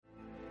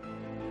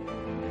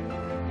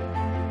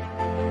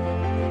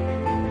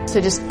So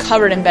just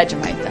covered in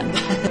Vegemite then.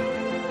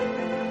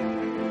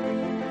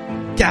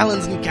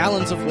 Gallons and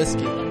gallons of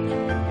whiskey.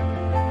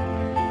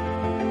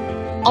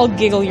 I'll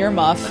giggle your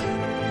muff.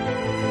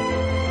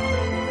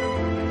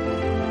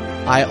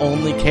 I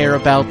only care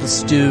about the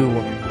stew.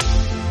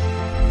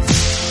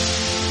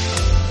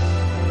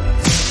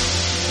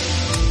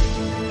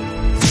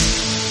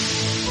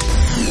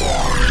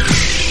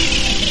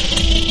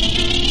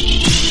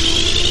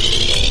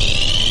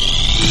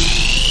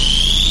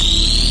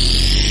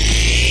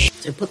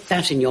 So put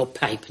that in your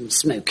pipe and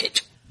smoke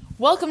it.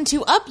 Welcome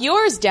to Up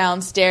Yours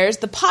Downstairs,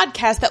 the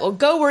podcast that will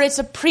go where it's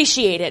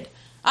appreciated.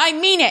 I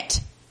mean it!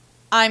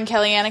 I'm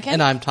Kelly Anakin.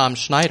 And I'm Tom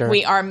Schneider.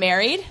 We are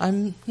married.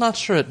 I'm not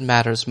sure it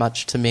matters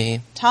much to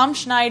me. Tom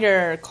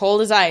Schneider,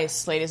 cold as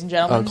ice, ladies and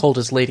gentlemen. Cold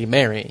as Lady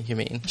Mary, you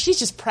mean? She's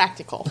just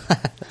practical.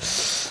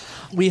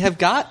 We have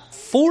got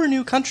 4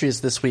 new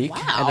countries this week,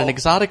 Wow. and an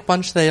exotic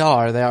bunch they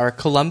are. They are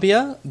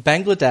Colombia,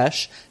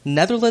 Bangladesh,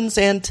 Netherlands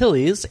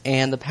Antilles,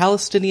 and the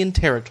Palestinian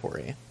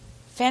Territory.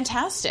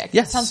 Fantastic.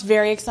 Yes. That sounds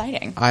very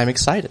exciting. I'm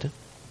excited.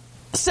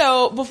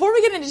 So, before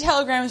we get into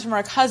telegrams from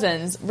our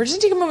cousins, we're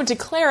just taking a moment to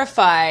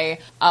clarify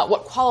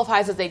what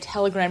qualifies as a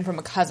telegram from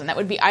a cousin. That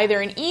would be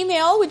either an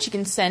email, which you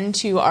can send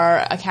to our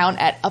account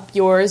at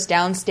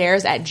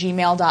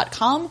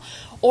upyoursdownstairs@gmail.com,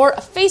 or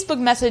a Facebook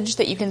message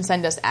that you can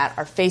send us at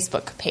our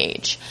Facebook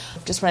page.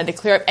 Just wanted to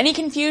clear up any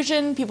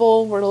confusion.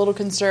 People were a little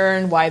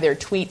concerned why their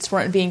tweets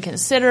weren't being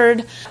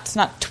considered. It's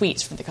not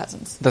tweets from the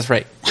cousins. That's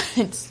right.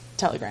 It's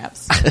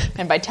telegrams.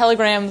 And by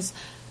telegrams,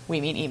 we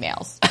mean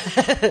emails.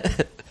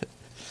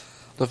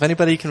 So if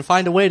anybody can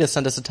find a way to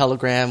send us a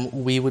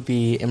telegram, we would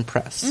be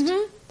impressed.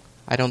 Mm-hmm.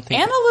 I don't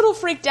think... And a little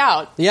freaked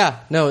out. Yeah,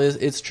 no,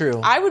 it's true.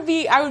 I would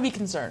be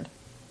concerned.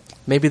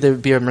 Maybe there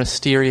would be a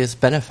mysterious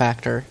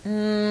benefactor.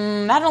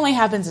 That only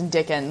happens in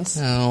Dickens.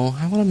 No,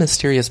 I want a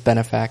mysterious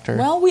benefactor.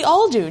 Well, we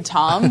all do,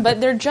 Tom, but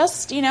they're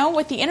just,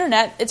 with the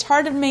internet, it's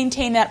hard to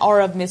maintain that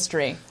aura of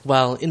mystery.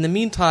 Well, in the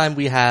meantime,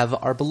 we have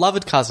our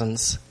beloved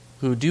cousins,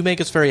 who do make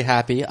us very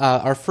happy.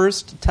 Our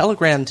first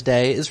telegram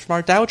today is from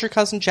our dowager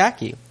cousin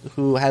Jackie,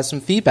 who has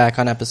some feedback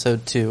on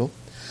episode 2.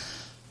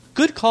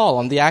 Good call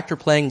on the actor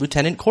playing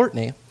Lieutenant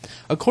Courtney.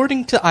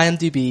 According to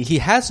IMDb, he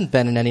hasn't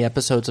been in any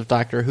episodes of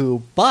Doctor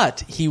Who,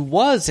 but he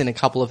was in a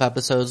couple of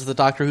episodes of the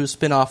Doctor Who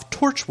spin-off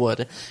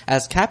Torchwood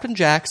as Captain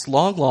Jack's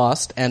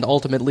long-lost and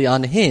ultimately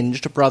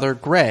unhinged brother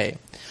Grey.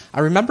 I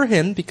remember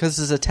him because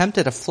his attempt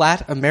at a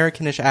flat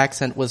Americanish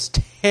accent was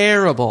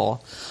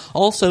terrible.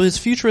 Also, his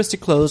futuristic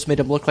clothes made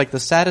him look like the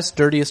saddest,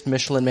 dirtiest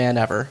Michelin man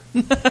ever.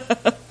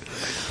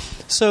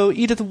 So,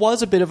 Edith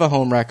was a bit of a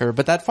homewrecker,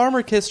 but that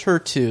farmer kissed her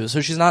too, so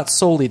she's not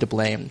solely to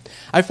blame.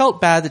 I felt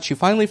bad that she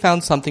finally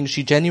found something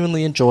she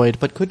genuinely enjoyed,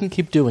 but couldn't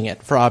keep doing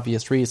it, for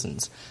obvious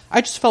reasons.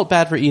 I just felt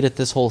bad for Edith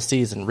this whole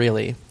season,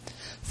 really.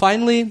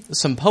 Finally,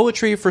 some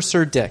poetry for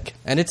Sir Dick,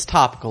 and it's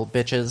topical,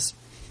 bitches.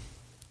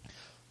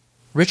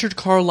 Richard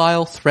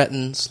Carlyle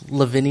threatens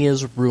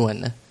Lavinia's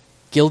ruin.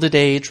 Gilded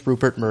Age,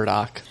 Rupert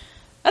Murdoch.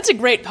 That's a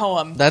great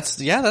poem. That's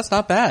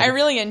not bad. I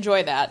really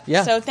enjoy that.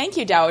 Yeah. So thank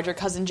you, dowager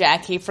cousin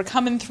Jackie, for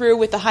coming through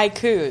with the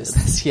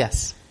haikus.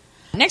 Yes.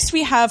 Next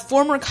we have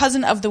former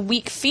cousin of the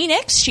week,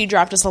 Phoenix. She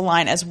dropped us a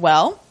line as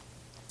well.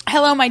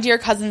 Hello, my dear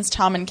cousins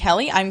Tom and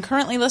Kelly. I'm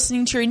currently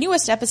listening to your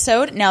newest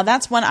episode, Now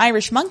That's One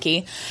Irish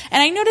Monkey,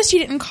 and I noticed you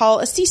didn't call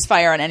a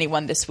ceasefire on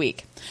anyone this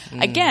week.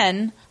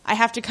 Again, I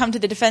have to come to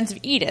the defense of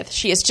Edith.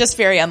 She is just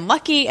very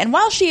unlucky, and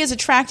while she is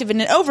attractive in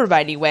an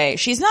overbitey way,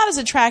 she's not as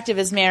attractive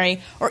as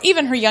Mary or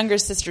even her younger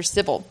sister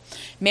Sybil.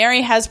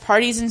 Mary has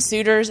parties and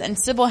suitors, and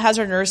Sybil has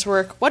her nurse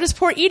work. What does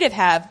poor Edith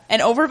have? An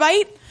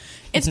overbite?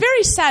 It's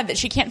very sad that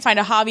she can't find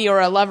a hobby or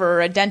a lover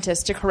or a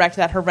dentist to correct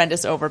that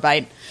horrendous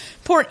overbite.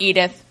 Poor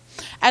Edith.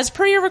 As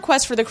per your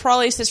request for the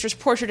Crawley sisters'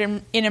 portrait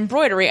in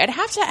embroidery, I'd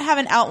have to have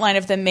an outline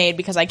of them made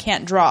because I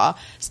can't draw.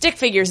 Stick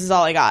figures is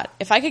all I got.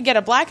 If I could get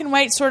a black and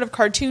white sort of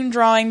cartoon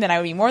drawing, then I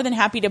would be more than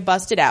happy to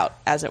bust it out,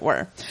 as it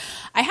were.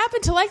 I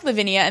happen to like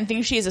Lavinia and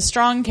think she is a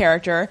strong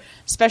character,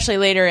 especially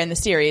later in the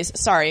series.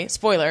 Sorry,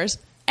 spoilers.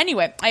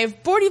 Anyway, I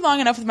have bored you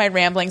long enough with my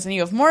ramblings, and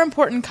you have more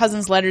important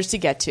cousins' letters to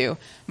get to.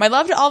 My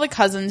love to all the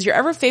cousins, your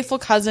ever-faithful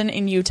cousin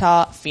in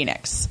Utah,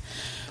 Phoenix.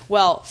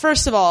 Well,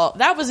 first of all,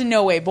 that was in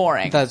no way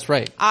boring. That's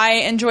right.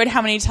 I enjoyed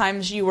how many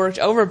times you worked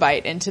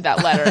overbite into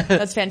that letter.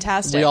 That's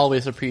fantastic. We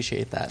always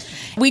appreciate that.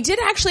 We did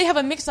actually have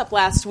a mix-up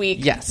last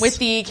week Yes. with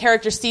the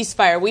character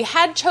Ceasefire. We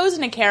had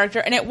chosen a character,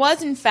 and it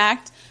was, in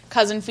fact,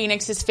 Cousin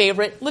Phoenix's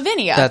favorite,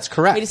 Lavinia. That's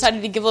correct. We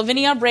decided to give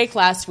Lavinia a break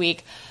last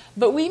week,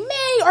 but we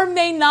may or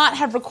may not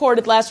have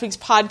recorded last week's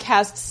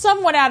podcast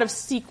somewhat out of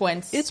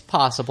sequence. It's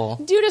possible.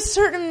 Due to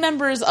certain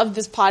members of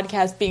this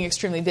podcast being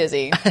extremely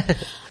busy.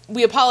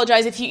 We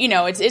apologize if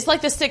it's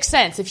like the Sixth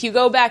Sense. If you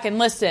go back and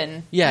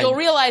listen, you'll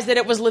realize that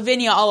it was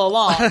Lavinia all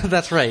along.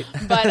 That's right.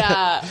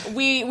 But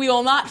we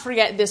will not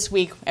forget this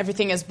week.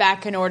 Everything is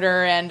back in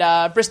order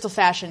and Bristol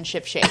fashion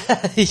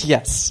shipshape.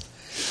 Yes.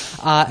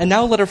 And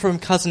now a letter from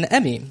cousin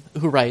Emmy,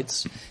 who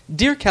writes,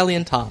 Dear Kelly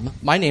and Tom,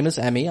 my name is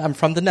Emmy, I'm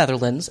from the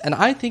Netherlands, and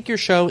I think your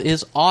show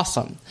is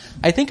awesome.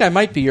 I think I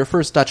might be your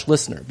first Dutch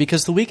listener,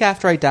 because the week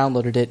after I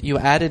downloaded it, you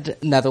added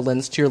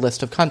Netherlands to your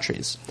list of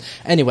countries.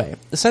 Anyway,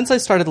 since I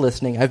started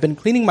listening, I've been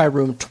cleaning my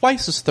room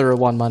twice as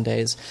thorough on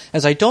Mondays,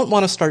 as I don't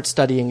want to start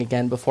studying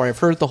again before I've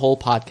heard the whole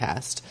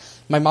podcast.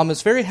 My mom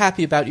is very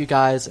happy about you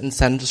guys and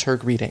sends her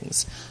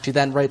greetings. She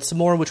then writes some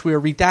more, which we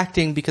are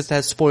redacting because it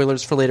has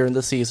spoilers for later in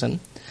the season.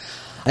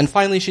 And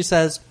finally she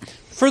says,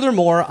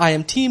 Furthermore, I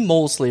am Team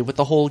Molesley with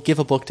the whole give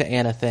a book to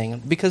Anna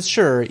thing, because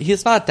sure, he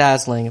is not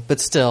dazzling, but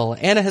still,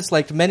 Anna has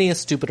liked many a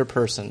stupider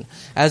person.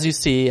 As you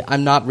see,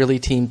 I'm not really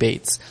Team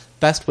Bates.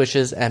 Best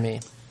wishes, Emmy.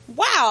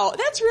 Wow,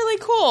 that's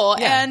really cool.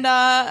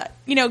 Yeah.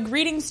 And,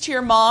 greetings to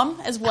your mom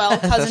as well,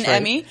 cousin right.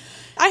 Emmy.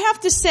 I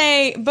have to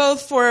say,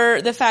 both for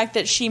the fact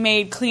that she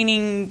made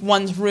cleaning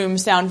one's room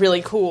sound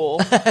really cool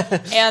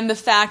and the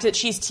fact that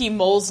she's Team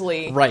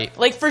Molesley. Right.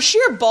 Like, for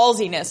sheer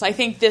ballsiness, I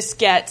think this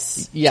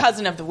gets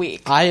Cousin of the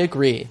Week. I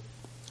agree.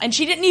 And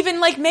she didn't even,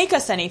 make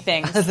us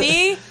anything.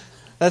 See?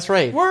 That's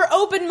right. We're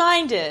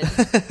open-minded.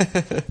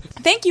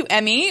 Thank you,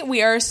 Emmy.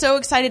 We are so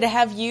excited to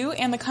have you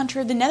and the country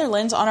of the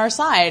Netherlands on our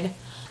side.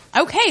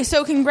 Okay,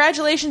 so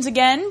congratulations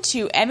again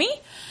to Emmy.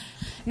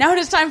 Now it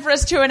is time for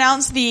us to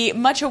announce the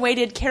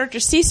much-awaited character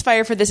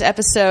ceasefire for this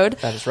episode.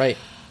 That is right.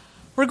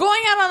 We're going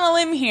out on a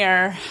limb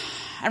here,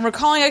 and we're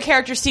calling a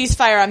character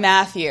ceasefire on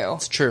Matthew.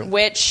 It's true.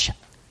 Which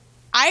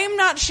I am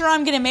not sure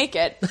I'm going to make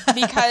it,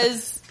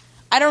 because,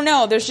 I don't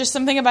know, there's just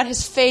something about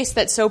his face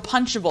that's so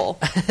punchable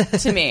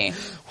to me.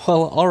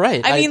 Well, all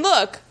right. I mean,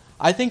 look.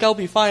 I think I'll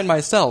be fine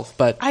myself,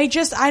 but... I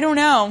don't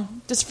know.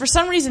 Just for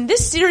some reason,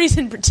 this series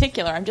in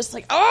particular, I'm just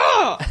like,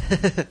 oh!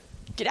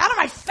 Get out of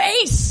my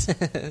face!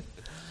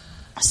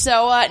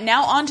 So,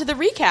 now on to the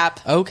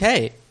recap.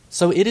 Okay.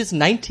 So it is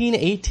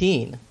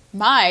 1918.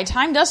 My,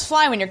 time does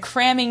fly when you're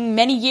cramming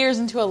many years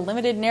into a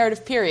limited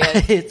narrative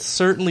period. It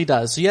certainly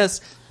does. So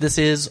yes, this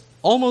is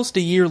almost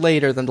a year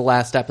later than the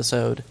last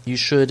episode. You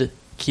should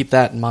keep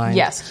that in mind.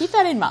 Yes, keep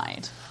that in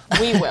mind.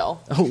 We will.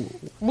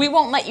 We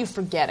won't let you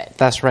forget it.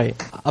 That's right.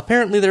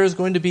 Apparently there is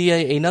going to be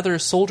another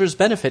Soldiers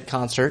Benefit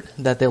concert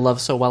that they love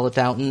so well at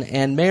Downton,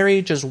 and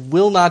Mary just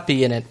will not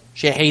be in it.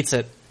 She hates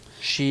it.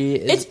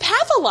 It's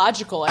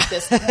pathological at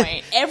this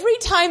point. Every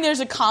time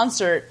there's a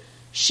concert,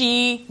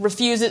 she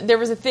refuses. There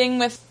was a thing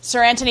with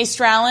Sir Anthony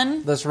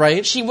Strallan. That's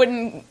right. She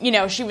wouldn't,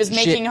 she was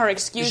making her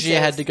excuses. She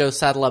had to go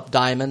saddle up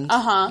Diamond.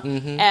 Uh-huh.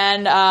 Mm-hmm.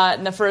 And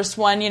in the first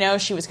one,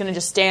 she was going to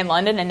just stay in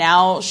London, and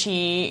now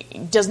she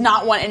does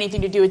not want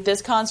anything to do with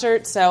this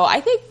concert. So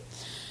I think,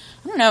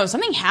 I don't know,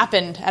 something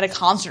happened at a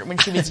concert when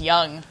she was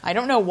young. I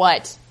don't know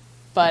what,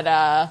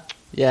 but...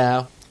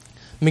 Yeah.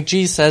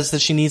 McGee says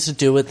that she needs to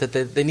do it, that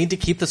they need to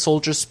keep the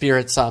soldiers'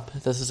 spirits up.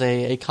 This is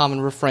a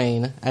common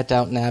refrain at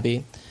Downton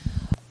Abbey.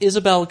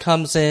 Isabel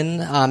comes in.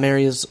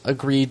 Mary has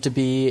agreed to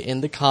be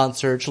in the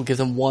concert. She'll give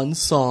them one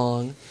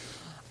song.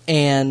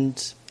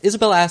 And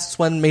Isabel asks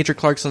when Major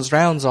Clarkson's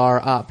rounds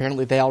are.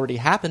 Apparently they already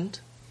happened.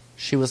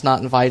 She was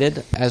not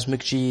invited, as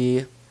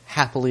McGee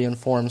happily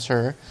informs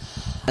her.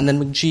 And then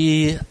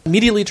McGee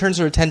immediately turns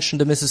her attention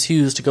to Mrs.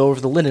 Hughes to go over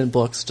the linen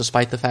books,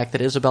 despite the fact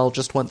that Isabel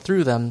just went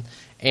through them,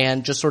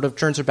 and just sort of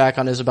turns her back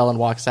on Isabel and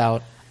walks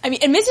out. I mean,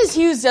 and Mrs.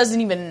 Hughes doesn't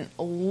even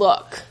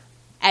look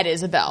at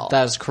Isabel.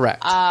 That is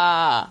correct.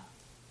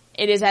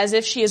 It is as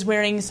if she is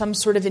wearing some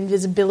sort of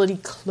invisibility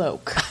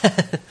cloak.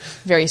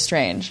 Very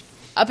strange.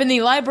 Up in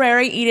the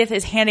library, Edith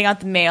is handing out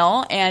the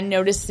mail and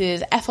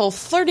notices Ethel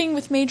flirting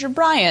with Major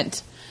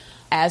Bryant.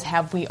 As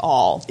have we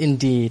all.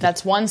 Indeed.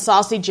 That's one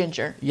saucy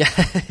ginger. Yeah,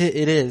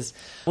 it is.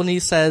 When he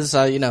says,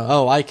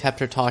 I kept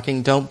her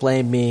talking, don't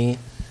blame me.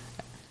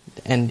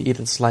 And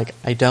Edith's like,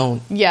 I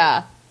don't.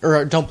 Yeah.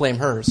 Or don't blame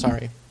her,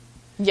 sorry.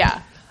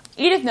 Yeah.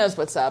 Edith knows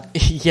what's up.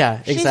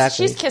 Yeah,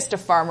 exactly. She's kissed a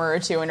farmer or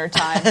two in her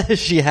time.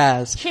 She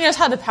has. She knows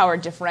how the power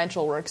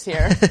differential works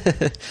here.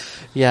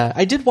 Yeah,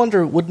 I did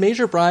wonder, would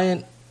Major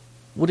Bryant,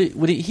 would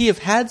he have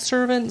had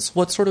servants?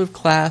 What sort of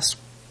class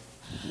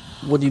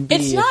would you be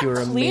if you were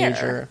a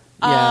major?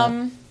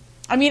 Yeah.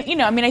 I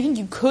think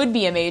you could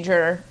be a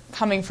major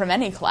coming from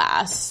any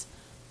class,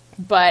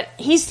 but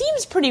he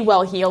seems pretty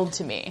well heeled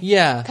to me.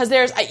 Yeah. Because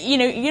there's, you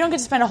don't get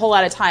to spend a whole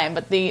lot of time,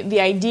 but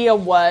the idea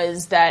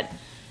was that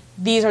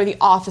these are the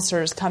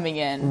officers coming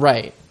in.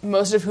 Right.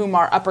 Most of whom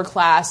are upper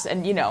class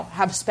and,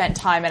 have spent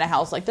time in a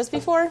house like this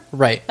before.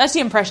 Right. That's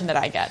the impression that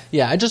I get.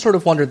 Yeah, I just sort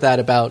of wondered that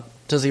about,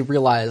 does he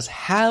realize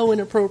how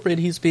inappropriate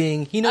he's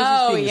being? He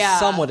knows he's being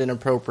somewhat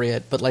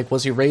inappropriate, but,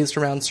 was he raised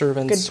around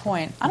servants? Good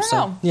point. I don't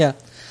know. Yeah.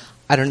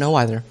 I don't know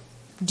either.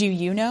 Do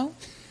you know?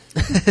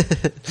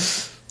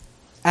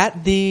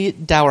 At the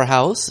Dower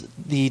House,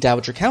 the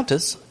Dowager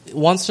Countess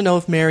wants to know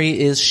if Mary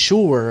is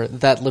sure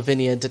that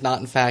Lavinia did not,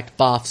 in fact,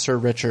 boff Sir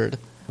Richard,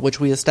 which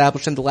we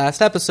established in the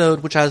last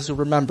episode, which, as you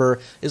remember,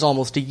 is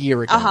almost a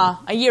year ago.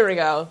 A year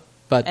ago.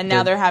 And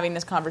now they're having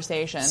this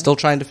conversation. Still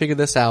trying to figure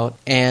this out.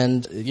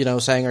 And,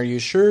 saying, are you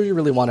sure you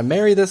really want to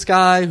marry this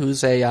guy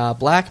who's a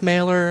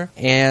blackmailer?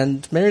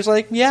 And Mary's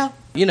like, yeah.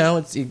 He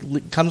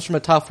comes from a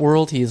tough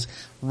world. He's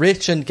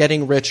rich and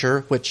getting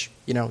richer, which,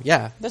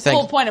 That's the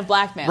whole point of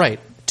blackmail. Right,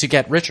 to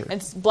get richer.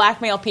 It's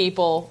blackmail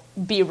people,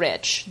 be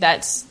rich.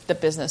 That's the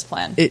business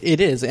plan.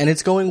 It is, and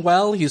it's going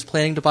well. He's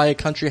planning to buy a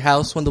country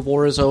house when the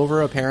war is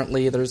over.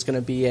 Apparently, there's going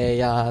to be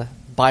a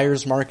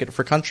buyer's market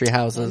for country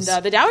houses.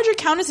 And, the Dowager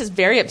Countess is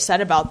very upset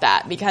about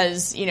that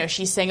because,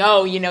 she's saying,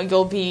 oh,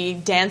 you'll be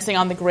dancing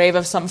on the grave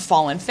of some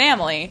fallen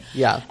family.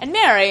 Yeah. And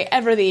Mary,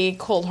 ever the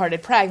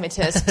cold-hearted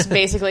pragmatist,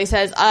 basically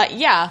says,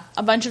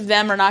 a bunch of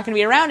them are not going to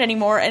be around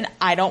anymore, and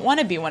I don't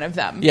want to be one of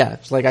them. Yeah,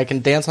 it's like I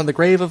can dance on the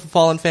grave of a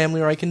fallen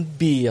family or I can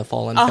be a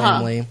fallen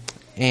family.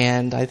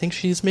 And I think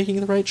she's making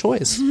the right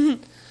choice.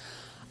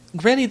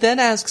 Granny then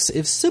asks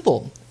if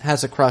Sybil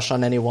has a crush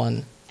on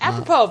anyone.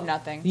 Apropos of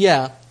nothing.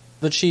 Yeah.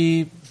 But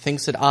she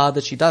thinks it odd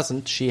that she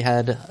doesn't. She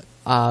had,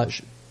 I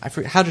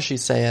forget, how does she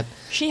say it?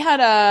 She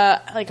had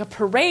a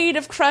parade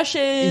of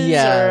crushes,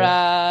 or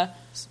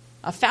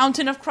a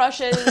fountain of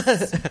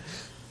crushes.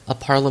 A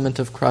parliament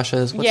of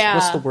crushes.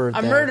 What's the word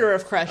a there? murder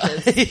of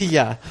crushes.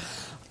 Yeah.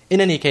 In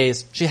any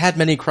case, she had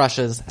many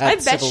crushes at I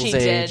bet Sybil's she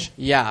age. did.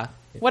 Yeah.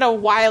 What a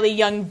wily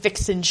young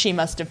vixen she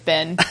must have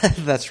been.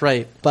 That's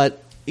right.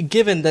 But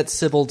given that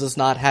Sybil does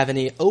not have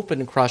any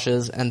open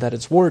crushes and that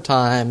it's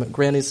wartime,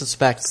 Granny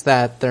suspects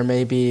that there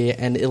may be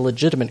an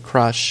illegitimate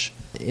crush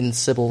in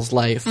Sybil's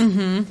life.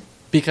 Mm-hmm.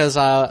 Because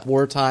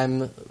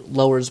wartime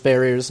lowers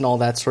barriers and all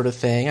that sort of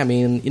thing. I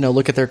mean,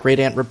 look at their great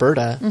aunt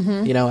Roberta.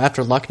 Mm-hmm.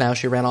 After Lucknow,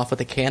 she ran off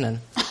with a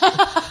cannon.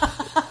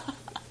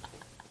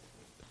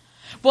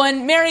 Well,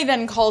 and Mary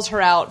then calls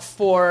her out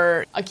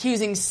for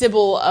accusing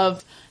Sybil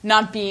of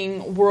not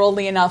being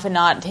worldly enough and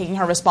not taking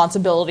her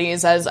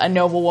responsibilities as a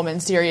noble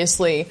woman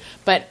seriously,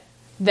 but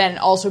then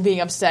also being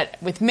upset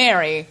with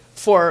Mary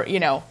for,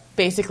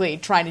 basically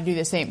trying to do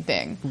the same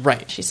thing.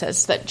 Right. She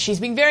says that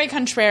she's being very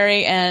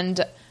contrary, and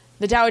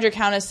the Dowager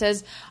Countess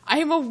says, I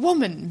am a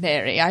woman,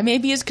 Mary. I may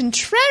be as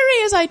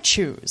contrary as I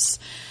choose.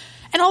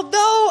 And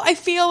although I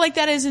feel like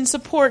that is in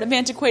support of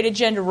antiquated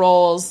gender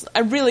roles,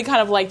 I really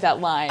kind of like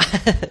that line.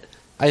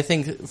 I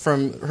think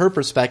from her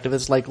perspective,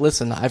 it's like,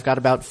 listen, I've got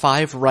about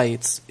 5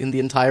 rights in the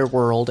entire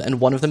world, and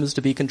one of them is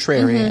to be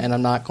contrary, and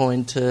I'm not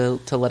going to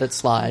let it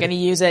slide. I'm going to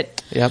use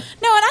it. Yep.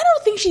 No, and I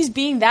don't think she's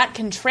being that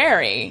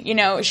contrary.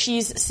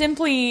 She's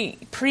simply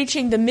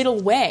preaching the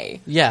middle way.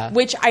 Yeah.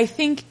 Which I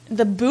think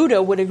the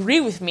Buddha would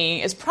agree with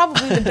me is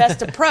probably the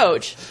best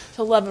approach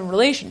to love and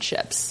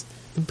relationships.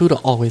 The Buddha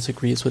always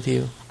agrees with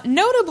you.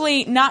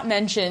 Notably not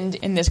mentioned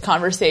in this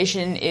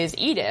conversation is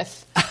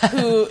Edith,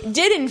 who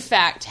did in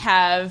fact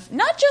have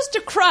not just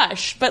a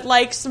crush,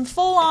 but some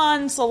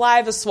full-on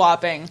saliva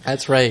swapping.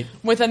 That's right.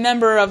 With a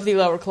member of the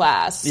lower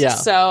class. Yeah.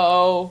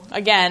 So,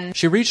 again...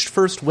 She reached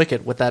first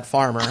wicket with that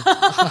farmer.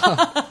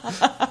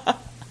 I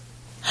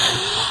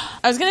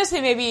was going to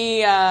say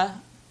maybe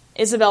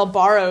Isabel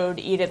borrowed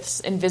Edith's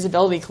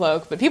invisibility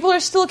cloak, but people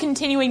are still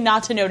continuing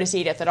not to notice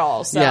Edith at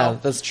all. So yeah,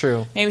 that's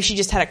true. Maybe she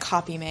just had a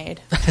copy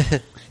made.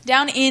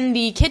 Down in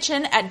the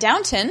kitchen at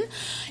Downton,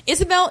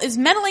 Isabel is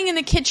meddling in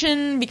the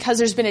kitchen because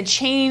there's been a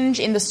change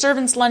in the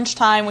servants'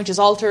 lunchtime, which has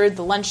altered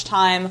the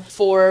lunchtime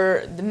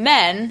for the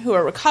men who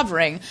are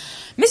recovering.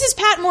 Mrs.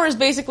 Patmore is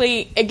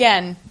basically,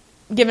 again,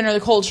 giving her the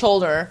cold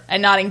shoulder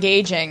and not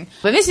engaging.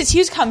 But Mrs.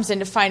 Hughes comes in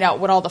to find out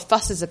what all the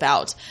fuss is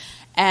about.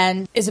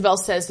 And Isabel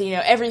says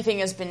that, everything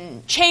has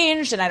been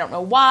changed and I don't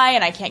know why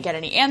and I can't get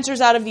any answers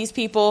out of these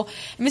people.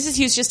 And Mrs.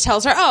 Hughes just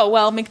tells her, oh,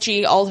 well,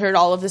 McGee altered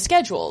all of the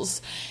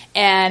schedules.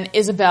 And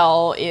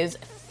Isabel is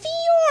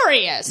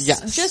furious.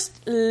 Yes.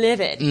 Just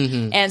livid.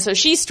 Mm-hmm. And so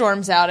she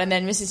storms out, and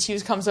then Mrs.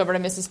 Hughes comes over to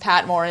Mrs.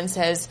 Patmore and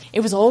says,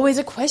 it was always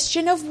a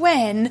question of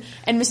when.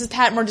 And Mrs.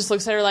 Patmore just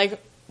looks at her like,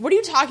 what are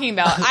you talking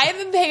about? I have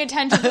been paying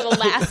attention for the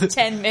last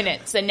 10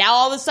 minutes, and now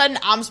all of a sudden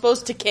I'm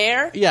supposed to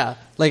care? Yeah.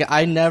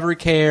 I never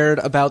cared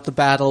about the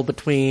battle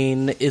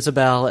between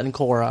Isabel and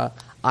Cora.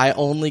 I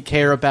only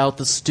care about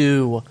the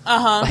stew.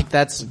 Uh-huh.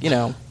 That's,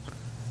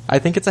 I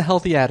think it's a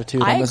healthy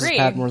attitude on Mrs.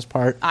 Patmore's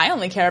part. I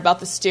only care about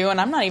the stew, and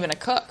I'm not even a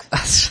cook.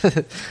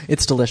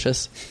 It's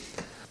delicious.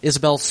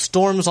 Isabel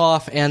storms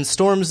off and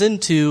storms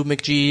into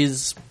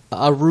McGee's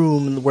a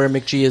room where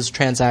McGee is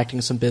transacting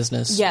some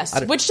business. Yes,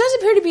 which does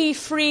appear to be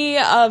free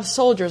of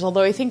soldiers,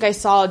 although I think I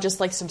saw just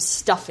some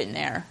stuff in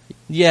there.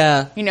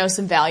 Yeah.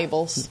 Some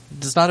valuables.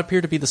 Does not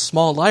appear to be the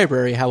small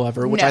library,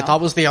 however, which I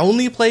thought was the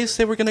only place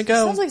they were going to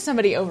go. Sounds like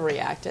somebody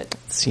overreacted.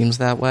 Seems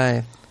that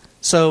way.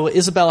 So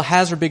Isabel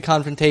has her big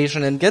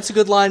confrontation and gets a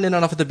good line in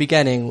enough at the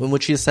beginning in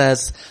which she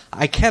says,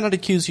 I cannot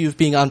accuse you of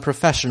being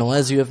unprofessional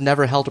as you have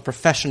never held a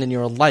profession in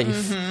your life.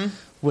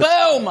 Mm-hmm.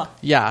 Boom!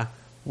 Yeah.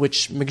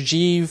 Which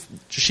McGee,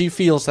 she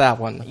feels that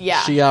one.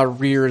 Yeah. She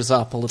rears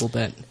up a little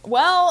bit.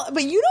 Well,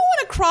 but you don't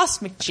want to cross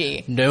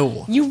McGee.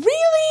 No. You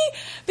really?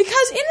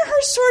 Because in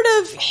her sort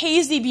of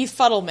hazy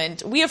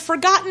befuddlement, we have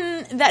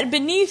forgotten that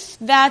beneath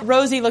that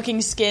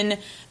rosy-looking skin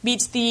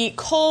beats the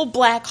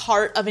coal-black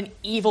heart of an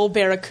evil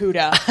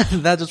barracuda.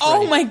 That is right.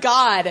 Oh my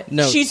god.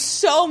 No. She's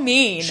so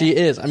mean. She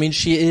is. I mean,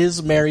 she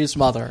is Mary's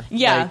mother.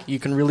 Yeah. You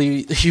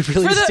really see it.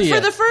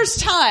 For the first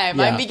time,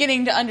 yeah. I'm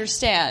beginning to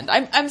understand.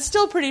 I'm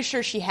still pretty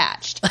sure she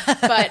hatched.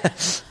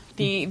 But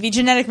The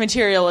genetic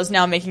material is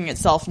now making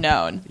itself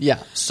known.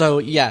 Yeah. So,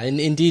 yeah, and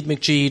indeed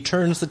McGee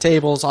turns the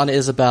tables on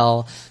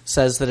Isabel,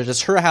 says that it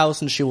is her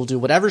house and she will do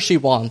whatever she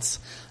wants,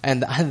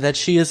 and that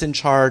she is in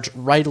charge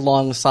right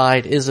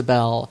alongside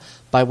Isabel,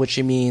 by which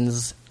he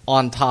means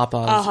on top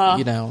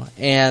of,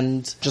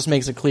 and just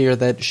makes it clear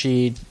that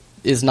she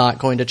is not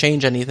going to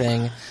change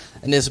anything.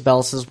 And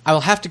Isabel says, I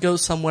will have to go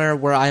somewhere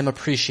where I am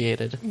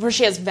appreciated. Where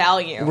she has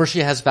value. Where she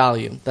has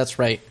value. That's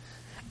right.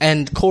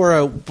 And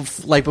Cora,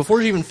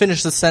 before she even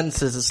finished the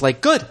sentences, is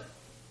like, good.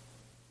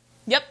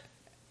 Yep.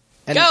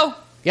 And, go.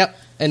 Yep.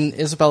 And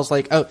Isabel's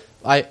like, oh,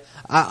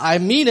 I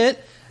mean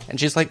it. And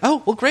she's like,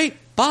 oh, well, great.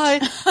 Bye.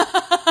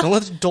 Don't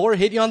let the door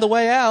hit you on the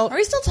way out. Are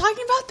we still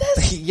talking about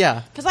this?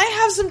 Yeah. Because I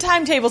have some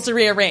timetables to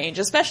rearrange,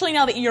 especially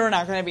now that you're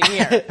not going to be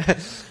here.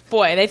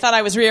 Boy, they thought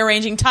I was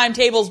rearranging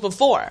timetables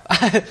before.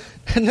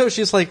 No,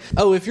 she's like,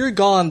 oh, if you're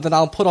gone, then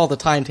I'll put all the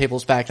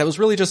timetables back. That was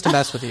really just to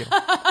mess with you.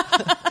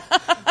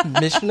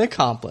 Mission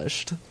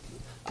accomplished.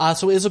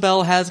 So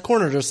Isabel has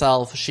cornered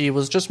herself. She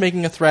was just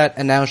making a threat,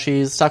 and now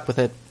she's stuck with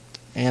it.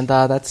 And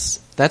that's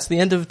the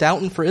end of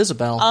Downton for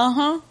Isabel.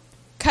 Uh-huh.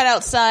 Cut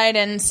outside,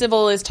 and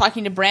Sybil is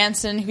talking to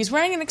Branson, who's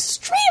wearing an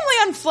extremely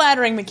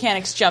unflattering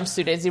mechanic's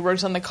jumpsuit as he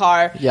works on the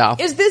car. Yeah.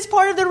 Is this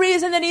part of the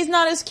reason that he's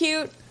not as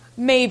cute?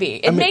 Maybe.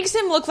 It makes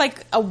him look like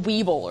a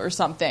Weeble or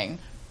something.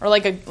 Or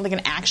like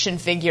an action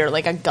figure,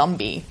 like a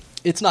Gumby.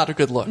 It's not a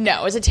good look.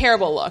 No, it's a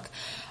terrible look.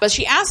 But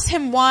she asks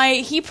him why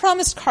he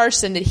promised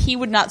Carson that he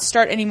would not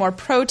start any more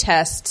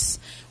protests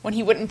when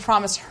he wouldn't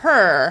promise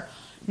her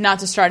not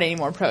to start any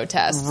more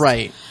protests.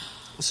 Right.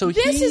 So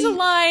this is a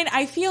line,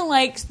 I feel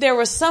like there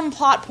was some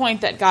plot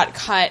point that got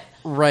cut.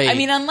 Right. I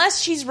mean,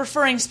 unless she's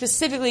referring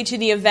specifically to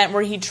the event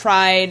where he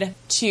tried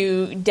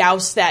to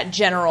douse that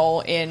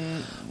general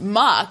in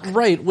muck.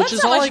 Right, which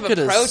is all I could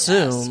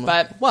assume.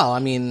 But well, I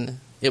mean,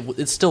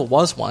 it still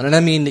was one. And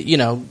I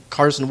mean,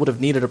 Carson would have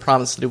needed a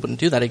promise that he wouldn't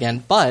do that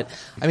again. But,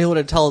 I mean, what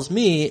it tells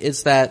me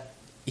is that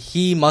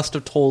he must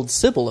have told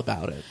Sybil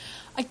about it.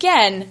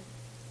 Again,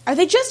 are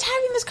they just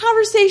having this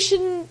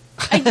conversation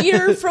a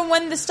year from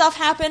when this stuff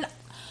happened?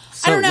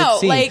 I don't know.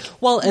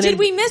 Did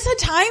we miss a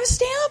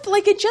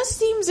timestamp? It just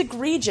seems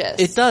egregious.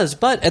 It does,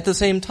 but at the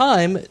same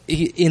time,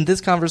 in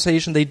this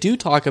conversation, they do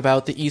talk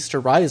about the Easter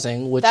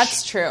Rising, which...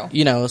 That's true.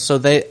 So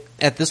they,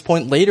 at this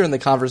point later in the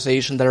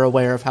conversation, they're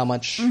aware of how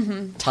much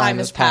time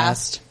has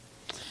passed.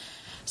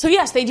 So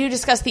yes, they do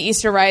discuss the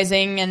Easter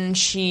Rising, and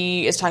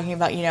she is talking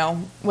about,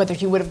 whether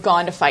he would have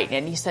gone to fight,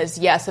 and he says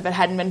yes if it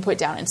hadn't been put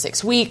down in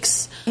 6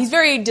 weeks. He's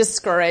very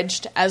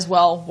discouraged, as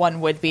well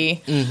one would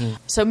be. Mm-hmm.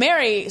 So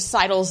Mary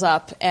sidles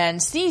up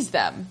and sees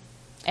them,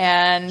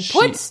 and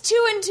puts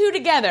two and two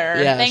together,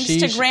 thanks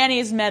to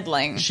Granny's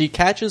meddling. She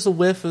catches a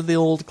whiff of the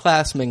old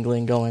class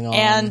mingling going on.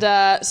 And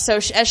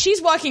as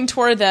she's walking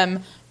toward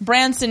them,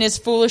 Branson is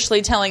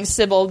foolishly telling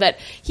Sybil that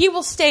he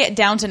will stay at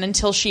Downton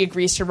until she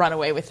agrees to run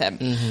away with him.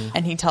 Mm-hmm.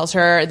 And he tells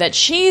her that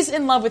she's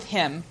in love with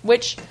him,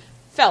 which,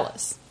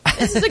 fellas,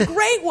 this is a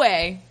great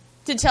way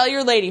to tell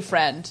your lady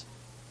friend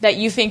that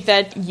you think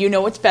that you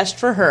know what's best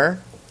for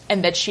her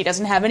and that she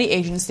doesn't have any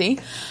agency.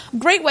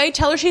 Great way,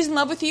 tell her she's in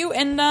love with you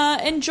and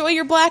enjoy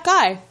your black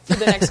eye for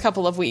the next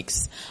couple of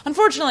weeks.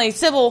 Unfortunately,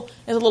 Sybil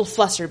is a little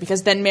flustered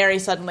because then Mary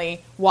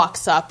suddenly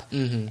walks up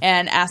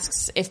and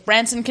asks if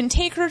Branson can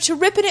take her to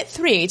Ripon at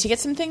 3 to get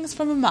some things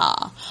from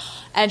Mama.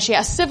 And she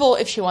asks Sybil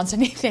if she wants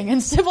anything,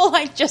 and Sybil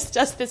just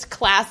does this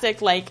classic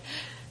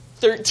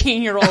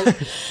 13-year-old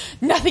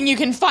nothing you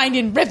can find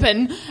in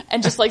Ripon,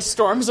 and just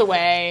storms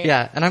away.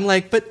 Yeah, and I'm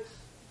like,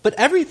 but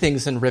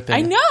everything's in Ripon.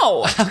 I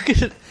know. How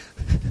could it...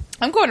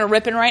 I'm going to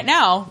Ripon right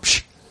now.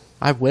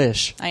 I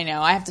wish. I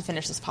know. I have to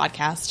finish this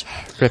podcast.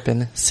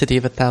 Ripon, city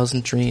of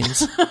 1,000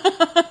 dreams.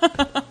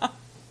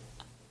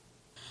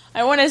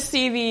 I want to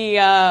see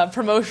the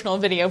promotional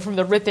video from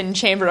the Ripon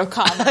Chamber of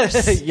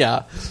Commerce.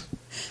 Yeah.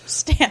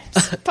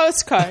 Stamps,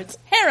 postcards,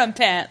 harem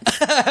pants.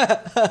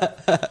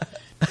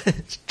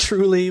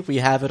 Truly, we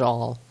have it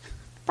all.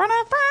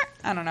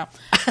 I don't know.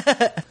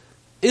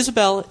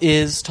 Isabel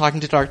is talking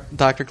to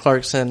Dr.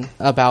 Clarkson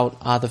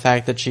about the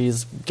fact that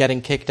she's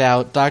getting kicked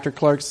out. Dr.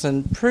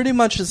 Clarkson pretty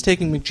much is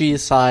taking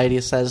McGee's side.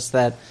 He says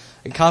that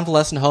a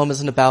convalescent home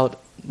isn't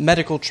about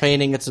medical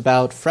training, it's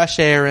about fresh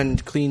air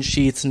and clean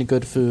sheets and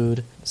good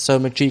food. So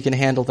McGee can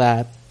handle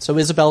that. So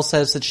Isabel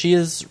says that she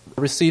has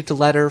received a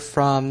letter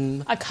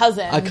from... A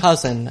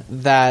cousin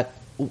that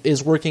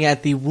is working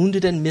at the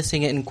Wounded and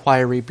Missing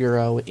Inquiry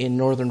Bureau in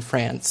northern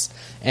France.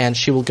 And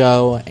she will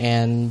go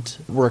and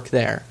work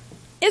there.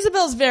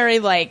 Isabel's very,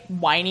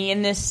 whiny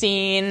in this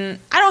scene.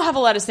 I don't have a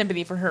lot of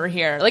sympathy for her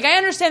here. I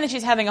understand that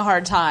she's having a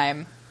hard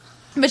time.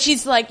 But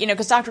she's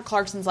because Dr.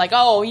 Clarkson's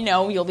oh,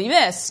 you'll be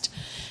missed.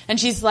 And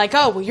she's oh,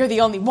 well, you're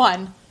the only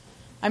one.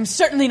 I'm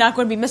certainly not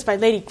going to be missed by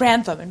Lady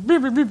Grantham. And blah,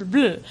 blah, blah, blah,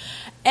 blah.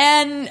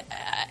 And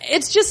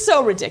it's just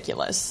so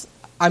ridiculous.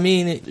 I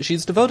mean,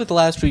 she's devoted the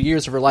last few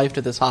years of her life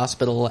to this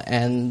hospital,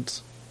 and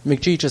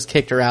McGee just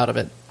kicked her out of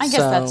it. I guess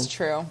that's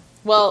true.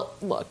 Well,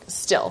 look,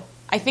 still,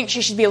 I think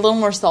she should be a little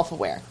more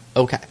self-aware.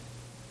 Okay.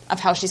 Of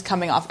how she's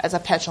coming off as a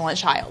petulant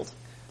child.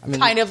 I mean,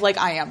 kind of like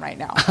I am right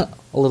now.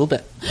 a little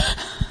bit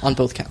on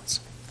both counts.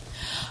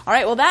 All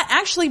right, well, that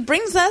actually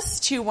brings us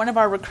to one of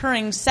our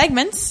recurring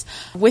segments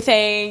with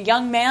a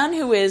young man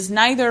who is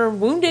neither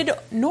wounded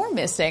nor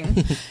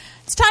missing.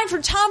 It's time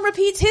for Tom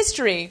Repeats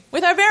History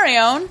with our very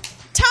own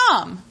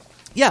Tom.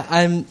 Yeah,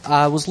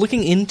 I was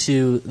looking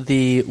into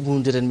the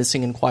Wounded and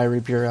Missing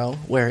Inquiry Bureau,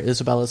 where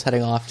Isabella's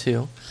heading off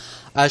to.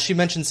 She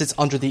mentions it's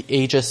under the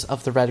aegis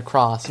of the Red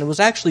Cross, and it was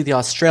actually the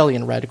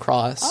Australian Red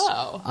Cross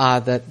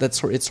that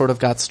it sort of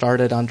got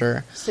started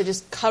under. So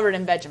just covered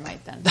in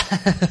Vegemite then.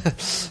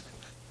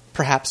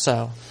 Perhaps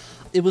so.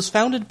 It was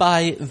founded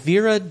by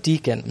Vera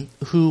Deakin,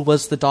 who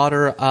was the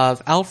daughter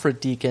of Alfred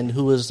Deakin,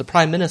 who was the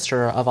Prime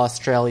Minister of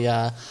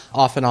Australia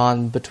off and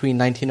on between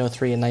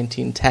 1903 and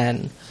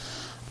 1910.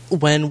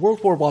 When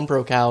World War I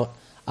broke out,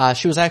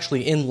 she was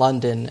actually in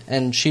London,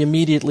 and she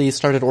immediately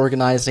started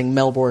organizing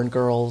Melbourne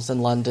girls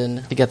in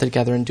London to get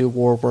together and do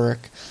war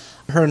work.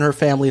 Her and her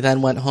family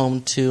then went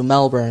home to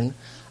Melbourne,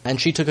 and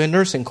she took a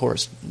nursing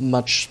course,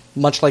 much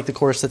like the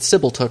course that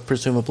Sybil took,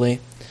 presumably.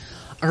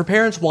 Her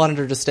parents wanted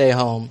her to stay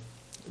home,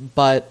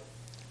 but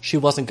she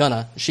wasn't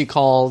gonna. She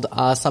called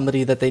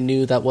somebody that they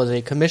knew that was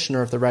a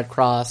commissioner of the Red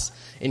Cross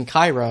in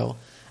Cairo,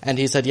 and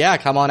he said, yeah,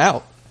 come on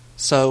out.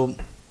 So...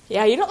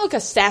 Yeah, you don't look a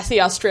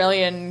sassy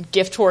Australian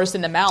gift horse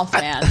in the mouth,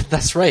 man.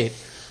 That's right.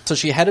 So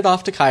she headed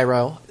off to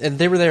Cairo, and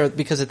they were there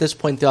because at this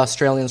point the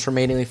Australians were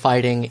mainly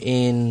fighting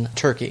in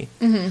Turkey.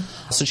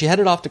 Mm-hmm. So she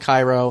headed off to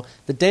Cairo.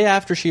 The day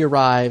after she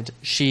arrived,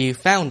 she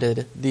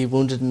founded the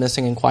Wounded and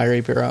Missing Inquiry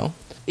Bureau.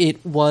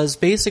 It was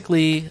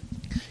basically,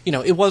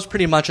 it was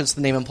pretty much, as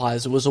the name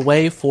implies, it was a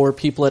way for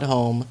people at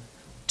home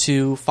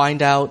to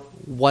find out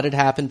what had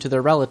happened to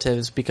their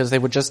relatives, because they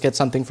would just get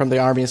something from the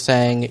army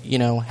saying,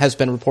 has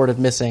been reported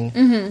missing,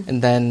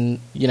 and then,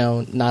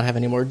 not have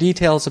any more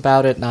details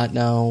about it, not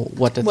know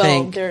what to think.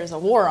 Well, there's a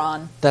war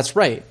on. That's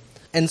right.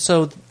 And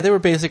so they were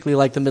basically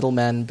like the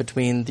middlemen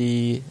between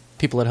the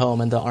people at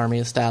home and the army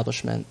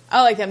establishment.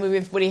 I like that movie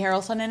with Woody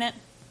Harrelson in it.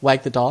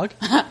 Wag the Dog?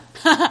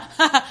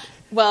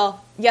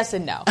 Well, yes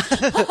and no.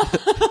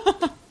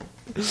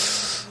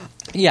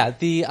 Yeah,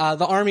 the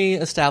army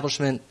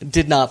establishment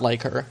did not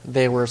like her.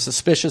 They were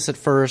suspicious at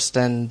first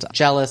and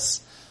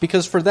jealous,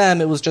 because for them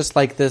it was just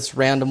like this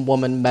random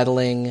woman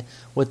meddling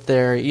with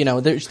their,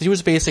 she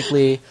was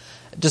basically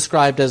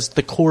described as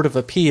the court of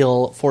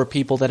appeal for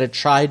people that had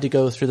tried to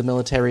go through the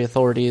military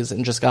authorities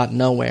and just got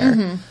nowhere.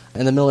 Mm-hmm.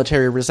 And the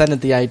military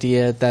resented the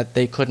idea that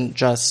they couldn't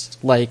just,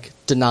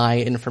 deny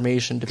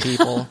information to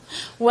people.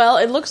 Well,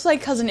 it looks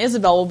like Cousin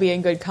Isabel will be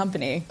in good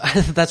company.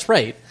 That's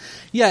right.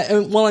 Yeah,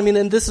 well,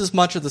 and this is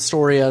much of the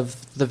story of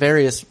the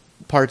various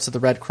parts of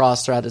the Red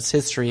Cross throughout its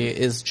history,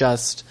 is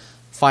just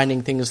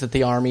finding things that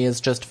the army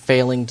is just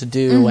failing to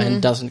do and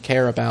doesn't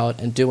care about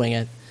and doing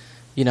it.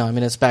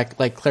 It's back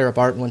like Clara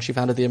Barton when she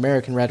founded the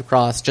American Red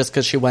Cross, just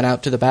because she went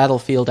out to the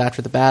battlefield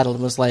after the battle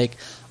and was like,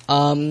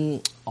 all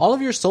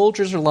of your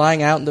soldiers are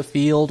lying out in the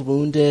field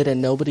wounded and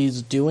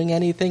nobody's doing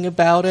anything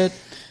about it.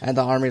 And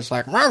the army's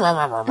like, rah, rah,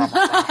 rah, rah,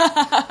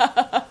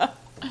 rah.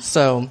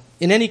 So,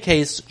 in any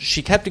case,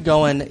 she kept it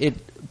going.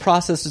 It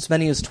processed as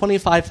many as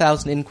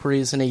 25,000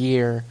 inquiries in a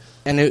year.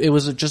 And it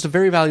was just a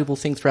very valuable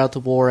thing throughout the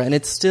war, and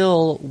it's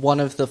still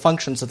one of the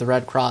functions of the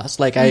Red Cross.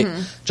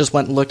 I just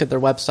went and looked at their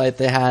website.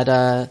 They had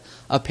a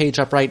page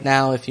up right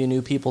now if you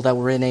knew people that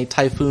were in a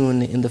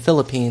typhoon in the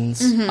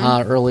Philippines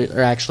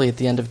actually at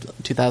the end of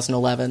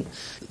 2011.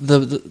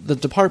 The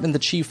department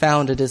that she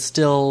founded is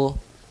still,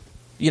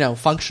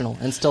 functional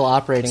and still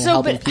operating and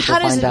helping people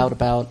find out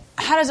about.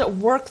 How does it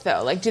work,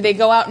 though? Do they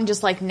go out and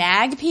just,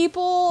 nag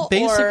people?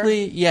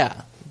 Basically,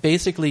 yeah.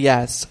 Basically,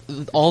 yes.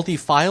 All the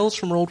files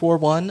from World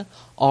War I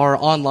are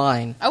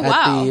online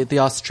at the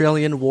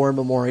Australian War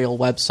Memorial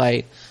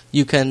website.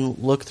 You can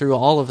look through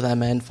all of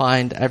them and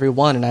find every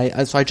one.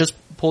 And so I just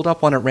pulled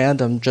up one at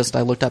random.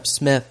 I looked up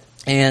Smith,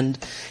 and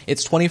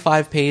it's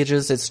 25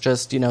 pages. It's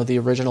just, the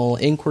original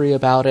inquiry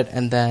about it,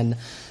 and then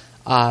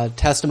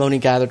testimony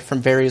gathered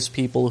from various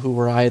people who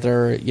were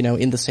either,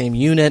 in the same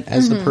unit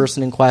as the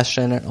person in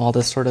question and all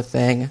this sort of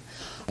thing.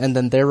 And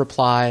then their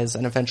replies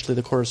and eventually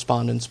the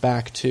correspondence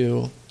back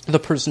to the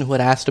person who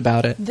had asked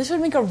about it. This would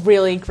make a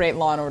really great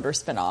Law & Order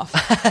spinoff.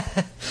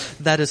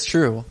 That is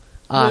true.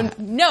 And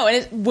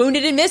it's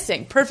Wounded and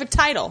Missing. Perfect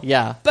title.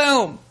 Yeah.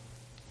 Boom.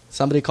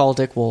 Somebody call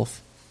Dick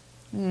Wolf.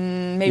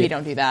 Maybe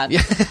don't do that.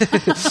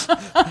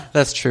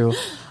 That's true.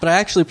 But I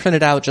actually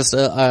printed out just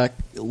a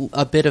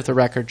bit of the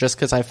record just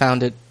because I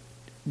found it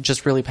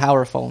just really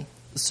powerful.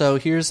 So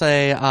here's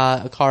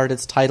a card.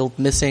 It's titled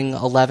Missing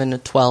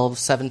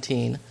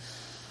 11-12-17.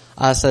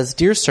 Says,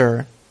 Dear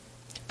Sir,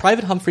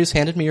 Private Humphreys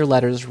handed me your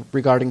letters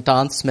regarding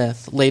Don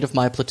Smith, late of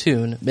my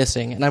platoon,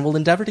 missing, and I will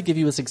endeavor to give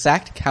you as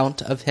exact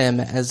account of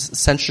him as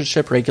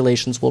censorship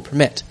regulations will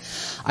permit.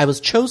 I was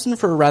chosen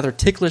for a rather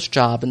ticklish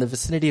job in the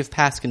vicinity of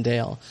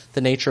Passchendaele,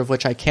 the nature of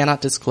which I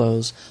cannot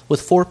disclose,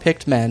 with 4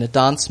 picked men,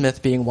 Don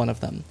Smith being one of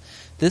them.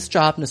 This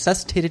job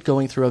necessitated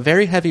going through a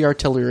very heavy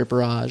artillery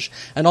barrage,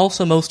 and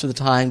also most of the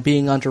time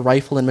being under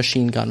rifle and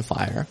machine gun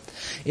fire.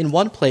 In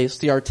one place,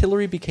 the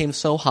artillery became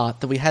so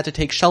hot that we had to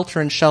take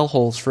shelter in shell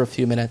holes for a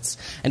few minutes,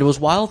 and it was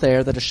while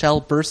there that a shell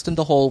burst in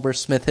the hole where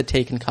Smith had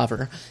taken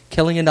cover,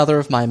 killing another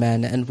of my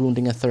men and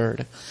wounding a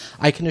third.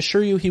 I can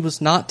assure you he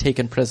was not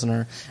taken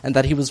prisoner, and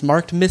that he was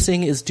marked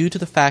missing is due to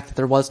the fact that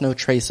there was no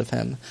trace of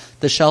him.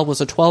 The shell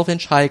was a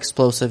 12-inch high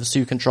explosive, so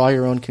you can draw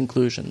your own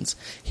conclusions.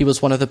 He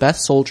was one of the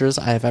best soldiers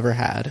I have ever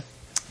had.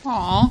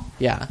 Aw.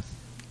 Yeah.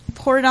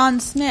 Poor Don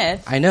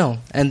Smith. I know.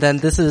 And then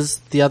this is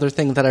the other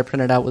thing that I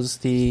printed out was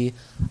the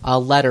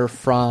letter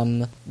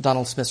from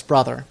Donald Smith's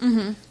brother,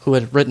 who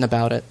had written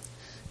about it.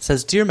 It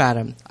says, "Dear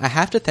Madam, I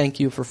have to thank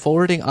you for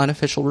forwarding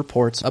unofficial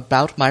reports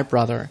about my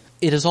brother.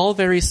 It is all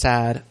very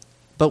sad,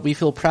 but we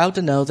feel proud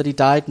to know that he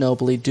died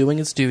nobly doing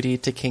his duty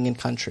to king and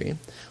country.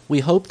 We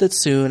hope that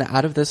soon,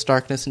 out of this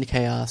darkness and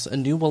chaos, a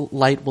new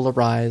light will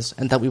arise,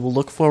 and that we will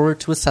look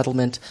forward to a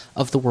settlement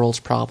of the world's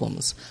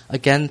problems.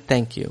 Again,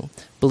 thank you.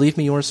 Believe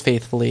me yours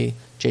faithfully,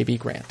 J.B.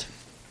 Grant."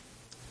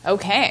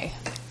 Okay.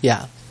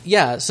 Yeah.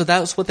 Yeah, so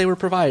that was what they were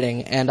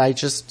providing, and I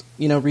just,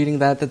 reading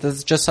that this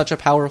is just such a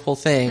powerful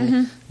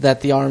thing that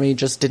the Army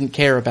just didn't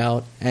care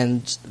about,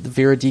 and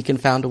Vera Deacon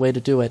found a way to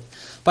do it.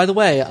 By the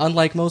way,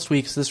 unlike most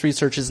weeks, this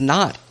research is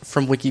not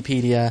from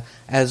Wikipedia,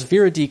 as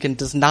Vera Deacon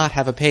does not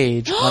have a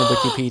page on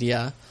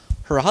Wikipedia.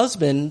 Her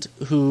husband,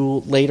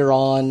 who later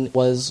on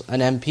was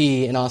an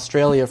MP in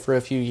Australia for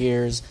a few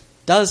years,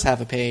 does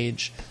have a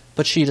page,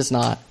 but she does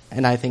not,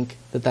 and I think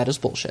that is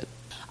bullshit.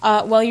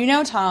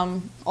 Well,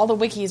 Tom, all the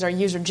wikis are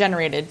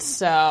user-generated,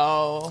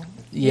 so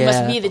you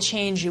must be the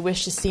change you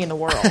wish to see in the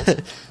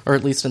world. Or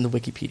at least in the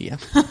Wikipedia.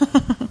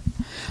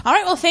 All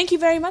right, well, thank you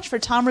very much for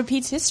Tom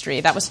Repeats History.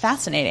 That was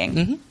fascinating.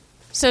 Mm-hmm.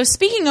 So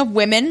speaking of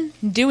women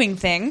doing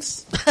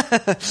things,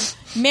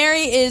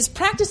 Mary is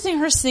practicing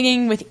her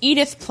singing with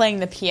Edith playing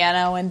the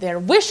piano, and they're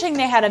wishing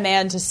they had a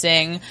man to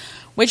sing,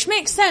 which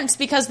makes sense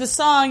because the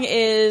song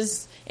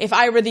is If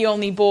I Were the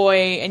Only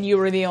Boy and You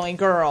Were the Only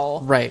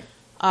Girl. Right.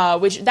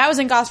 Which that was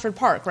in Gosford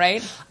Park,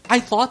 right?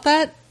 I thought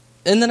that,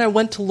 and then I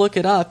went to look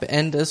it up,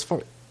 and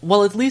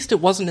at least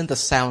it wasn't in the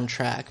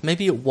soundtrack.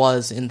 Maybe it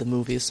was in the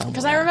movie somewhere.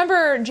 Because I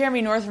remember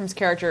Jeremy Northam's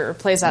character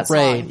plays that song.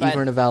 Right, but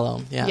Ivor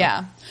Novello, yeah.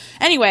 Yeah.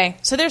 Anyway,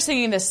 so they're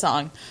singing this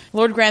song.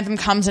 Lord Grantham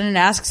comes in and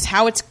asks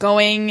how it's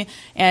going,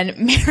 and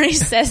Mary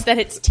says that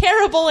it's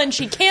terrible and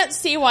she can't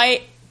see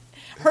why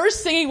her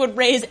singing would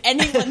raise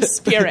anyone's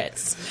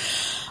spirits.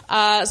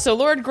 So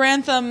Lord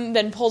Grantham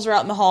then pulls her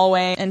out in the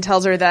hallway and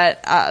tells her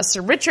that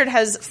Sir Richard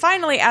has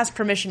finally asked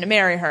permission to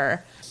marry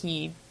her.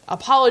 He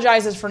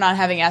apologizes for not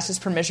having asked his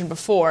permission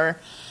before.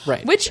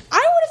 Right. Which I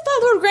would have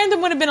thought Lord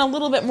Grantham would have been a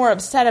little bit more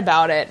upset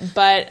about it,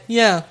 but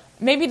yeah,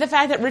 maybe the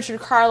fact that Richard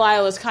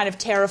Carlisle is kind of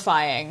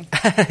terrifying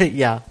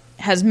yeah,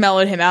 has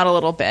mellowed him out a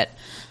little bit.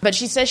 But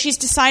she says she's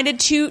decided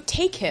to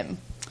take him,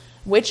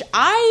 which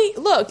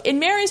in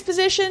Mary's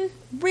position,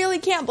 really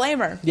can't blame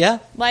her. Yeah.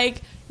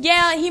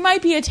 Yeah, he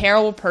might be a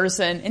terrible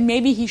person, and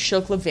maybe he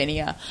shook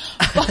Lavinia,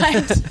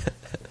 but,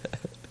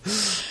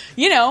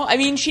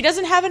 she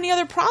doesn't have any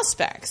other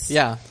prospects.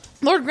 Yeah.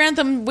 Lord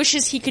Grantham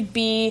wishes he could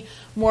be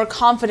more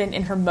confident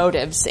in her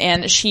motives,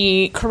 and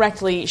she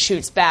correctly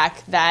shoots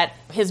back that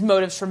his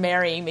motives for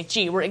marrying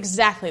McGee were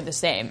exactly the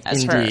same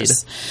as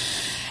hers.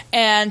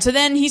 And so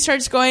then he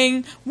starts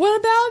going, "What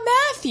about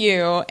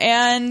Matthew?"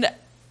 And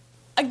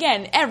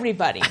again,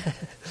 everybody,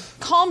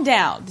 calm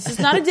down. This is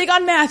not a dig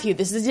on Matthew.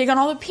 This is a dig on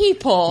all the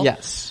people.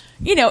 Yes.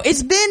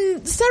 It's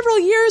been several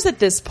years at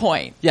this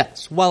point.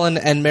 Yes. Well,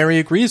 and Mary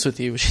agrees with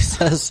you. She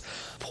says,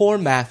 "Poor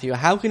Matthew,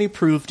 how can he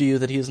prove to you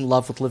that he is in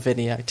love with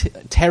Lavinia?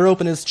 Tear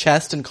open his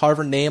chest and carve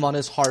her name on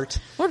his heart."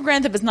 Lord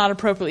Grantham is not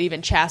appropriately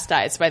even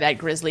chastised by that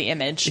grisly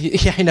image.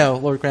 Yeah, I know.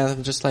 Lord Grantham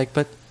is just like,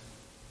 but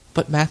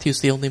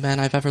Matthew's the only man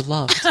I've ever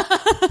loved.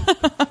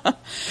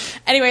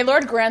 Anyway,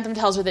 Lord Grantham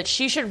tells her that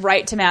she should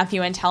write to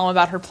Matthew and tell him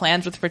about her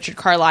plans with Richard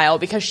Carlisle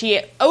because she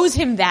owes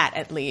him that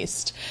at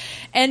least.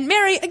 And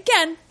Mary,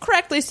 again,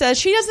 correctly says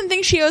she doesn't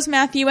think she owes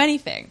Matthew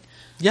anything.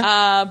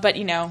 Yeah. But,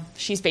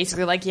 she's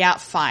basically like, yeah,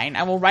 fine.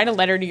 I will write a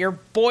letter to your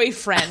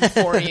boyfriend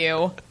for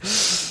you.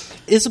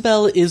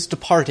 Isabel is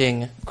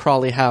departing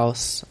Crawley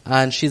House,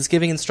 and she's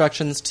giving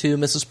instructions to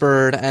Mrs.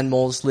 Bird and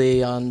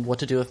Molesley on what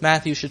to do if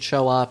Matthew should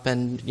show up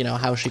and,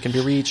 how she can be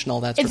reached and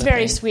all that sort of thing. It's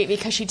very sweet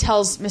because she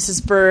tells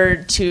Mrs.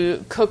 Bird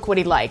to cook what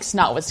he likes,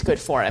 not what's good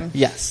for him.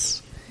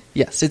 Yes.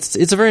 Yes,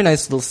 it's a very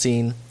nice little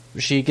scene.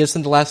 She gives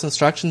them the last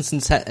instructions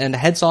and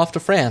heads off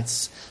to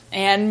France.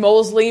 And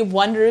Molesley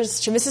wonders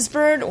to Mrs.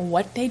 Bird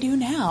what they do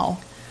now.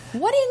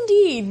 What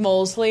indeed,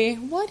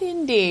 Molesley? What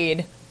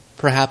indeed?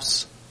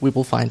 Perhaps we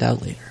will find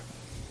out later.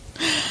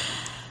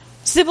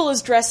 Sybil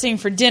is dressing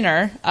for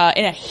dinner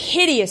in a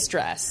hideous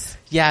dress.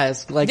 Yeah,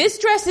 it's like... This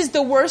dress is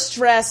the worst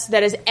dress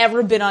that has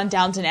ever been on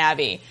Downton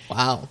Abbey.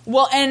 Wow.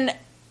 Well, and...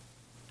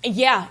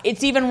 yeah,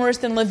 it's even worse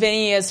than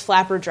Lavinia's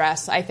flapper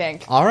dress, I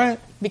think. All right.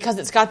 Because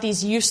it's got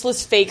these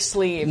useless fake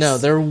sleeves. No,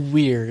 they're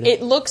weird.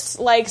 It looks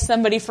like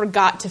somebody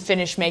forgot to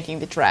finish making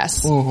the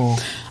dress.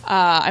 Mm-hmm.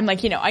 I'm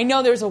like, I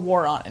know there's a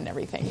war on and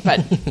everything.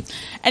 But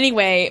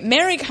anyway,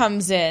 Mary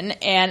comes in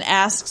and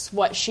asks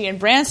what she and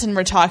Branson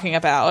were talking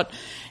about.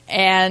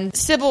 And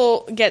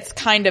Sybil gets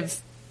kind of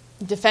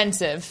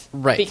defensive.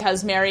 Right.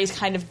 Because Mary's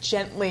kind of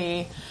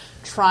gently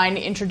trying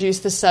to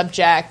introduce the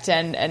subject,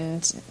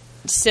 and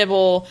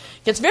Sybil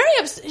gets very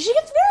upset. She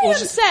gets very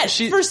upset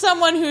for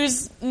someone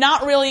who's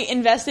not really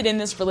invested in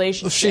this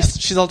relationship.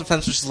 She's all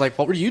defensive. She's like,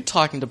 what were you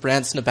talking to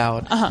Branson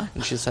about?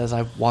 And she says,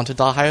 I wanted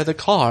to hire the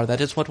car.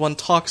 That is what one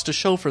talks to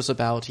chauffeurs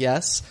about,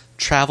 yes?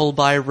 Travel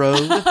by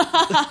road.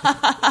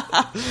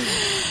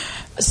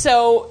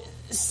 So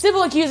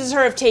Sybil accuses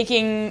her of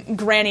taking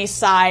Granny's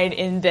side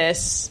in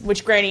this,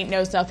 which Granny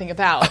knows nothing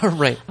about.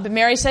 Right. But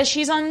Mary says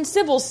she's on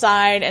Sybil's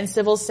side, and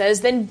Sybil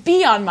says, then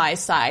be on my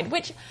side,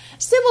 which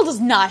Sybil does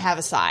not have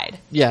a side.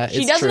 Yeah,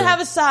 She doesn't have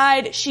a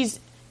side.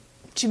 She's,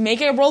 to make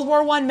a World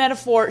War I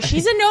metaphor,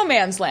 she's in no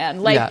man's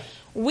land. Like,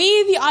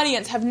 we, the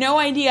audience, have no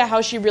idea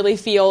how she really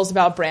feels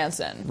about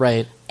Branson.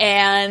 Right.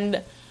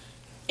 And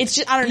it's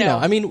just, I don't know.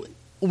 I mean,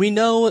 we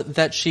know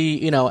that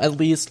she, at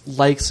least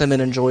likes him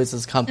and enjoys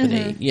his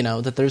company,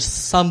 that there's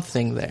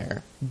something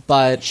there.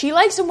 But she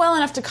likes him well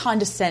enough to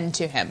condescend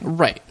to him.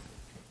 Right.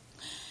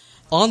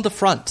 On the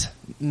front,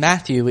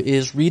 Matthew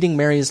is reading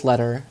Mary's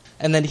letter,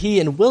 and then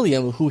he and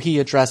William, who he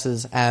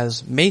addresses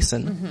as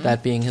Mason,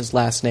 that being his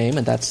last name,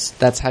 and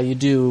that's how you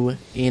do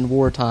in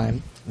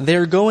wartime,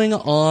 they're going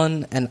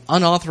on an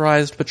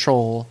unauthorized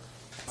patrol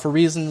for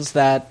reasons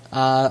that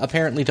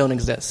apparently don't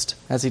exist.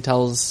 As he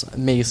tells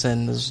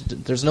Mason,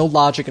 there's no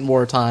logic in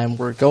wartime.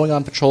 We're going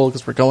on patrol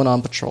because we're going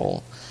on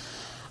patrol.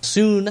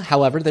 Soon,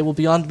 however, they will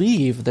be on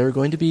leave. They're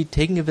going to be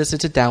taking a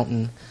visit to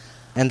Downton,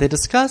 and they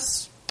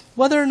discuss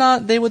whether or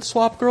not they would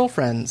swap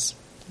girlfriends,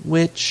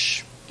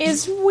 which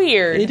is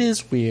weird. It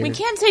is weird. We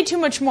can't say too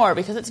much more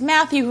because it's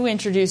Matthew who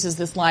introduces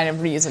this line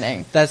of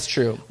reasoning. That's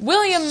true.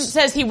 William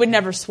says he would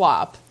never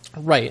swap.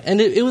 Right,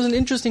 and it was an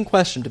interesting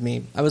question to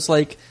me. I was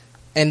like,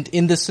 and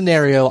in this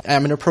scenario,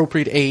 I'm an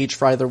appropriate age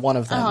for either one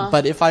of them.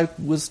 But if I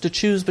was to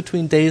choose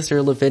between Daisy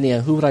or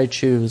Lavinia, who would I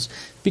choose?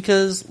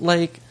 Because,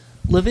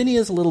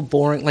 Lavinia's a little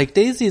boring.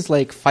 Daisy's,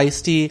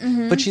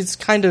 feisty, but she's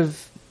kind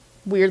of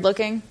weird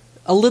looking.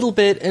 A little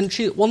bit, and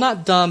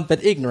not dumb,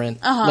 but ignorant.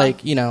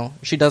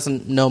 She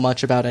doesn't know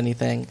much about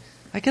anything.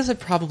 I guess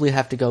I'd probably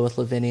have to go with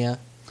Lavinia.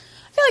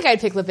 I feel like I'd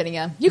pick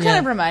Lavinia. You kind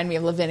of remind me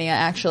of Lavinia,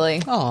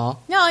 actually. Aw.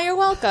 No, you're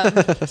welcome.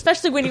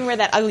 Especially when you wear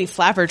that ugly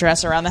flapper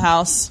dress around the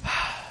house.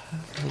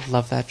 I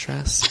love that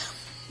dress.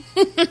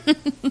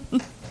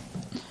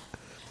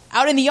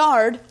 Out in the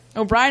yard,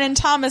 O'Brien and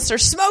Thomas are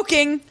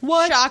smoking.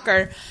 What?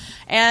 Shocker.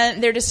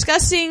 And they're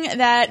discussing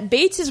that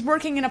Bates is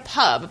working in a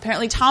pub.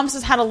 Apparently Thomas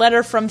has had a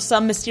letter from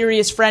some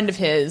mysterious friend of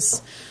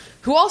his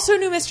who also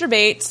knew Mr.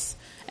 Bates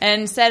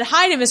and said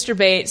hi to Mr.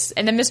 Bates,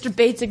 and then Mr.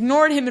 Bates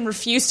ignored him and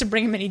refused to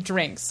bring him any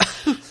drinks.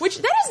 Which,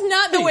 that is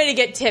not the way to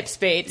get tips,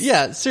 Bates.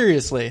 Yeah,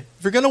 seriously.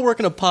 If you're going to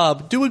work in a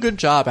pub, do a good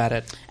job at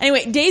it.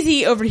 Anyway,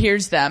 Daisy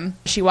overhears them.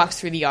 She walks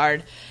through the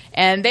yard.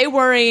 And they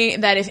worry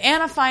that if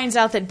Anna finds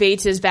out that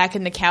Bates is back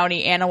in the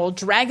county, Anna will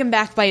drag him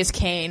back by his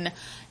cane,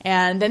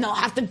 and then they'll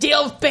have to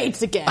deal with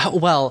Bates again.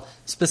 Well,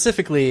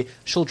 specifically,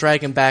 she'll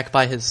drag him back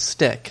by his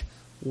stick,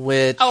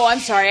 which... Oh, I'm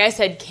sorry, I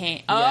said cane.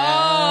 Yes.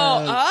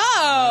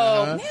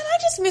 Oh. Man, I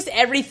just miss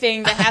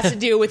everything that has to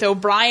do with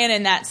O'Brien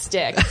and that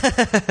stick.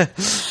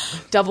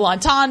 Double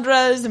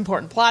entendres,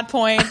 important plot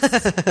points.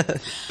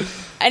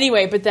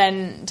 Anyway, but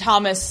then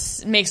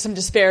Thomas makes some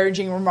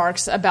disparaging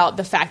remarks about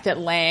the fact that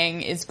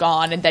Lang is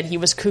gone and that he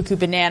was cuckoo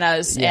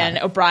bananas, and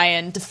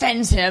O'Brien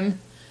defends him,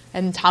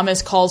 and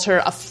Thomas calls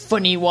her a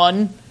funny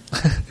one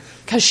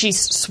because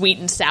she's sweet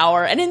and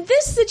sour. And in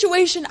this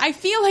situation, I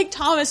feel like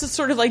Thomas is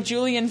sort of like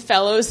Julian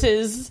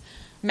Fellows'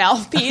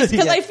 mouthpiece,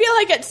 because I feel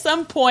like at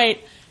some point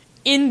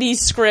in these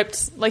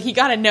scripts, he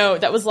got a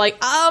note that was like,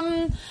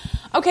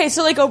 okay,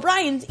 so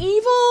O'Brien's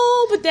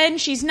evil, but then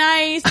she's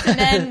nice, and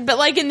then,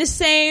 but in the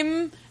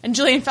same, and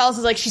Julian Fellows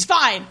is like, she's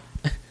fine.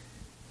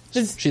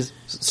 She's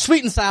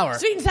sweet and sour.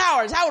 Sweet and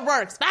sour is how it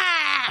works.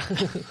 Ah!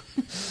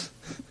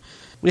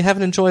 We have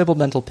an enjoyable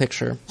mental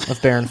picture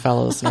of Baron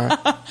Fellows.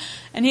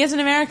 And he has an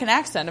American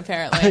accent,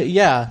 apparently.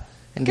 Yeah.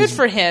 And good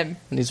for him.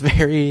 And he's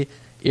very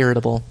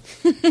irritable.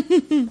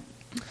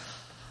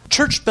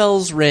 Church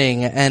bells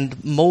ring, and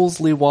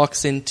Molesley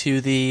walks into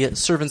the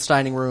servants'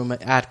 dining room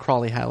at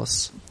Crawley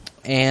House.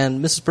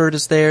 And Mrs. Bird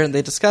is there, and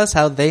they discuss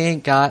how they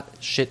ain't got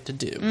shit to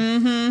do.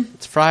 Mm-hmm.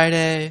 It's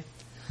Friday.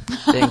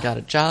 They ain't got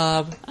a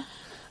job.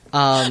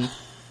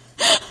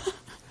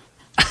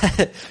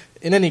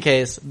 In any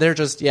case, they're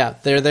just,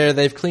 they're there.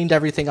 They've cleaned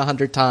everything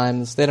 100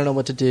 times. They don't know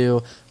what to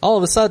do. All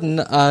of a sudden,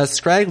 a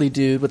scraggly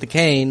dude with a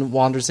cane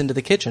wanders into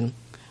the kitchen.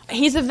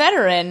 He's a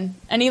veteran,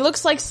 and he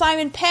looks like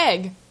Simon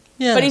Pegg.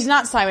 Yeah. But he's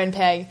not Simon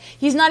Pegg.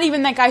 He's not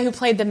even that guy who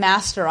played the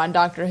Master on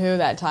Doctor Who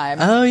that time.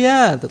 Oh,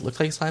 yeah, that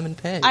looked like Simon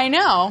Pegg. I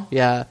know.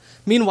 Yeah.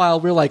 Meanwhile,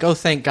 we're like, oh,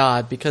 thank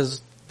God,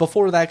 because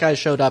before that guy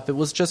showed up, it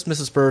was just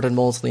Mrs. Bird and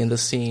Molesley in the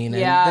scene,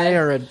 and they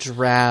are a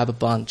drab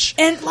bunch.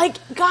 And,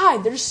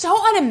 God, they're so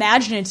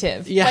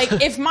unimaginative. Yeah.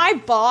 If my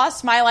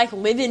boss, my,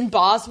 live-in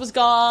boss was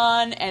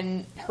gone,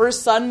 and her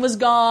son was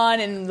gone,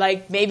 and,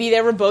 maybe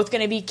they were both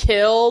going to be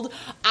killed,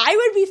 I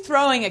would be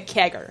throwing a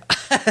kegger.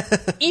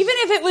 Even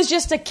if it was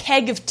just a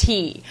keg of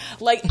tea.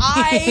 Like,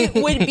 I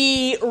would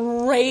be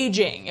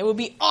raging. It would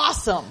be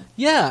awesome.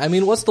 Yeah, I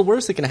mean, what's the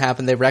worst that can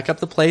happen? They wreck up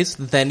the place,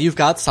 then you've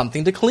got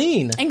something to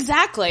clean.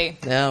 Exactly.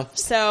 Yeah.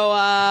 So,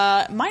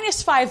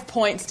 minus 5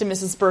 points to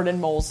Mrs. Burden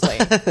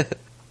Molesley.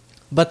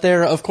 But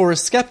they're, of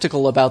course,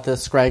 skeptical about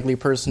this scraggly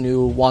person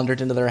who wandered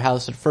into their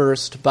house at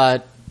first,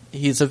 but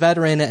he's a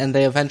veteran, and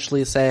they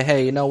eventually say,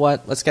 hey, you know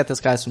what? Let's get this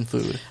guy some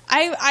food.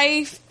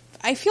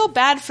 I feel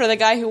bad for the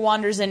guy who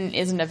wanders in and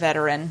isn't a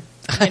veteran,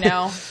 you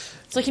know?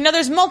 It's like,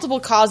 there's multiple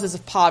causes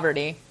of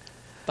poverty,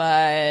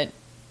 but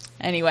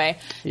anyway.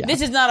 Yeah.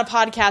 This is not a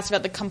podcast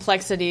about the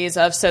complexities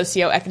of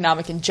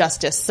socioeconomic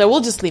injustice, so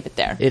we'll just leave it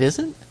there. It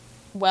isn't?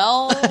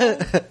 Well,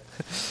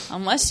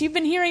 unless you've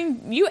been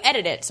hearing, you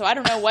edit it, so I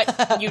don't know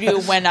what you do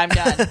when I'm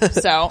done,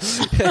 so.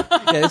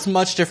 Yeah, it's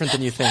much different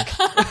than you think.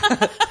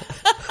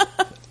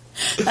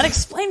 That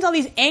explains all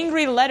these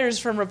angry letters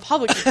from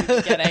Republicans we've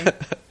been getting.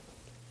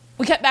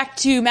 We cut back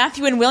to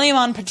Matthew and William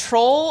on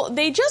patrol.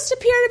 They just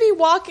appear to be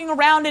walking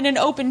around in an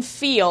open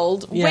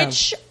field,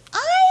 which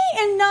I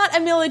am not a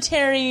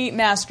military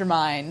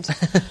mastermind.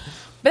 But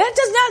that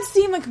does not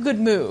seem like a good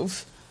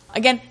move.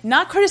 Again,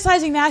 not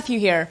criticizing Matthew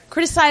here,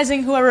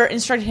 criticizing whoever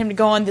instructed him to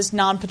go on this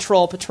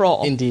non-patrol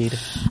patrol. Indeed.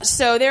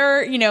 So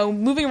they're,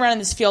 moving around in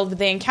this field, but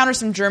they encounter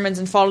some Germans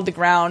and fall to the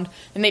ground,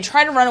 and they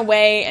try to run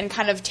away and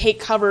kind of take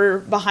cover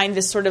behind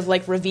this sort of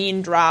like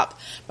ravine drop.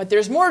 But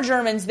there's more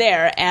Germans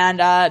there,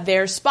 and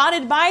they're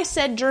spotted by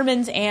said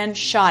Germans and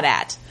shot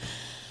at.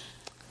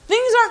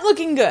 Things aren't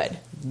looking good.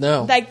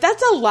 No. Like,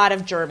 that's a lot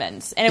of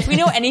Germans. And if we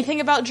know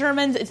anything about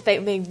Germans, it's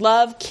they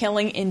love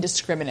killing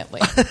indiscriminately.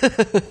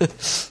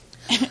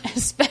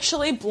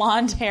 Especially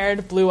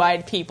blonde-haired,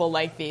 blue-eyed people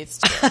like these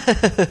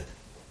two.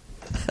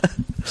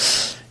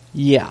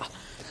 Yeah.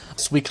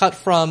 So we cut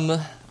from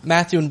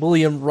Matthew and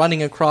William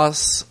running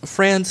across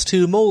France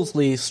to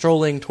Molesley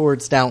strolling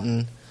towards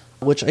Downton,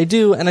 which I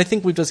do, and I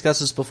think we've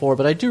discussed this before,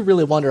 but I do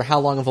really wonder how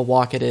long of a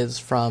walk it is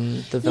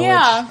from the village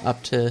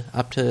up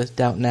to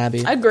Downton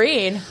Abbey.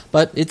 Agreed.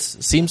 But it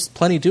seems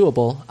plenty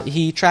doable.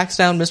 He tracks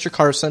down Mr.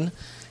 Carson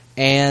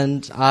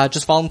and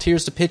just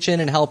volunteers to pitch in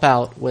and help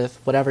out with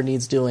whatever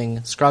needs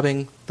doing,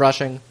 scrubbing,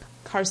 brushing.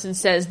 Carson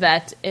says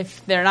that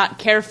if they're not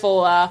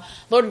careful,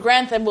 Lord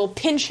Grantham will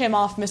pinch him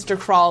off Mr.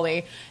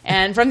 Crawley.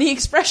 And from the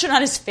expression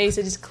on his face,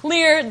 it is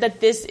clear that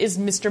this is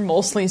Mr.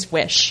 Molesley's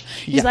wish.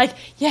 He's like,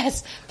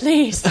 yes,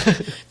 please,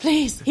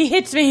 please, he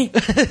hits me.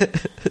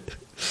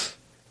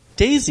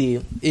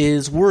 Daisy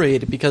is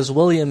worried because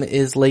William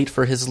is late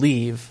for his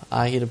leave.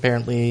 He had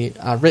apparently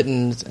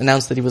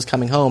announced that he was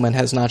coming home and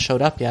has not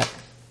showed up yet.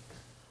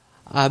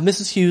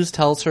 Mrs. Hughes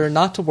tells her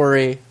not to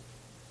worry,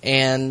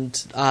 and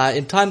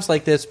in times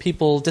like this,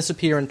 people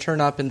disappear and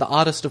turn up in the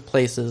oddest of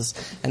places,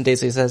 and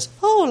Daisy says,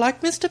 oh, like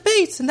Mr.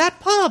 Bates in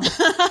that pub.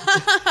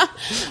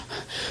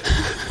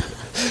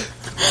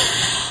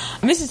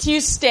 Mrs.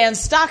 Hughes stands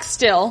stock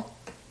still,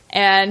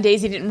 and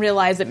Daisy didn't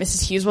realize that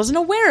Mrs. Hughes wasn't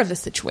aware of the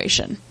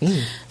situation.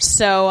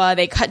 So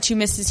they cut to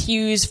Mrs.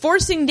 Hughes,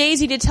 forcing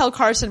Daisy to tell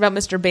Carson about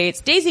Mr. Bates.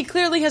 Daisy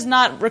clearly has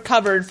not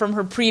recovered from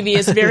her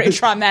previous very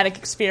traumatic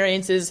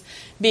experiences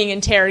being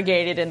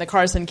interrogated in the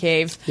Carson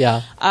cave.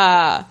 Yeah.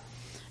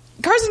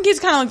 Carson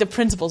Cave's kind of like the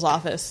principal's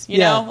office, you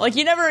know? Like,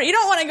 you don't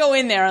want to go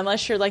in there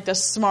unless you're like the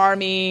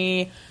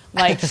smarmy,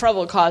 like,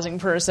 trouble-causing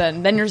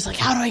person. Then you're just like,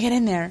 how do I get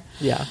in there?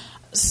 Yeah.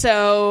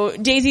 So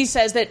Daisy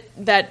says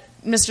that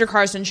Mr.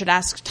 Carson should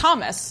ask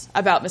Thomas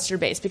about Mr.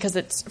 Bates because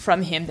it's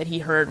from him that he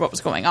heard what was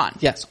going on.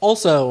 Yes.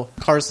 Also,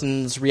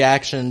 Carson's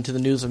reaction to the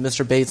news of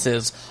Mr. Bates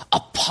is, a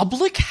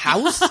public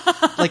house?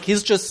 Like,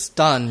 he's just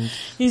stunned.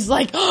 He's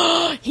like,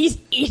 oh, he's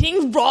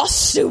eating raw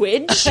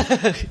sewage?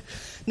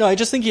 No, I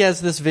just think he has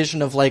this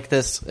vision of, like,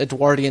 this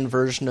Edwardian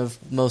version of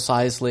Mos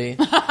Eisley.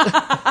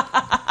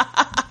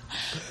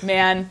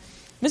 Man,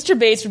 Mr.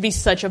 Bates would be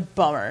such a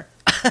bummer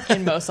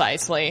in Mos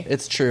Eisley.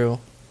 It's true.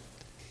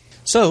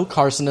 So,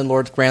 Carson and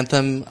Lord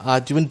Grantham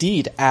do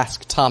indeed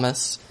ask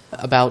Thomas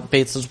about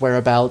Bates's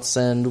whereabouts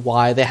and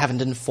why they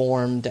haven't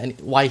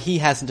why he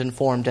hasn't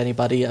informed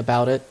anybody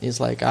about it. He's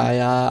like,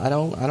 I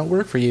don't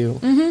work for you.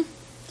 Mm-hmm.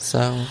 So,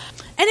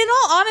 and in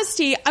all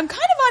honesty, I'm kind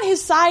of on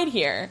his side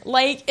here.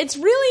 Like, it's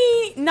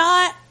really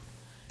not.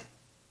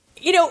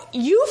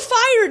 You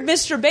fired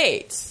Mr.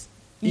 Bates.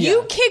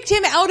 You kicked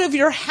him out of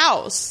your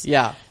house.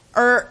 Yeah.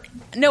 Or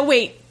no,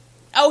 wait.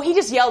 Oh, he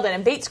just yelled at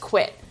him. Bates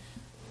quit.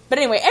 But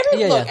anyway,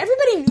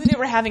 everybody knew they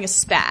were having a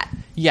spat.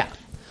 Yeah.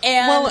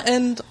 And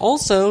and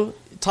also,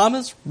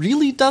 Thomas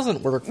really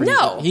doesn't work for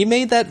you. He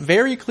made that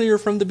very clear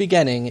from the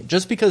beginning.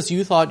 Just because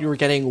you thought you were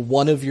getting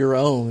one of your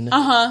own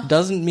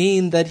doesn't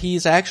mean that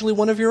he's actually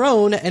one of your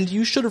own, and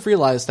you should have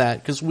realized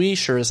that, because we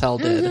sure as hell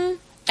did. Mm-hmm.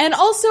 And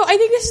also, I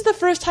think this is the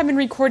first time in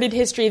recorded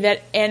history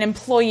that an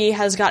employee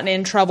has gotten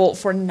in trouble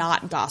for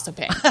not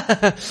gossiping.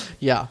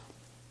 Yeah.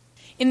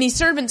 In the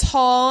servants'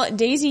 hall,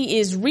 Daisy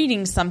is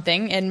reading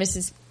something, and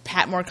Mrs.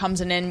 Patmore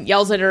comes in and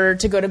yells at her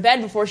to go to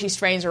bed before she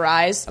strains her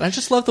eyes. And I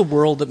just love the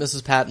world that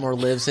Mrs. Patmore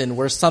lives in,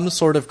 where some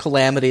sort of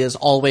calamity is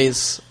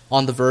always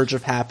on the verge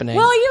of happening.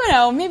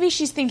 Well, maybe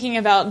she's thinking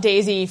about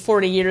Daisy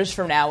 40 years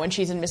from now when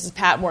she's in Mrs.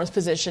 Patmore's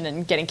position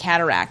and getting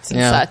cataracts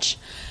and such.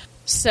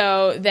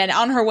 So then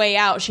on her way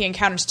out, she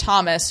encounters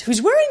Thomas,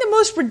 who's wearing the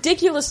most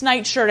ridiculous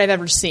nightshirt I've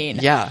ever seen.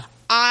 Yeah.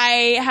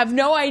 I have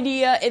no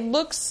idea. It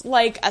looks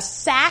like a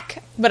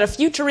sack, but a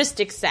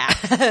futuristic sack.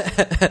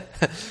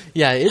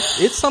 Yeah,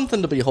 it's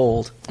something to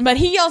behold. But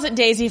he yells at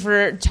Daisy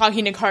for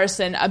talking to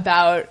Carson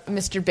about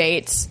Mr.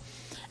 Bates.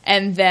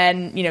 And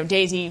then,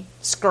 Daisy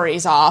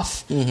scurries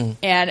off. Mm-hmm.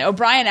 And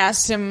O'Brien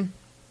asks him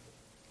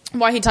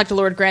why he talked to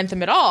Lord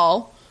Grantham at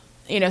all,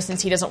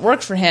 since he doesn't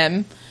work for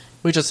him.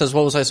 We just says,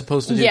 what was I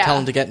supposed to do? Tell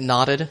him to get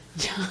knotted?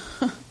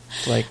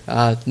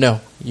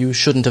 No, you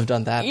shouldn't have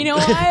done that.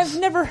 I've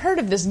never heard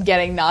of this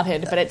getting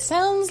knotted, but it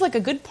sounds like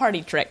a good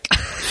party trick.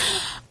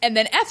 And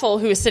then Ethel,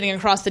 who is sitting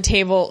across the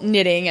table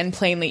knitting and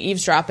plainly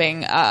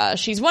eavesdropping,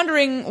 she's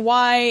wondering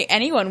why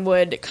anyone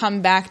would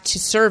come back to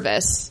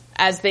service,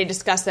 as they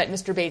discuss that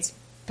Mr. Bates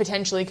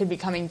potentially could be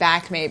coming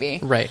back, maybe.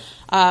 Right.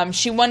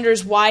 She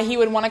wonders why he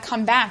would want to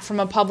come back from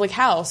a public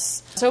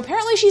house. So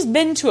apparently she's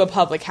been to a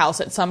public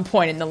house at some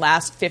point in the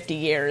last 50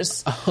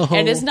 years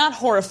and is not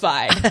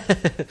horrified.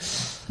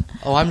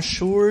 Oh, I'm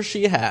sure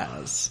she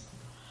has.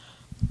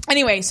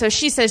 Anyway, so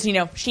she says,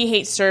 she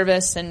hates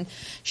service and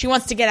she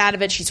wants to get out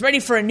of it. She's ready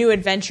for a new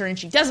adventure and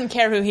she doesn't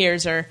care who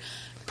hears her,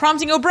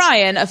 prompting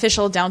O'Brien,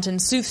 official Downton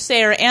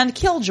soothsayer and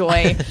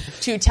killjoy,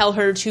 to tell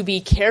her to be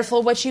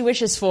careful what she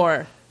wishes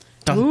for.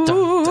 Dun,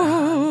 dun,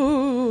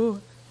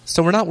 dun.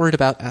 So we're not worried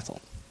about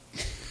Ethel.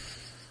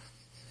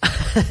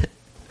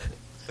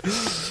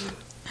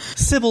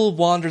 Sybil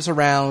wanders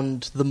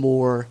around the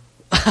moor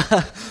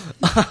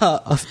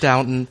of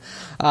Downton.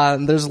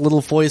 There's a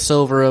little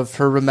voiceover of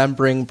her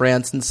remembering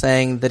Branson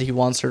saying that he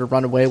wants her to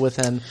run away with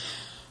him.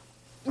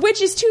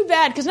 Which is too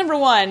bad, because number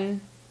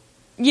one,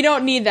 you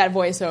don't need that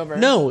voiceover.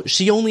 No,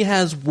 she only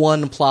has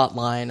one plot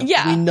line.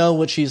 Yeah. We know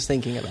what she's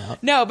thinking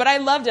about. No, but I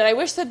loved it. I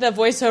wish that the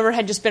voiceover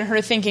had just been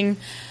her thinking,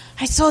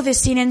 I saw this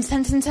scene in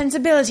Sense and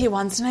Sensibility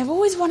once, and I've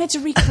always wanted to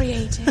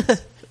recreate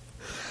it.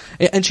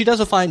 And she does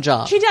a fine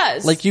job. She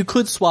does. Like, you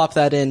could swap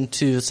that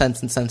into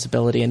Sense and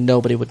Sensibility and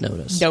nobody would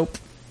notice. Nope.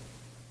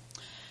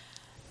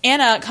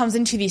 Anna comes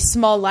into the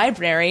small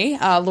library.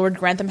 Lord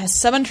Grantham has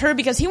summoned her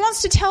because he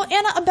wants to tell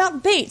Anna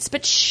about Bates,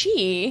 but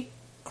she,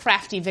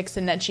 crafty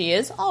vixen that she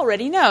is,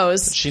 already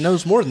knows. She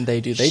knows more than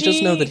they do. They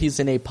just know that he's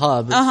in a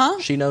pub.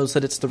 She knows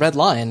that it's the Red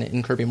Lion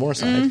in Kirby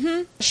Moorside.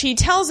 Mm-hmm. She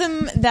tells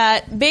him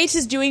that Bates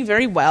is doing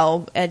very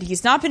well, and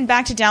he's not been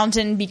back to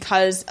Downton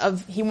because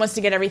he wants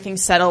to get everything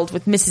settled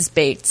with Mrs.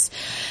 Bates.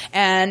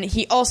 And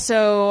he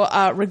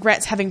also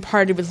regrets having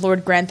parted with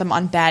Lord Grantham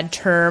on bad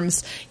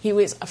terms. He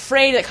was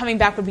afraid that coming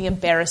back would be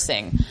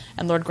embarrassing.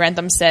 And Lord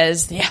Grantham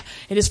says, yeah,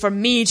 it is for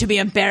me to be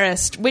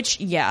embarrassed, which,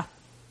 yeah.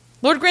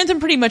 Lord Grantham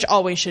pretty much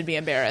always should be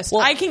embarrassed.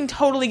 Well, I can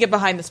totally get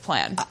behind this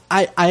plan.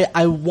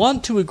 I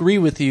want to agree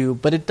with you,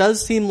 but it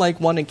does seem like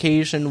one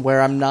occasion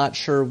where I'm not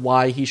sure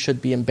why he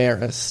should be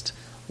embarrassed.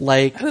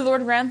 Like, who,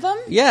 Lord Grantham?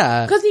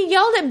 Yeah. Because he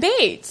yelled at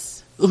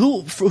Bates.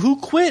 Who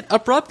quit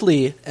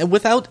abruptly and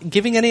without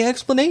giving any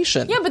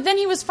explanation. Yeah, but then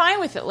he was fine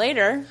with it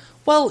later.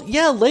 Well,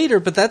 yeah, later,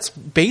 but that's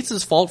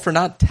Bates' fault for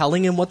not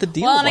telling him what the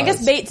deal was. Well, and I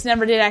guess Bates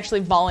never did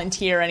actually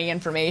volunteer any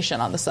information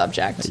on the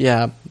subject.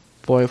 Yeah.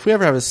 Boy, if we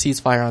ever have a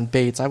ceasefire on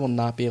Bates, I will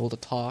not be able to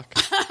talk.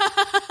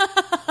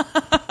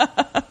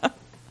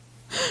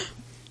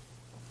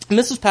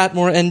 Mrs.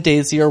 Patmore and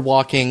Daisy are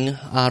walking,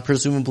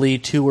 presumably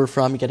to or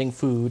from getting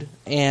food,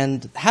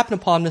 and happen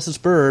upon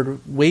Mrs. Bird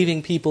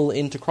waving people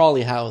into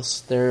Crawley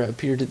House.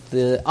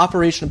 The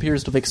operation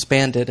appears to have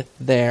expanded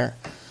there.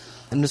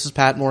 And Mrs.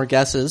 Patmore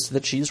guesses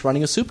that she's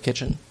running a soup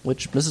kitchen,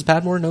 which Mrs.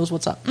 Patmore knows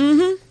what's up.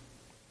 Mm-hmm.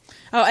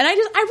 Oh, and I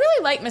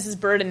really like Mrs.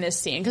 Bird in this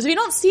scene, because we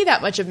don't see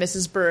that much of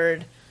Mrs.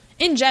 Bird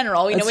in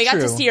general. We got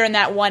to see her in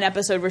that one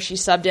episode where she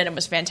subbed in and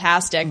was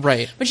fantastic.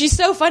 Right. But she's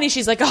so funny.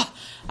 She's like, oh,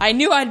 I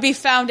knew I'd be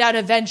found out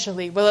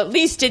eventually. Well, at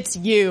least it's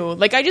you.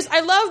 Like, I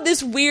love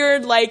this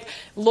weird, like,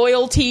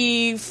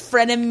 loyalty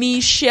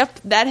frenemy-ship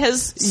that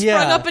has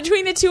sprung up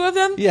between the two of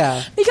them.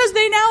 Yeah. Because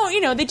they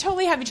now, they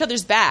totally have each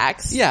other's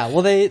backs. Yeah,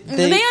 well, they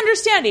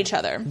understand each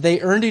other. They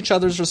earned each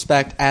other's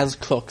respect as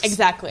cooks.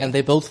 Exactly. And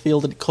they both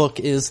feel that cook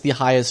is the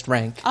highest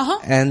rank. Uh-huh.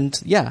 And,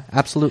 yeah,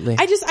 absolutely.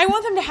 I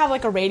want them to have,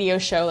 like, a radio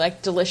show,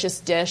 like Delicious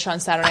Dish on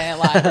Saturday Night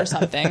Live or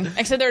something.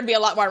 Except there would be a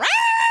lot more...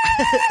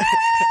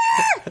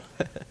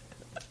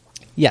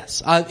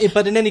 Yes.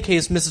 But in any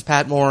case, Mrs.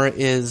 Patmore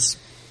is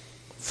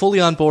fully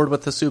on board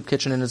with the soup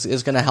kitchen and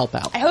is going to help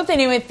out. I hope they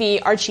name it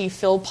the Archie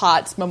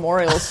Philpotts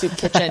Memorial Soup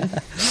Kitchen.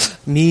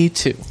 Me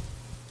too.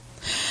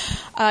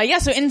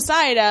 So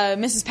inside,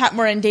 Mrs.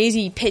 Patmore and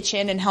Daisy pitch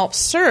in and help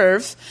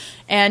serve,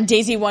 and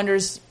Daisy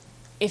wonders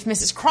if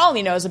Mrs.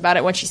 Crawley knows about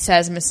it. When she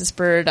says, Mrs.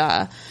 Bird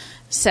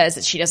says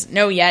that she doesn't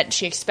know yet.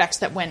 She expects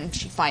that when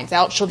she finds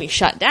out, she'll be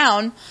shut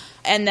down.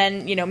 And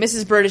then,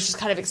 Mrs. Bird is just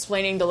kind of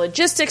explaining the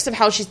logistics of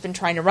how she's been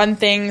trying to run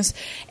things.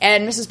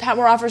 And Mrs.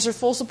 Patmore offers her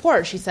full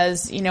support. She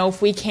says,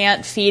 if we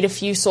can't feed a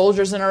few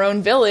soldiers in our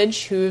own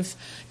village who've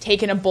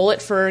taken a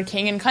bullet for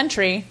king and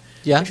country,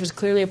 which was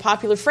clearly a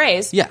popular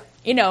phrase,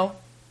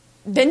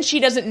 then she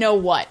doesn't know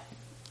what.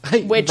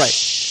 Which,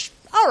 Right.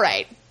 all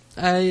right.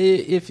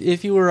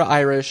 If you were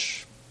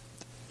Irish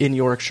in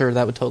Yorkshire,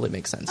 that would totally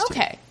make sense. To me.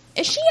 Okay.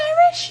 Is she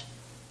Irish?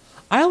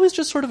 I always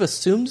just sort of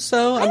assumed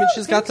so. I mean,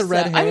 she's got the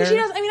red hair. I mean, she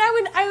does. I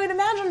mean, I would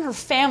imagine her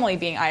family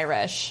being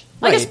Irish.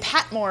 I guess Right.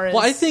 Patmore is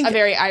Well, I think- a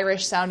very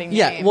Irish sounding name.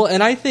 Yeah, well,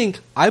 and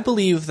I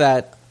believe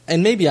that,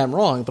 and maybe I'm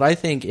wrong, but I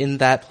think in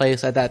that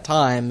place at that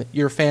time,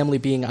 your family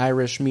being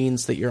Irish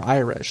means that you're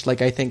Irish.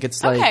 Like, I think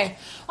it's like... Okay.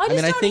 Well,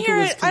 I think don't hear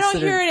was it. I don't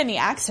considered- hear it in the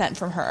accent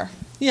from her.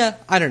 Yeah,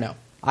 I don't know.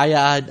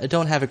 I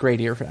don't have a great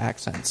ear for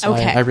accents, so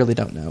Okay. I really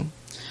don't know.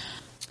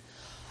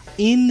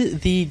 In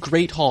the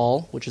Great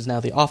Hall, which is now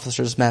the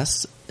officers'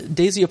 mess,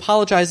 Daisy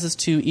apologizes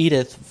to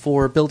Edith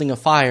for building a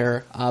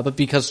fire, but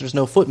because there's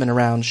no footman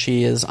around,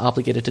 she is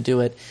obligated to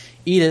do it.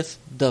 Edith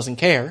doesn't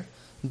care,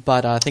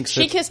 but thinks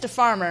She that... kissed a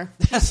farmer.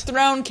 She's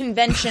thrown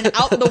convention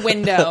out the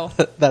window.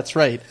 That's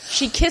right.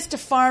 She kissed a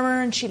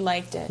farmer and she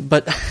liked it.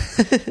 But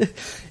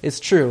it's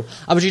true.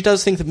 But she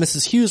does think that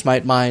Mrs. Hughes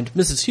might mind.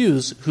 Mrs.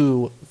 Hughes,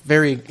 who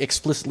very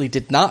explicitly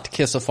did not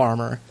kiss a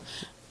farmer.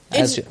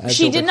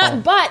 She did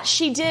not, but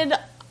she did.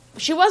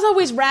 She was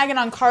always ragging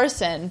on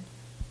Carson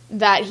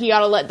that he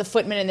ought to let the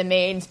footmen and the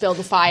maids build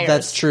the fires.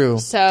 That's true.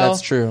 So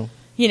that's true.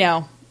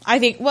 I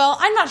think. Well,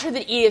 I'm not sure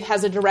that Edith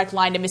has a direct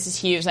line to Mrs.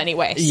 Hughes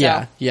anyway.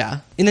 So. Yeah.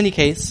 In any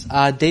case,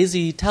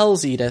 Daisy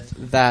tells Edith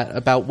that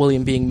about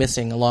William being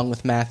missing along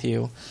with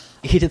Matthew.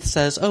 Edith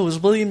says, "Oh, is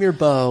William your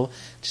beau?"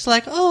 She's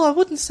like, "Oh, I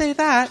wouldn't say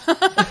that."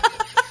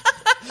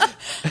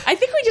 I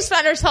think we just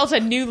found ourselves a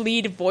new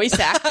lead voice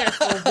actor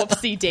for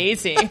Whoopsie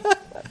Daisy.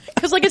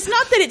 Because, it's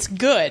not that it's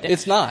good.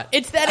 It's not.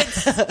 It's that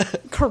it's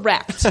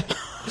correct.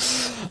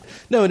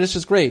 No, and it's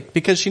just great,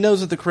 because she knows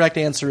that the correct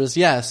answer is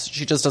yes,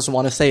 she just doesn't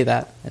want to say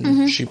that,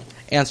 and she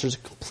answers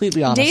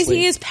completely honestly.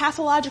 Daisy is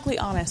pathologically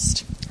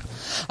honest.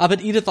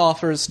 But Edith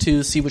offers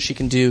to see what she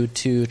can do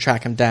to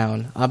track him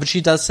down, but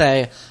she does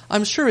say,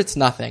 "I'm sure it's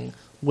nothing,"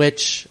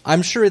 which,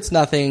 "I'm sure it's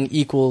nothing"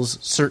 equals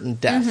certain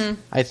death.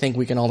 I think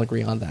we can all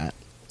agree on that.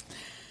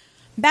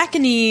 Back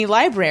in the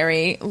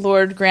library,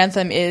 Lord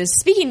Grantham is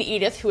speaking to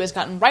Edith, who has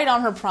gotten right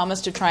on her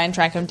promise to try and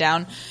track him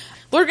down.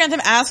 Lord Grantham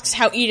asks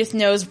how Edith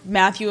knows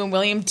Matthew and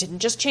William didn't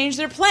just change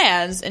their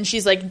plans, and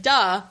she's like,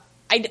 duh,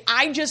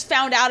 I just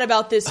found out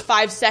about this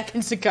 5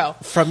 seconds ago.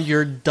 From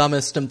your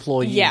dumbest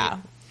employee. Yeah.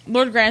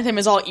 Lord Grantham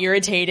is all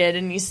irritated,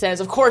 and he says,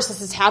 of course this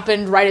has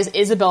happened right as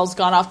Isabel's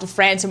gone off to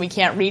France and we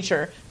can't reach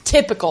her.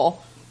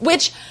 Typical.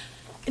 Which...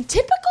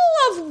 Typical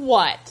of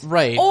what?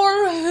 Right.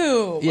 Or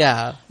who?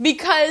 Yeah.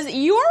 Because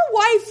your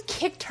wife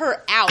kicked her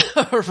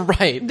out.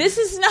 Right. This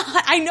is not...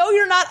 I know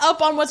you're not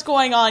up on what's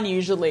going on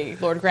usually,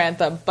 Lord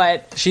Grantham,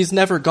 but... She's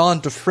never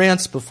gone to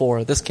France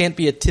before. This can't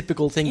be a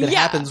typical thing that Yeah.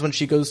 happens when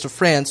she goes to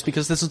France,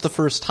 because this is the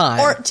first time.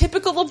 Or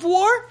typical of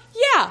war?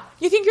 Yeah.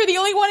 You think you're the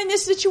only one in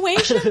this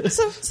situation?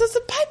 so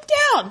pipe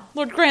down,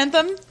 Lord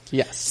Grantham.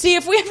 Yes. See,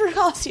 if we ever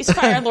call a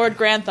ceasefire, Lord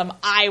Grantham,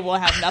 I will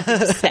have nothing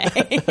to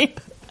say.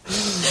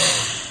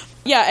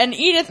 Yeah, and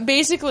Edith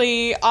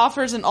basically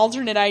offers an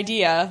alternate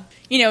idea.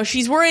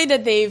 She's worried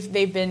that they've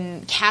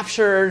been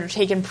captured,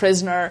 taken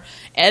prisoner,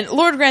 and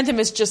Lord Grantham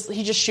he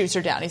just shoots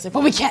her down. He's like,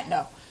 well, we can't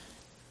know.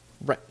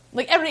 Right.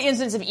 Every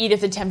instance of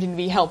Edith attempting to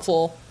be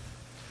helpful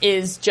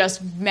is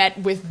just met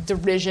with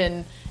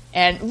derision.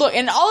 And look,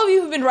 and all of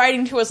you who've been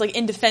writing to us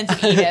in defense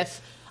of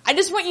Edith, I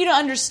just want you to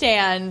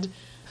understand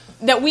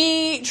that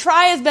we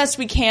try as best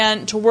we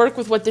can to work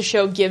with what the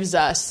show gives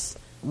us.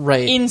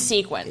 Right. In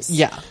sequence.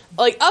 Yeah.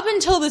 Up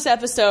until this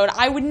episode,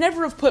 I would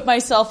never have put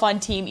myself on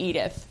Team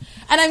Edith.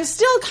 And I'm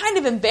still kind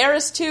of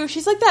embarrassed, too.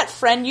 She's like that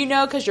friend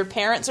because your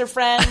parents are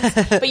friends,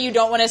 but you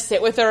don't want to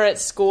sit with her at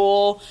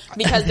school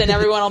because then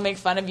everyone will make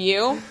fun of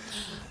you.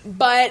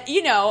 But,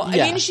 I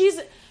mean, she's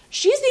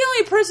the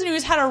only person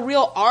who's had a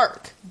real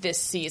arc this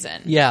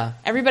season. Yeah.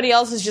 Everybody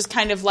else is just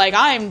kind of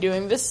I'm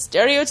doing this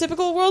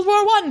stereotypical World War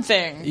I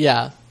thing.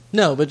 Yeah.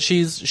 No, but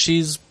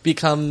she's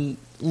become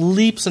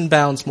leaps and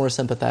bounds more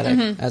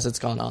sympathetic as it's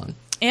gone on.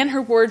 And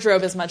her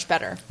wardrobe is much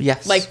better.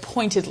 Yes.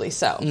 Pointedly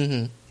so.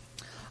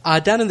 Mm-hmm.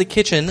 Down in the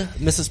kitchen,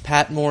 Mrs.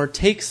 Patmore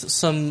takes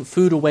some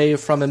food away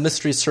from a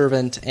mystery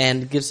servant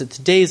and gives it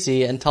to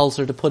Daisy and tells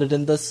her to put it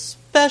in the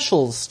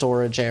special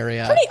storage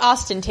area. Pretty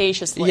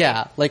ostentatiously.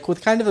 Yeah,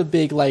 with kind of a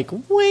big,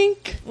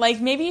 wink.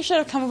 Maybe you should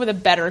have come up with a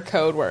better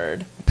code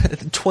word.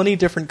 20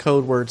 different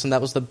code words, and that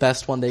was the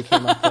best one they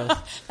came up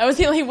with. That was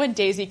the only one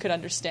Daisy could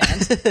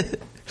understand.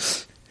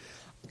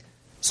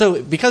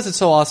 So, because it's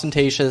so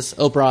ostentatious,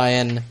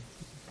 O'Brien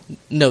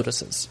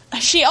notices.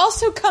 She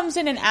also comes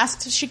in and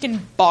asks if she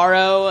can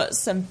borrow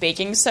some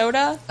baking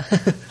soda.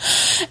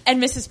 And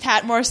Mrs.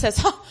 Patmore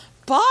says,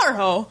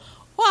 borrow?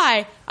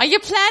 Why? Are you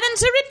planning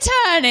to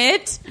return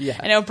it? Yeah.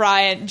 And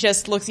O'Brien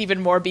just looks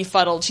even more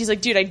befuddled. She's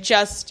like, dude,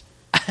 this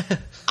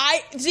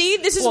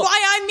is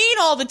why I'm mean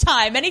all the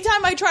time.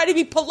 Anytime I try to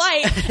be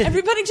polite,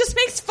 everybody just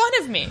makes fun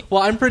of me.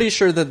 Well, I'm pretty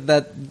sure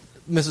that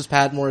Mrs.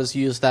 Patmore has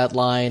used that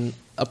line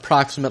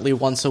approximately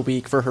once a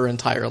week for her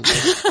entire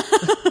life.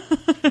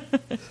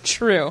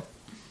 True.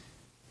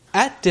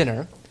 At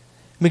dinner,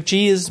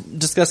 McGee is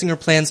discussing her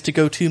plans to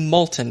go to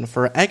Malton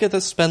for Agatha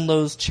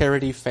Spenlow's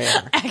charity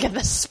fair. Agatha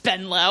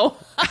Spenlow.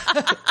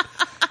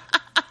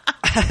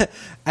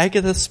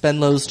 Agatha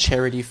Spenlow's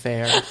charity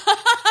fair.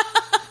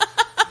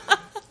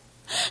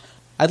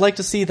 I'd like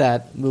to see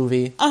that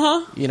movie.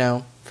 You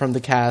know, from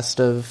the cast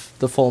of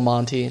The Full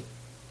Monty.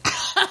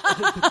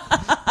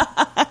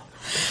 I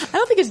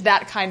don't think it's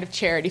that kind of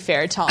charity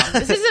fair, Tom.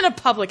 This isn't a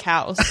public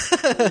house.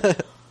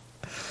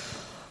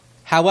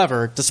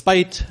 However,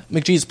 despite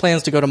McGee's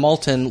plans to go to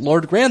Malton,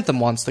 Lord Grantham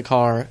wants the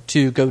car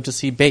to go to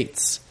see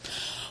Bates.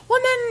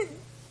 Well, then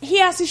he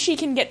asks if she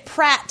can get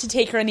Pratt to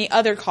take her in the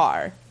other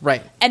car.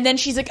 Right. And then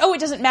she's like, oh, it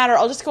doesn't matter.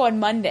 I'll just go on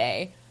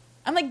Monday.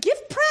 I'm like,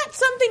 give Pratt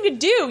something to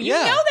do. You know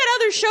that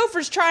other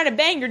chauffeur's trying to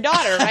bang your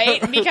daughter,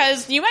 right?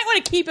 Because you might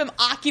want to keep him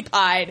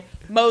occupied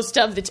most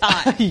of the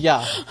time.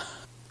 Yeah.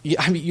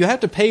 I mean, you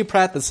have to pay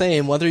Pratt the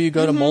same whether you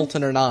go to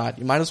Malton or not.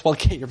 You might as well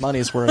get your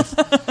money's worth.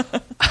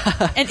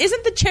 And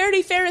isn't the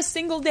charity fair a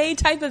single-day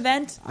type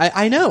event?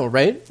 I know,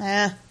 right?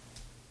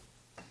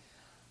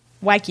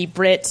 Wacky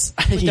Brits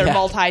with their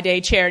multi-day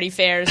charity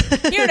fairs.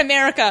 Here in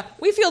America,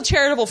 we feel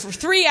charitable for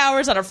 3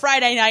 hours on a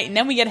Friday night, and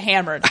then we get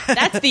hammered.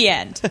 That's the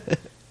end.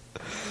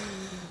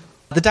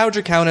 The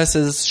Dowager Countess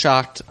is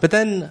shocked, but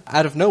then,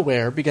 out of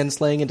nowhere, begins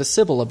laying into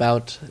Sybil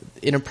about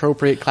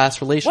inappropriate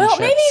class relationships. Well,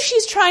 maybe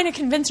she's trying to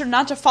convince her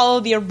not to follow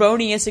the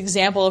erroneous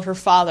example of her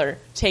father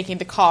taking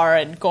the car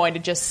and going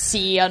to just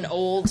see an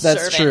old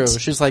servant. That's true.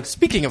 She's like,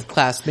 speaking of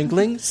class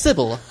mingling,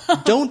 Sybil,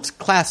 don't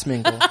class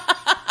mingle.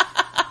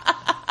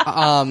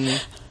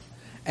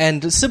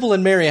 And Sybil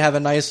and Mary have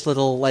a nice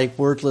little, like,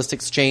 wordless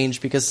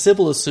exchange because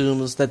Sybil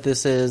assumes that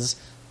this is...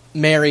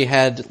 Mary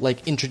had,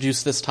 like,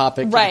 introduced this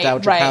topic to the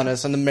Dowager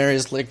Countess, and then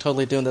Mary's, like,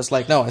 totally doing this,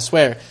 like, no, I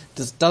swear,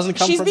 this doesn't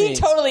come from me. She's being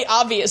totally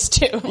obvious,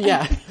 too.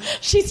 Yeah.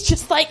 She's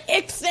just like,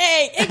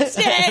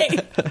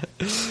 Ixnay!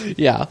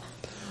 Yeah.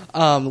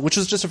 Which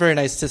was just a very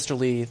nice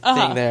sisterly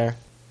thing there.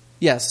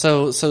 Yeah,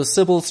 so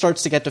Sybil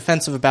starts to get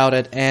defensive about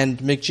it, and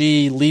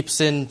McGee leaps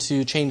in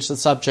to change the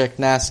subject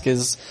and ask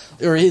is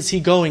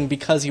he going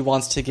because he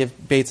wants to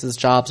give Bates'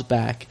 jobs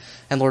back?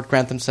 And Lord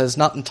Grantham says,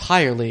 not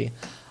entirely.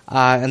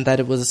 And that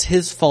it was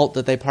his fault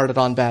that they parted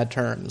on bad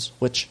terms,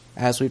 which,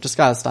 as we've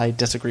discussed, I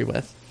disagree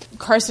with.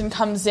 Carson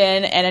comes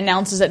in and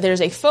announces that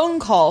there's a phone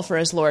call for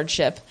his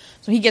lordship.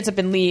 So he gets up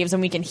and leaves,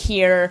 and we can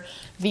hear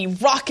the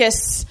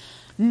raucous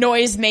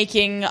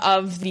noise-making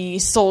of the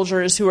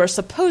soldiers who are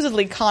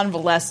supposedly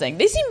convalescing.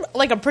 They seem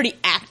like a pretty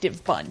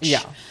active bunch.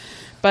 Yeah.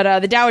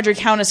 But the Dowager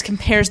Countess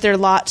compares their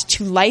lot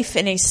to life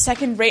in a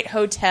second-rate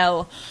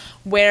hotel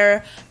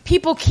where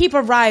people keep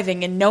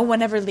arriving and no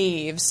one ever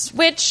leaves,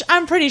 which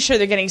I'm pretty sure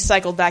they're getting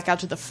cycled back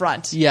out to the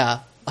front. Yeah.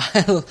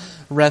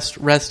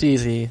 Rest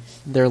easy.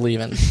 They're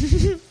leaving.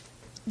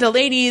 The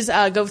ladies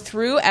go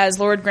through as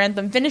Lord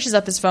Grantham finishes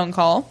up his phone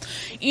call.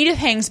 Edith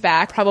hangs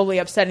back, probably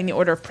upsetting the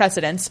order of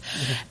precedence,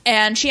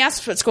 and she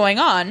asks what's going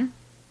on.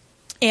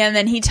 And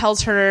then he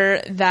tells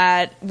her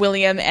that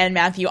William and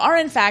Matthew are,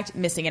 in fact,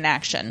 missing in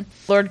action.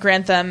 Lord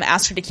Grantham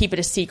asks her to keep it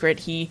a secret.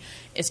 He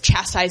is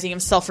chastising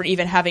himself for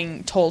even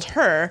having told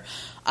her.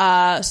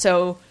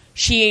 So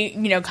she,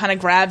 kind of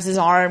grabs his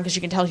arm because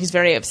you can tell he's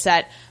very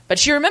upset. But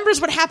she remembers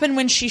what happened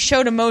when she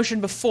showed emotion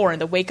before in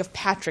the wake of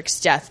Patrick's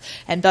death,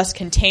 and thus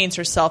contains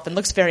herself and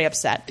looks very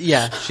upset.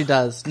 Yeah, she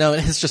does. No,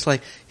 he's just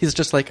like,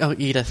 oh,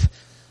 Edith,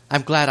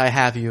 I'm glad I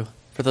have you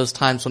for those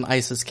times when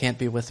Isis can't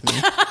be with me.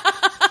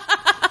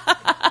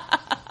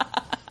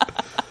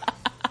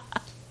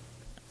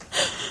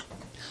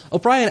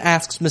 O'Brien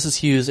asks Mrs.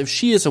 Hughes if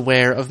she is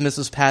aware of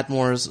Mrs.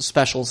 Patmore's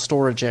special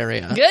storage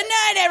area. Good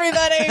night,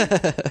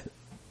 everybody!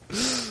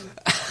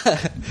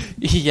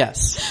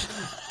 Yes.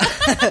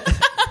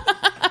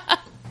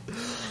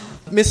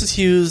 Mrs.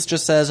 Hughes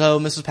just says, oh,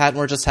 Mrs.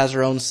 Patmore just has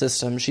her own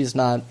system. She's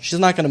not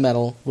going to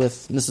meddle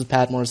with Mrs.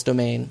 Patmore's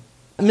domain.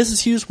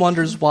 Mrs. Hughes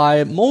wonders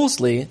why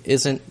Molesley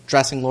isn't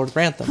dressing Lord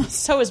Grantham.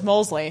 So is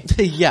Molesley.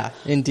 Yeah,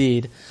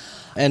 indeed.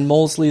 And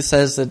Molesley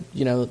says that,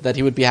 that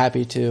he would be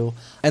happy to.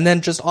 And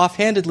then just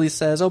offhandedly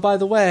says, oh, by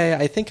the way,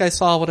 I think I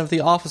saw one of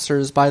the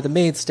officers by the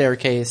maid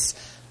staircase.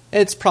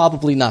 It's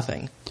probably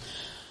nothing.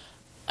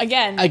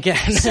 Again.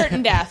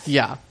 Certain death.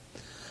 Yeah.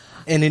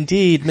 And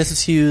indeed,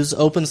 Mrs. Hughes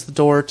opens the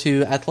door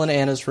to Ethel and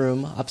Anna's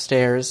room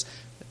upstairs.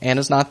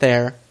 Anna's not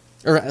there.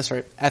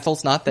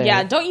 Ethel's not there.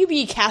 Yeah, don't you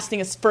be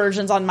casting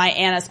aspersions on my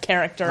Anna's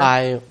character.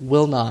 I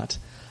will not.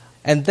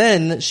 And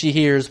then she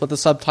hears what the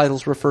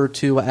subtitles refer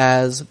to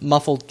as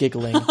muffled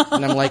giggling.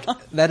 And I'm like,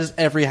 that is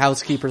every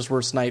housekeeper's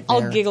worst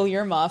nightmare. I'll giggle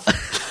your muff.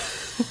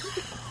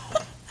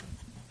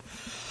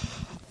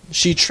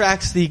 She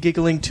tracks the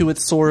giggling to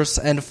its source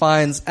and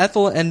finds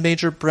Ethel and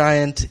Major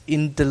Bryant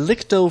in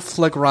delicto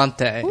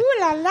flagrante. Ooh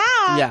la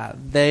la! Yeah,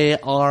 they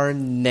are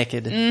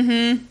naked.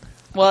 Mm-hmm.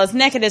 Well, as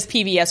naked as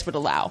PBS would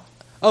allow.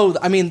 Oh,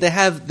 I mean,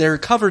 they're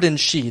covered in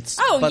sheets.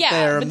 Oh, but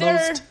yeah.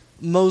 they're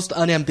most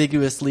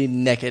unambiguously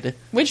naked.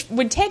 Which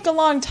would take a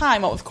long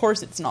time, of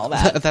course it's and all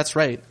that. That's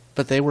right.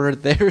 But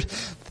they're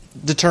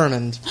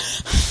determined.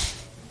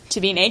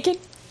 To be naked?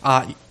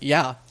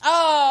 Yeah.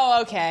 Oh,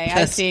 okay.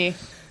 I see.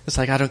 It's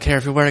like, I don't care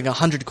if you're wearing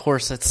 100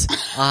 corsets.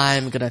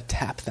 I'm going to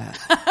tap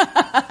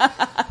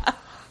that.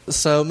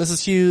 So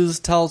Mrs. Hughes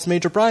tells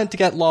Major Bryant to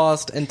get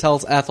lost and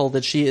tells Ethel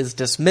that she is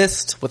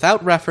dismissed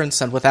without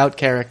reference and without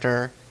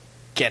character.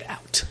 Get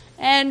out.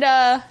 And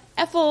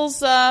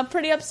Ethel's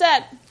pretty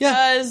upset. Yeah.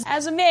 Because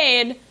as a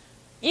maid,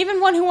 even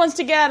one who wants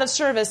to get out of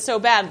service so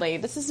badly,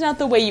 this is not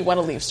the way you want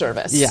to leave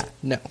service. Yeah,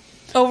 no.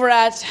 Over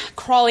at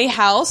Crawley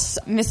House,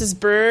 Mrs.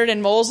 Bird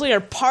and Molesley are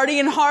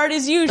partying hard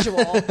as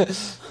usual.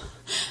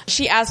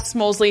 She asks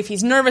Molesley if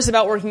he's nervous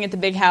about working at the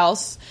big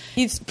house.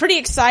 He's pretty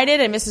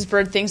excited, and Mrs.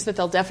 Bird thinks that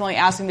they'll definitely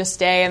ask him to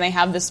stay, and they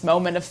have this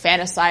moment of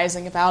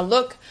fantasizing about,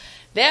 look,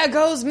 there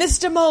goes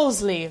Mr.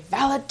 Molesley,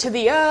 valet to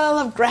the Earl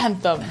of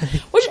Grantham.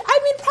 Which, I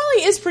mean,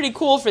 probably is pretty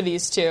cool for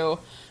these two.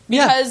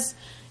 Because,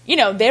 you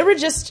know, they were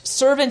just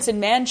servants in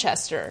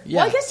Manchester. Yeah.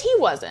 Well, I guess he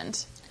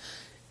wasn't.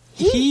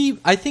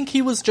 I think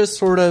he was just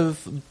sort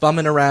of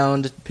bumming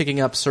around,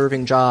 picking up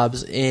serving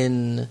jobs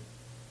in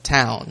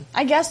town.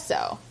 I guess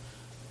so.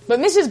 But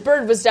Mrs.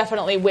 Bird was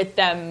definitely with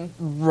them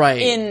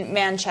in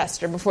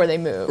Manchester before they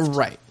moved.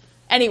 Right.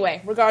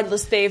 Anyway,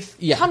 regardless, they've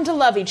come to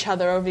love each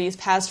other over these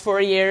past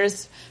 4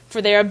 years,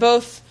 for they are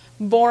both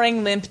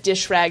boring, limp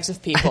dish rags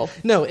of people.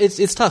 No,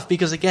 it's tough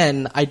because,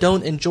 again, I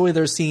don't enjoy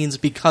their scenes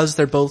because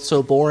they're both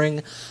so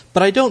boring,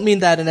 but I don't mean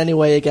that in any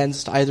way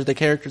against either the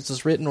characters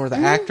as written or the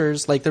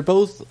actors. Like, they're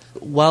both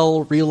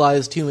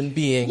well-realized human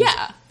beings.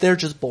 Yeah. They're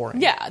just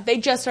boring. Yeah, they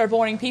just are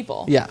boring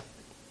people. Yeah.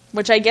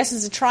 Which I guess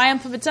is a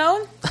triumph of its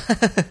own.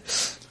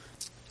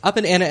 Up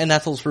in Anna and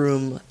Ethel's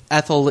room,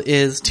 Ethel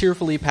is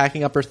tearfully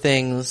packing up her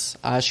things.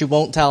 She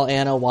won't tell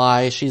Anna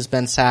why she's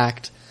been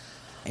sacked.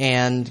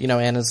 And, you know,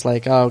 Anna's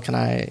like, oh, can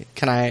I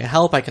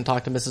help? I can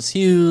talk to Mrs.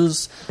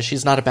 Hughes.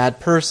 She's not a bad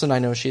person. I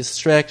know she's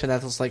strict. And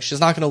Ethel's like, she's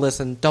not going to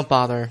listen. Don't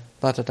bother.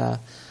 Da da da.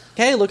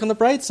 Okay, look on the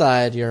bright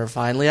side. You're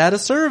finally out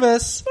of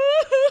service.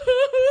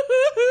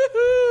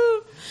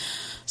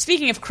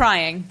 Speaking of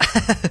crying,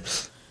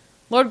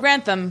 Lord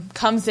Grantham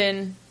comes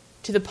in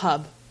to the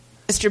pub.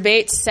 Mr.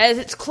 Bates says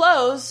it's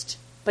closed,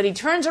 but he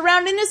turns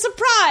around and is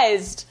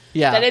surprised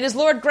that it is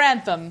Lord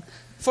Grantham,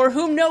 for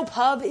whom no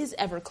pub is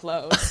ever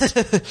closed.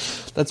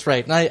 That's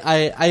right. And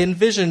I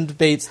envisioned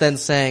Bates then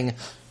saying,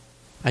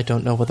 I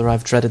don't know whether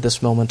I've dreaded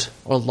this moment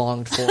or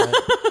longed for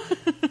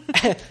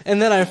it.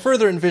 And then I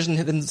further envisioned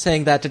him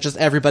saying that to just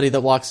everybody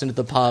that walks into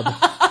the pub.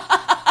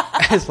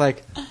 It's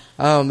like,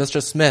 oh,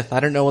 Mr. Smith, I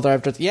don't know whether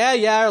I've dreaded...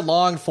 Yeah,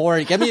 longed for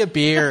it. Get me a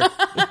beer.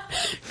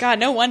 God,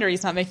 no wonder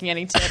he's not making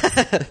any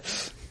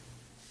tips.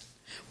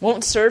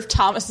 Won't serve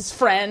Thomas's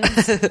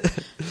friends.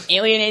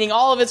 Alienating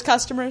all of his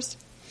customers.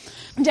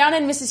 Down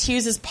in Mrs.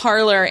 Hughes'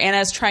 parlor,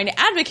 Anna's trying to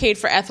advocate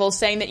for Ethel,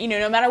 saying that, you know,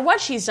 no matter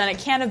what she's done, it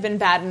can't have been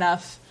bad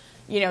enough,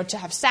 you know, to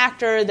have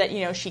sacked her, that,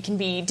 you know, she can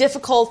be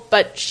difficult,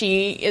 but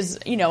she is,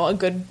 you know, a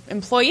good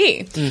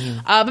employee. Mm-hmm.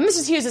 But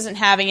Mrs. Hughes isn't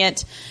having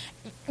it.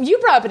 You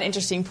brought up an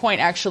interesting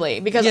point, actually,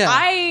 because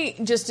I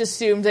just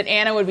assumed that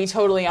Anna would be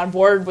totally on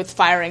board with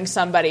firing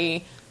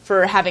somebody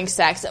for having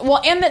sex.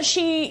 Well, and that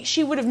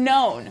she would have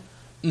known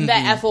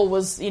that Ethel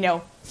was, you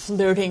know,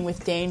 flirting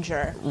with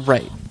danger.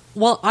 Right.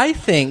 Well, I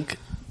think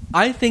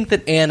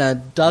that Anna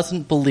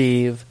doesn't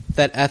believe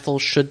that Ethel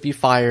should be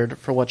fired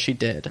for what she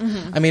did.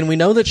 Mm-hmm. I mean, we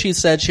know that she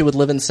said she would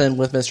live in sin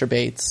with Mr.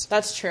 Bates.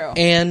 That's true.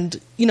 And,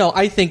 you know,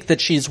 I think that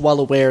she's well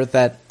aware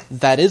that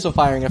that is a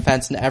firing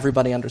offense and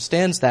everybody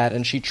understands that,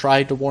 and she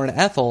tried to warn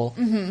Ethel.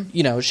 Mm-hmm.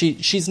 You know,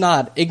 she's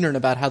not ignorant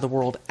about how the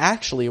world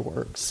actually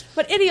works.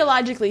 But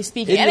ideologically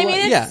speaking, and I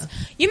mean,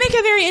 you make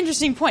a very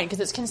interesting point,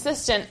 because it's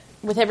consistent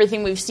with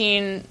everything we've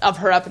seen of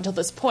her up until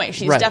this point.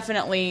 She's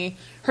definitely...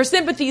 Her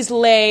sympathies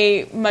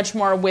lay much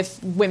more with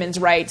women's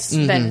rights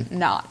than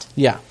not.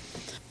 Yeah.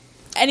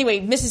 Anyway,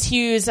 Mrs.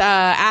 Hughes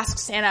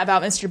asks Anna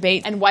about Mr.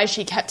 Bates and why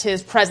she kept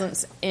his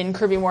presence in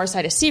Kirby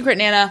Moorside a secret,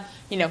 and Anna,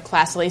 you know,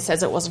 classily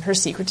says it wasn't her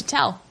secret to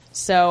tell.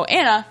 So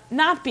Anna,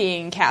 not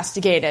being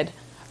castigated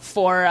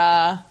for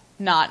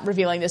not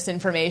revealing this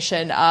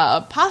information,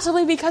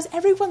 possibly because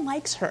everyone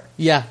likes her.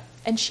 Yeah.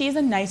 And she's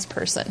a nice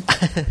person.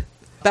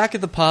 Back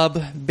at the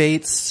pub,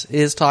 Bates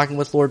is talking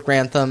with Lord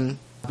Grantham.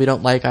 We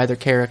don't like either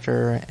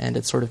character, and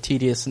it's sort of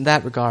tedious in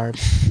that regard.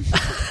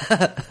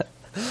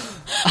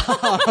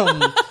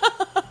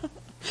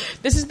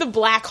 This is the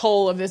black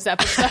hole of this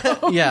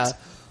episode. Yeah.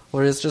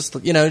 Where it's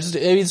just, you know,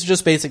 he's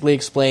just basically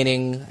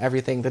explaining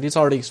everything that he's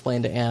already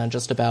explained to Anne,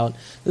 just about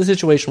the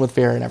situation with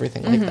Vera and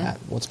everything like that,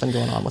 what's been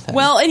going on with him.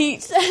 Well, and he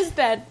says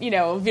that, you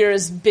know,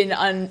 Vera's been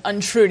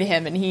untrue to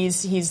him, and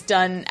he's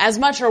done as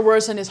much or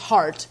worse in his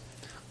heart,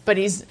 but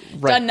he's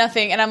done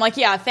nothing. And I'm like,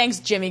 yeah, thanks,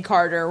 Jimmy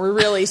Carter. We're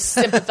really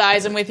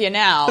sympathizing with you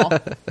now.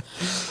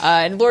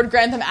 And Lord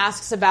Grantham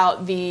asks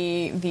about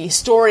the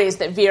stories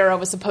that Vera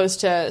was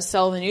supposed to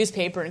sell in the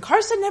newspaper, and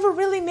Carson never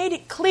really made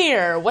it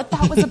clear what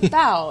that was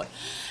about.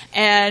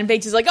 And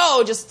Bates is like,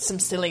 oh, just some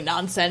silly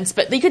nonsense.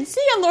 But you could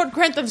see on Lord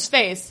Grantham's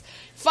face,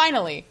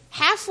 finally,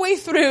 halfway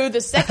through the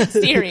second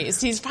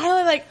series, he's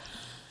finally like,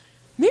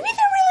 maybe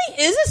there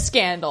really is a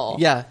scandal.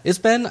 Yeah, it's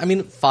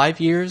been, 5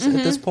 years at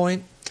this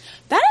point.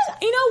 That is,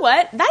 you know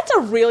what? That's a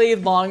really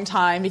long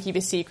time to keep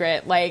a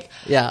secret. Like,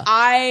 Yeah.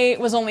 I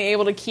was only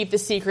able to keep the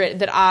secret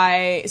that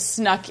I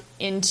snuck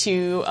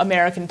into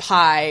American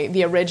Pie,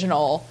 the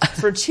original,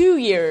 for 2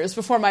 years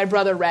before my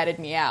brother ratted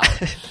me out.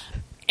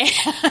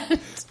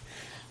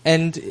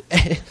 And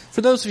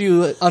for those of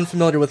you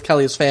unfamiliar with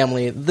Kelly's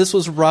family, this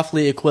was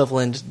roughly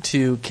equivalent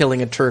to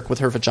killing a Turk with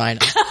her vagina.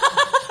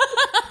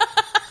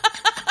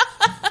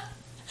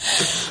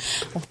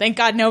 Well, thank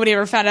God nobody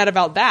ever found out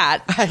about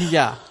that.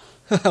 Yeah.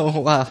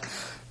 Oh,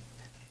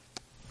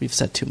 we've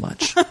said too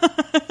much.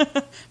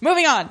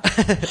 Moving on.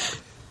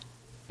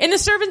 In the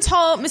servants'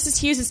 hall, Mrs.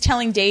 Hughes is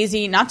telling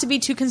Daisy not to be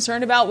too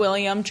concerned about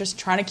William, just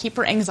trying to keep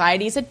her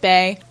anxieties at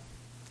bay.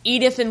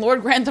 Edith and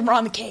Lord Grantham are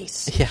on the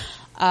case.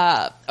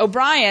 Yeah.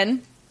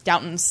 O'Brien,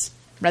 Downton's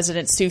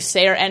resident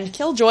soothsayer and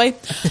killjoy,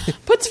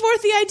 puts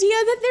forth the idea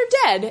that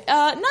they're dead.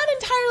 Not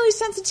entirely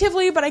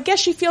sensitively, but I guess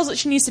she feels that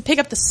she needs to pick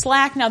up the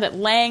slack now that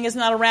Lang is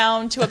not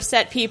around to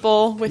upset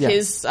people with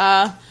his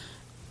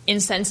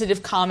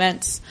insensitive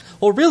comments.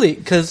 Well, really,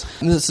 because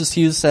Mrs.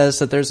 Hughes says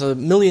that there's a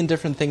million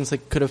different things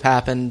that could have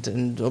happened,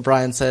 and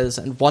O'Brien says,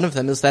 and one of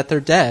them is that they're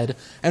dead.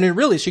 I mean,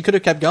 really, she could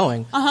have kept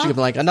going. She could have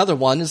been like, another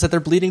one is that they're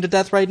bleeding to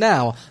death right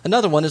now.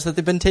 Another one is that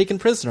they've been taken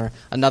prisoner.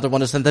 Another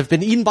one is that they've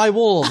been eaten by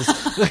wolves.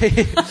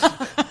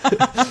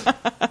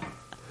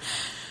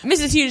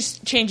 Mrs. Hughes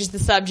changes the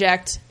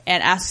subject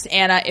and asks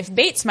Anna if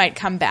Bates might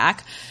come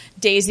back.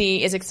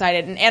 Daisy is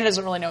excited, and Anna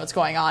doesn't really know what's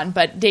going on,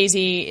 but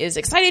Daisy is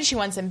excited. She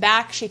wants him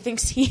back. She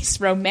thinks he's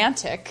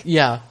romantic.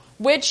 Yeah.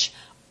 Which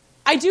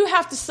I do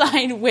have to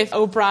side with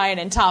O'Brien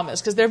and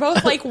Thomas, because they're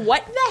both like,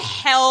 what the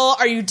hell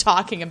are you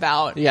talking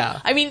about? Yeah.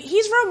 I mean,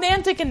 he's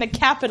romantic in the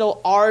capital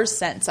R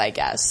sense, I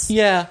guess.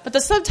 Yeah. But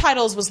the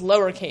subtitles was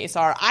lowercase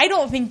r. I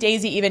don't think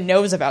Daisy even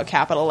knows about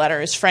capital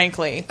letters,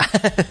 frankly.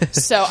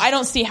 So I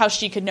don't see how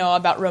she could know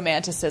about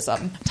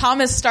romanticism.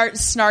 Thomas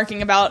starts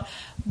snarking about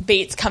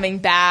Bates coming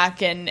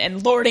back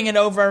and lording it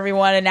over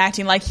everyone and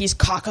acting like he's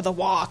cock of the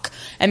walk.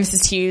 And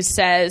Mrs. Hughes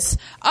says,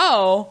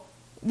 oh,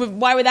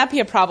 why would that be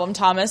a problem,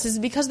 Thomas? Is it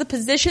because the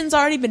position's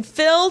already been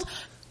filled?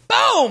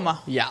 Boom!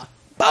 Yeah.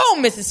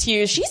 Boom, Mrs.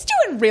 Hughes. She's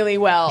doing really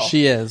well.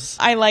 She is.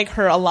 I like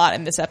her a lot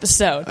in this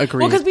episode.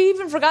 Agreed. Well, because we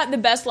even forgot the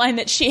best line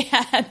that she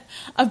had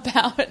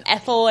about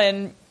Ethel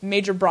and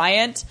Major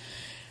Bryant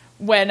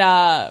when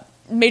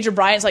Major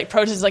Bryant's like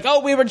protests, like, oh,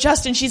 we were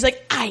just, and she's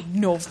like, I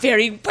know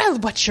very well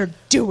what you're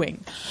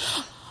doing.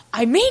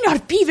 I may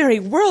not be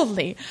very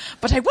worldly,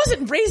 but I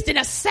wasn't raised in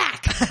a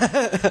sack.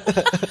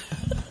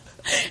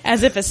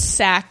 As if a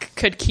sack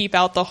could keep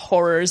out the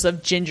horrors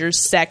of Ginger's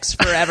sex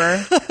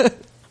forever.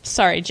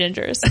 Sorry,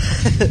 Gingers.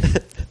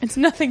 It's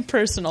nothing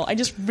personal. I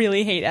just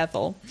really hate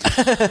Ethel.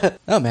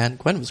 Oh, man.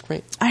 Gwen was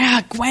great.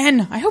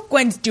 Gwen. I hope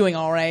Gwen's doing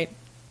all right.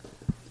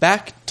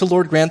 Back to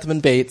Lord Grantham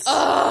and Bates.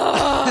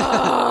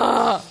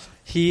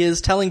 He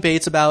is telling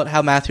Bates about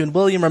how Matthew and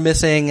William are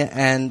missing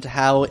and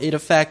how it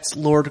affects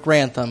Lord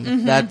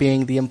Grantham, that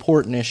being the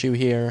important issue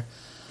here.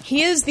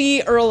 He is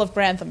the Earl of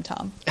Grantham,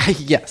 Tom.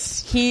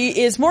 Yes.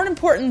 He is more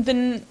important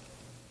than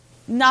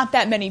not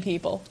that many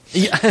people.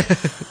 Yeah.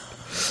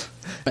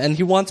 And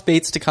he wants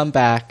Bates to come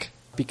back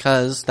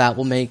because that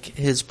will make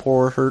his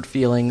poor hurt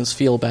feelings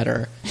feel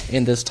better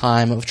in this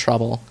time of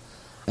trouble.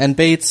 And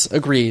Bates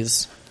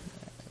agrees.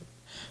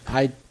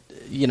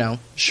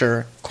 Sure,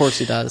 of course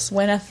he does.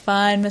 When I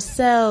find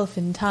myself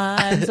in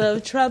times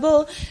of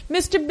trouble,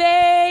 Mr.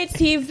 Bates,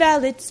 he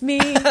valets me.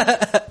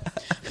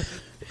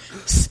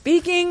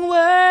 Speaking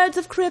words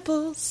of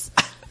cripples,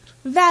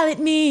 valet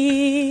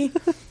me.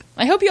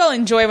 I hope you all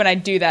enjoy when I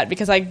do that,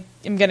 because I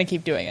am going to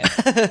keep doing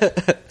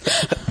it.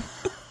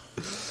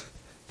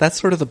 That's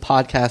sort of the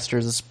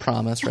podcaster's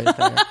promise right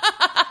there.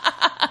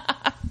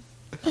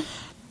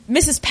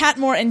 Mrs.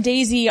 Patmore and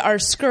Daisy are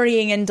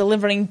scurrying and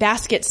delivering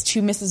baskets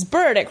to Mrs.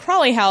 Bird at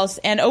Crawley House,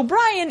 and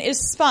O'Brien is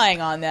spying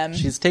on them.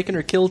 She's taking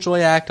her Killjoy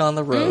act on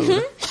the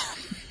road.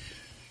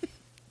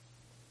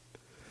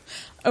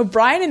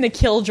 O'Brien and the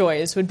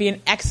Killjoys would be an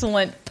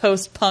excellent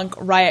post-punk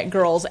Riot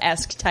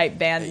Girls-esque type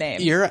band name.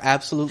 You're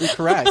absolutely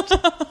correct.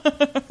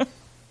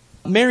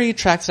 Mary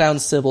tracks down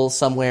Sybil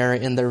somewhere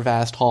in their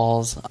vast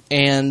halls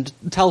and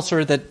tells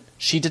her that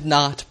she did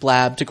not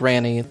blab to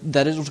Granny,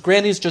 that it was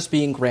Granny's just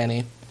being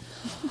Granny.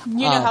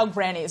 You know how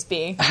grannies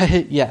be.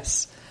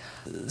 Yes.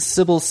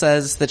 Sybil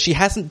says that she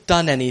hasn't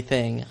done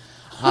anything,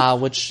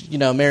 which,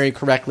 Mary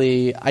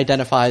correctly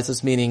identifies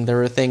as meaning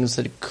there are things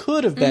that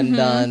could have been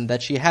done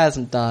that she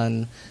hasn't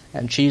done,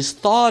 and she's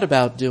thought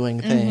about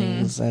doing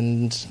things,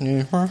 and...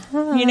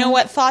 You know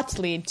what thoughts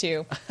lead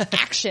to?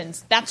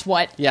 Actions. That's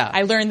what. Yeah.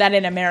 I learned that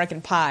in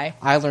American Pie.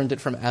 I learned it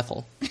from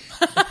Ethel.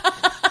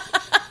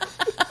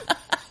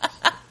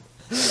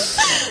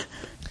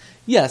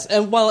 Yes,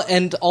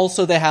 and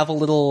also they have a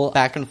little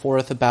back and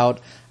forth about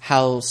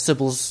how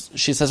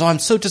she says, oh, I'm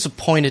so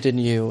disappointed in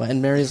you.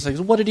 And Mary's like,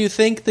 what did you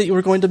think, that you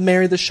were going to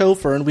marry the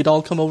chauffeur and we'd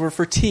all come over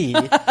for tea?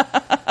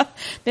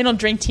 They don't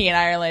drink tea in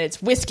Ireland,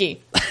 it's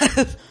whiskey.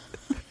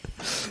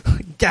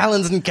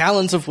 Gallons and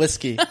gallons of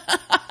whiskey. I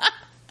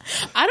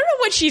don't know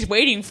what what she's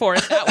waiting for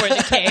if that were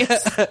the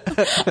case.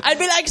 I'd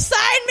be like, sign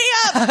me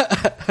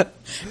up!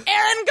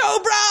 Aaron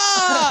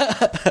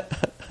Cobra!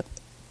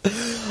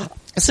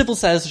 Sybil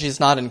says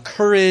she's not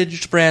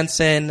encouraged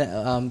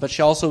Branson, but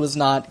she also has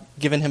not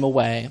given him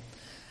away,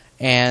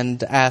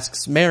 and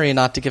asks Mary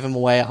not to give him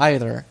away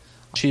either.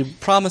 She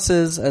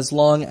promises as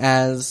long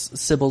as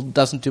Sybil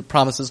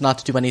promises not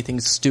to do anything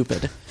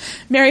stupid.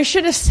 Mary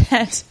should have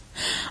said,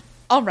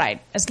 all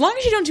right, as long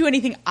as you don't do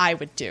anything I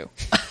would do.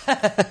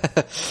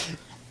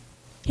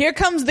 Here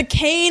comes the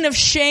cane of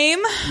shame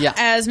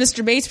as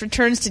Mr. Bates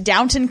returns to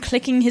Downton,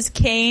 clicking his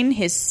cane,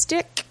 his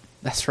stick.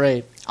 That's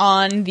right.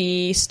 On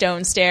the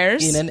stone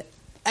stairs. In an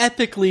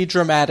epically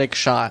dramatic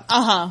shot.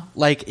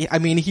 Like, I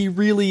mean, he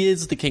really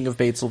is the king of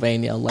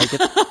Batesylvania. Like,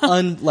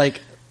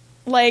 it's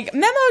Like,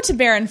 memo to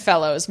Baron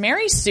Fellows,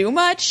 Mary Sue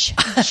much?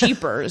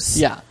 Jeepers.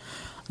 Yeah.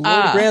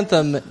 Lord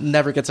Grantham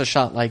never gets a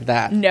shot like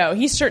that. No,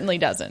 he certainly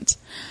doesn't.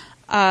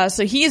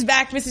 So he is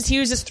back. Mrs.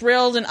 Hughes is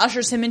thrilled and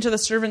ushers him into the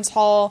servants'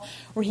 hall,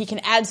 where he can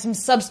add some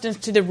substance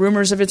to the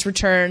rumors of its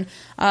return.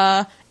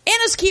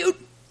 Anna's cute.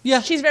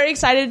 Yeah. She's very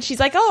excited. She's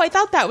like, oh, I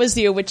thought that was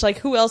you, which, like,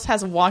 who else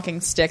has a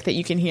walking stick that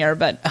you can hear?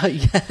 But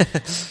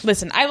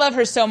listen, I love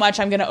her so much,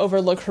 I'm going to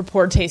overlook her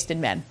poor taste in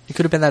men. He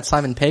could have been that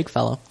Simon Pegg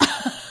fellow.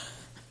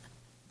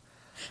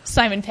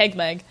 Simon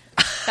Pegleg.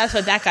 That's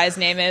what that guy's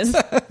name is.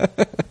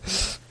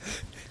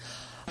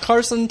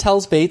 Carson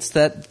tells Bates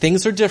that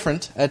things are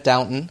different at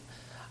Downton.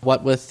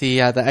 What with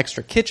the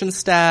extra kitchen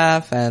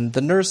staff and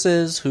the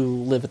nurses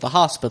who live at the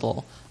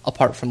hospital,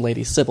 apart from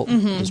Lady Sybil,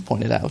 as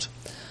pointed out.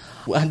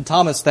 And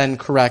Thomas then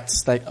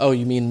corrects, like, oh,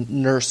 you mean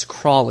Nurse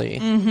Crawley.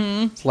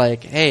 It's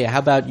like, hey, how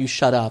about you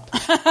shut up?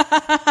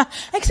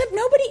 Except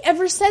nobody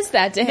ever says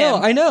that to him. No,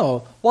 I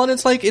know. Well, and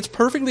it's like, it's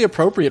perfectly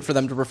appropriate for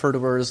them to refer to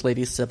her as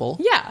Lady Sybil.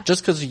 Yeah.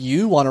 Just because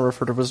you want to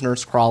refer to her as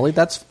Nurse Crawley,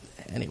 that's...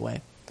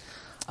 Anyway.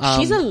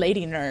 She's a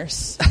lady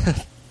nurse.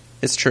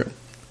 It's true.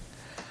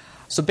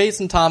 So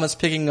Bates and Thomas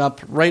picking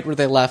up right where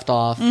they left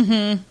off.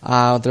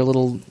 Their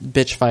little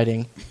bitch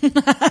fighting.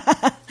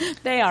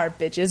 They are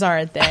bitches,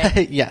 aren't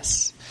they?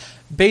 Yes.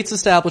 Bates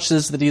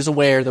establishes that he's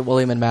aware that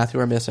William and Matthew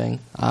are missing,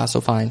 so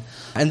fine.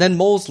 And then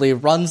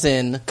Molesley runs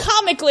in.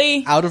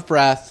 Comically. Out of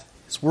breath.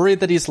 He's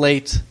worried that he's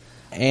late.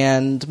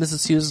 And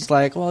Mrs. Hughes is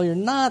like, well, you're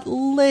not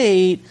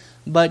late,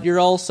 but you're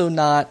also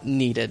not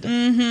needed.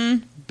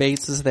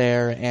 Bates is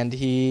there, and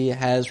he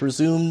has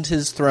resumed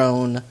his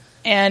throne.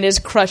 And is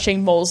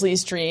crushing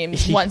Molesley's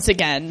dreams once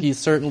again. He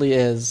certainly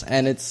is.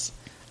 And it's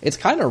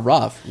kind of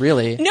rough,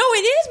 really. No,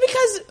 it is,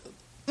 because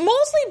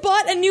Molesley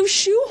bought a new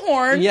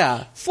shoehorn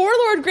for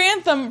Lord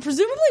Grantham,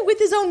 presumably with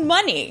his own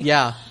money.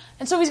 Yeah.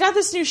 And so he's got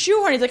this new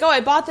shoehorn. He's like, oh,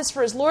 I bought this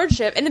for his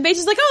lordship. And then Bates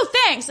is like, oh,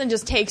 thanks, and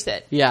just takes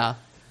it. Yeah.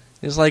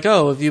 He's like,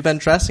 oh, have you been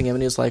dressing him?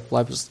 And he's like,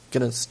 well, I was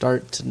going to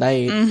start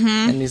tonight.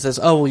 And he says,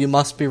 oh, well, you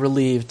must be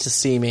relieved to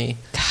see me.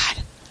 God.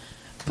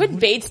 Put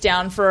Bates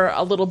down for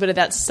a little bit of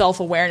that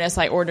self-awareness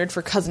I ordered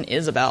for Cousin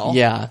Isabel.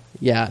 Yeah.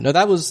 No,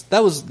 that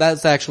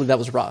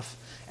was rough.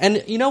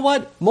 And you know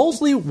what?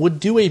 Molesley would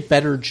do a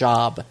better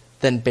job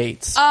than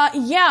Bates.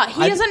 Yeah,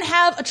 he doesn't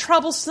have a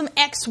troublesome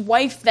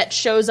ex-wife that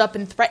shows up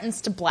and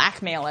threatens to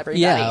blackmail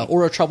everybody. Yeah,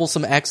 or a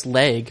troublesome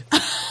ex-leg.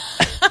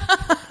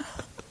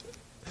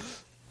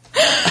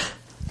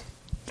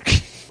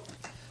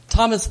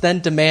 Thomas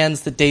then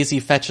demands that Daisy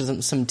fetches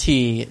him some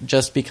tea,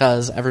 just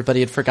because everybody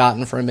had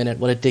forgotten for a minute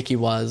what a dick he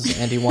was,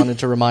 and he wanted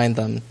to remind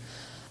them.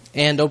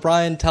 And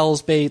O'Brien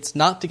tells Bates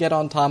not to get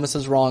on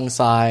Thomas's wrong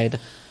side.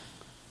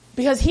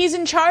 Because he's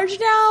in charge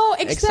now,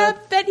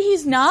 except that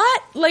he's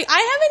not. Like,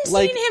 I haven't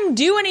seen him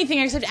do anything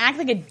except act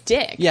like a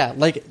dick. Yeah,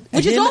 like...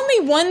 Which is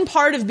only one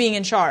part of being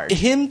in charge.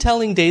 Him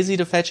telling Daisy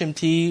to fetch him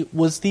tea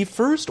was the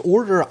first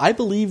order I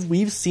believe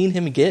we've seen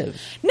him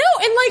give. No,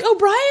 and, like,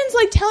 O'Brien's,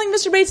 like, telling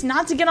Mr. Bates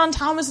not to get on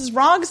Thomas's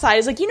wrong side.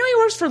 He's like, you know he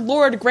works for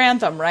Lord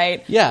Grantham,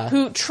 right? Yeah.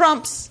 Who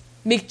trumps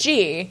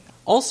McGee.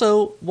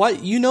 Also,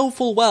 you know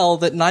full well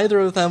that neither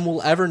of them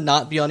will ever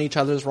not be on each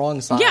other's wrong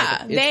side.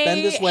 Yeah, it's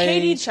been this way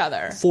hate each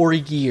other. For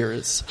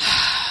years.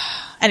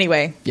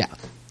 Anyway. Yeah.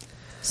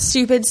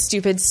 Stupid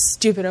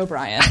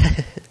O'Brien.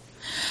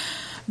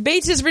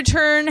 Bates's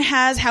return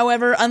has,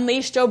 however,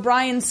 unleashed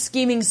O'Brien's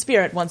scheming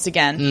spirit once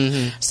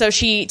again. So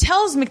she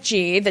tells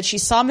McGee that she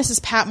saw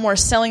Mrs. Patmore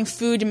selling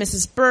food to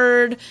Mrs.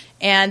 Bird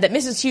and that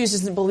Mrs. Hughes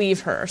doesn't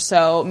believe her.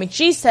 So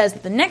McGee says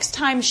that the next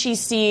time she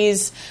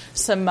sees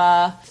some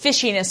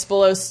fishiness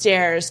below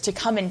stairs to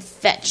come and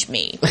fetch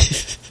me.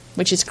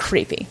 Which is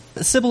creepy.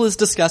 Sybil is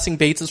discussing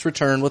Bates's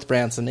return with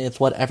Branson.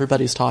 It's what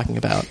everybody's talking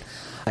about.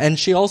 And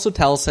she also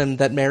tells him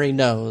that Mary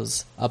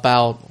knows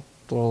about...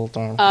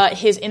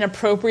 his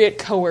inappropriate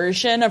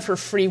coercion of her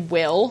free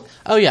will.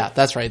 Oh, yeah,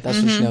 that's right.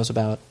 That's what she knows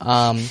about.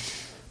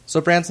 So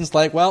Branson's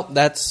like, well,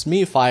 that's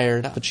me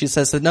fired. But she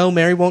says that no,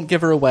 Mary won't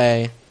give her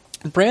away.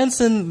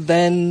 Branson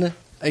then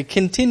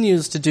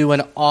continues to do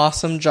an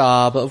awesome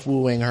job of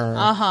wooing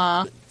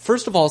her.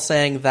 First of all,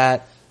 saying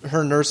that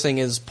her nursing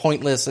is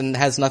pointless and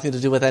has nothing to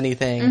do with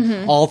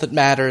anything. All that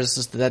matters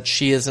is that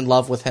she is in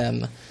love with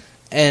him.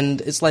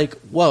 And it's like,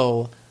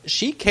 whoa,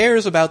 she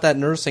cares about that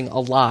nursing a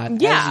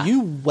lot, Yeah. as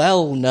you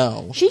well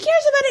know. She cares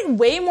about it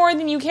way more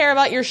than you care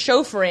about your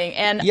chauffeuring,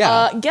 and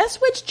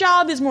guess which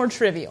job is more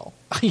trivial?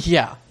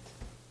 Yeah.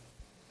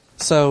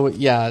 So,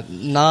 yeah,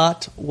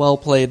 not well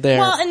played there.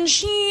 Well, and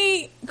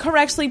she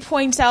correctly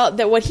points out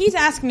that what he's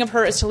asking of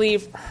her is to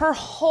leave her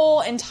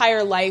whole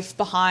entire life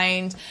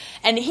behind.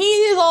 And he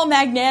is all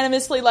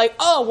magnanimously like,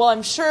 oh, well,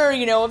 I'm sure,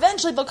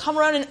 eventually they'll come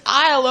around and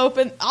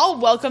I'll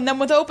welcome them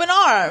with open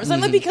arms. I'm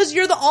like, because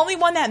you're the only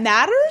one that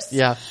matters?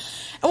 Yeah.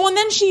 And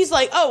then she's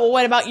like, oh, well,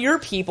 what about your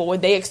people?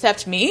 Would they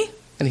accept me?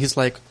 And he's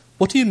like,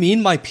 what do you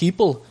mean, my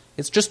people?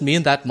 It's just me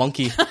and that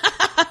monkey.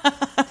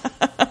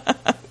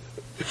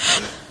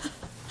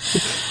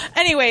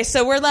 Anyway,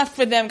 so we're left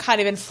with them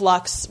kind of in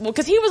flux. Well,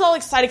 because he was all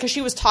excited because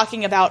she was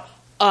talking about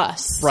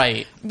us.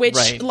 Right. Which,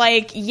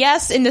 right.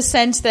 Yes, in the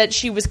sense that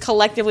she was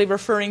collectively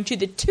referring to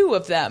the two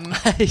of them.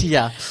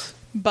 Yeah.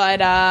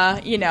 But,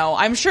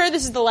 I'm sure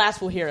this is the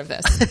last we'll hear of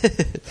this.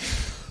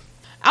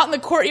 Out in the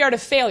courtyard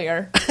of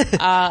failure,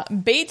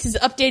 Bates is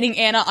updating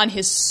Anna on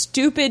his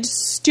stupid,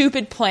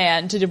 stupid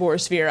plan to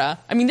divorce Vera.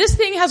 I mean, this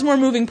thing has more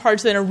moving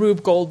parts than a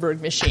Rube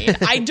Goldberg machine.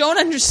 I don't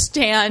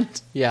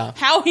understand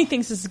how he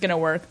thinks this is going to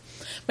work.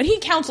 But he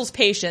counsels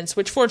patience,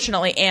 which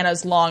fortunately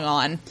Anna's long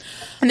on.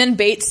 And then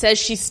Bates says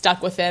she's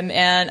stuck with him,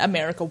 and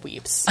America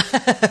weeps.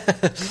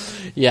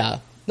 Yeah.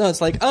 No,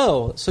 it's like,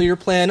 oh, so your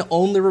plan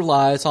only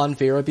relies on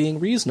Vera being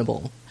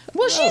reasonable.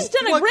 Well, she's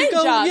done a great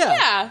job.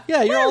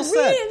 Yeah, you're all set.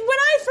 When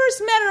I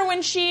first met her,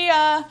 when she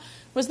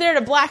was there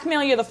to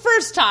blackmail you the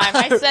first time,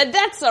 I said,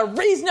 that's a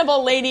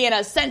reasonable lady in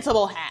a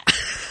sensible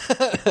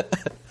hat.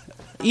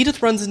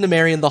 Edith runs into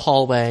Mary in the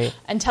hallway.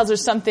 And tells her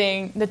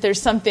that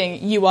there's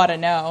something you ought to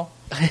know.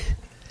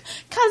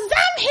 'Cause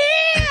I'm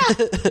here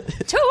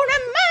to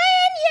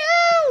remind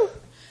you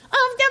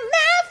of the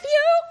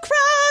Matthew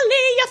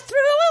Crawley you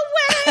threw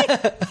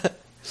away.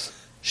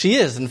 She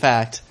is, in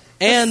fact.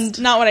 And that's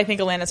not what I think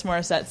Alanis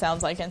Morissette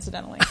sounds like,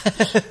 incidentally.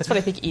 That's what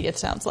I think Edith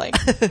sounds like.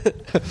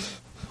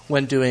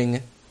 When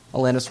doing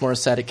Alanis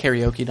Morissette at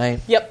karaoke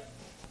night. Yep.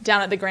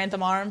 Down at the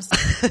Grantham Arms.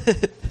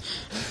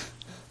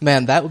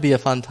 Man, that would be a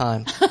fun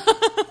time.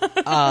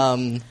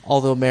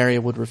 Although Mary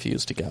would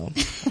refuse to go.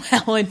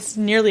 Well, it's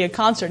nearly a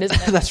concert,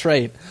 isn't it? That's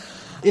right.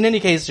 In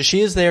any case,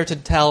 she is there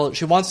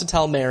she wants to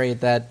tell Mary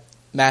that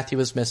Matthew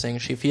is missing.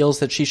 She feels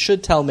that she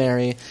should tell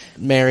Mary.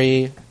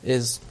 Mary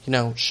is,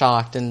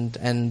 shocked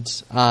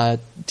and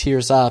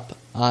tears up.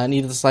 And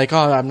Edith's like,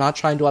 oh, I'm not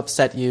trying to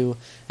upset you.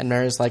 And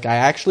Mary's like, I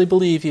actually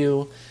believe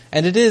you.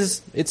 And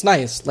it's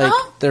nice. Like,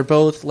 they're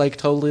both,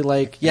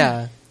 totally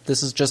yeah,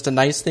 this is just a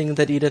nice thing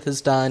that Edith has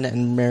done.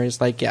 And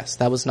Mary's like, yes,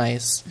 that was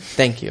nice.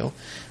 Thank you.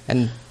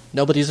 And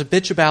nobody's a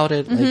bitch about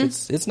it.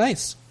 Mm-hmm. It's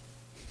nice.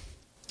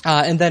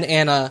 And then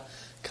Anna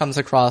comes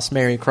across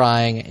Mary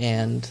crying,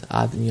 and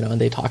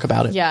and they talk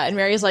about it. Yeah, and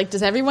Mary's like,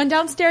 does everyone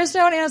downstairs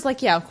know? And Anna's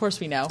like, yeah, of course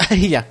we know.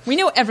 Yeah. We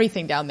know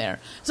everything down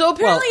there. So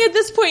apparently at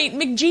this point,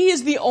 McGee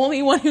is the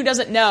only one who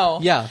doesn't know.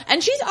 Yeah.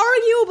 And she's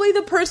arguably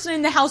the person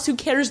in the house who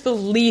cares the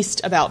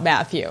least about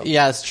Matthew.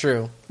 Yeah, it's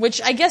true.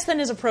 Which I guess then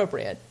is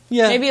appropriate.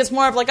 Yeah. Maybe it's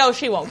more of like, oh,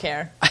 she won't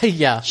care.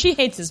 Yeah. She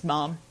hates his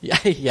mom. Yeah,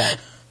 yeah.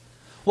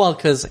 Well,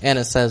 because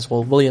Anna says,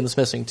 well, William's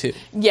missing too.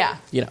 Yeah.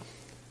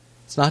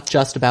 It's not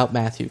just about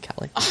Matthew,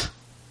 Kelly.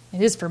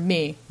 It is for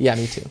me. Yeah,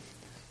 me too.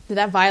 Did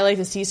that violate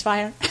the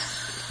ceasefire?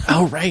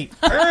 Oh, right.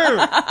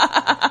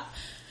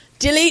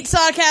 Delete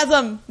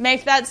sarcasm.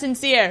 Make that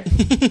sincere.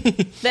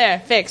 There,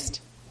 fixed.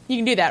 You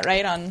can do that,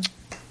 right, on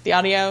the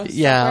audio?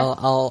 Yeah,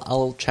 software?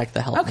 I'll check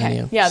the help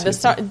menu. Yeah,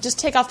 just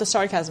take off the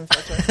sarcasm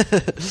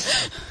filter.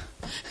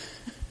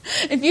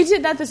 If you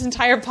did that, this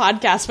entire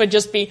podcast would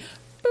just be...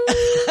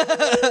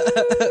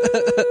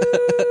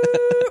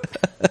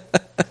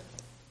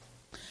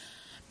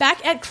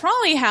 Back at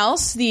Crawley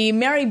House, the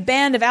merry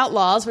band of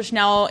outlaws, which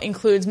now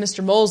includes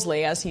Mr.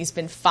 Molesley, as he's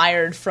been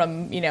fired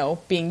from,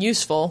 being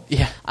useful.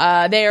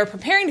 Yeah. They are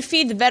preparing to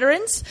feed the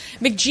veterans.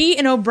 McGee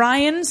and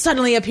O'Brien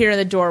suddenly appear in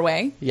the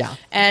doorway. Yeah.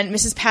 And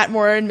Mrs.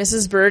 Patmore and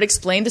Mrs. Bird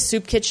explain the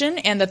soup kitchen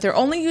and that they're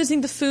only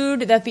using the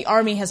food that the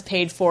Army has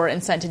paid for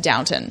and sent to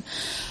Downton.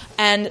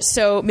 And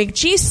so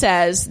McGee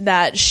says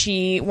that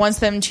she wants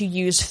them to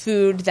use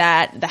food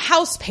that the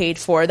house paid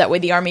for. That way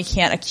the Army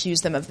can't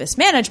accuse them of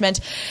mismanagement.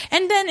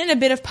 And then in a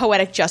bit of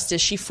poetic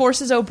justice, she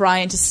forces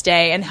O'Brien to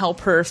stay and help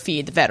her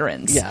feed the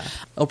veterans. Yeah.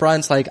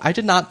 O'Brien's like, I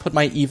did not put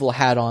my evil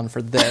hat on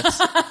for this.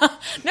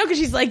 No, because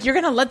she's like, you're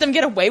going to let them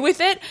get away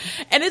with it?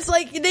 And it's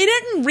like, they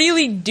didn't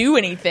really do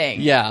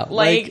anything. Yeah.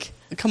 Like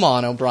come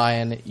on,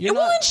 O'Brien. You're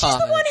not and she's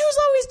the one who's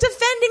always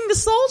defending the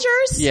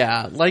soldiers.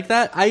 Yeah. Like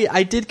that,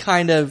 I did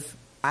kind of...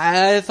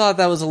 I thought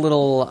that was a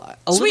little...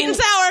 Sweet and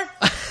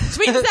sour.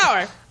 Sweet and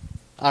sour.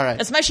 All right.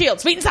 That's my shield.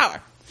 Sweet and sour.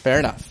 Fair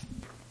enough.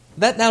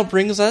 That now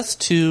brings us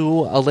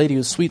to a lady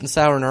who's sweet and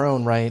sour in her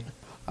own right.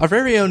 Our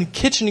very own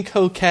kitchen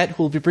coquette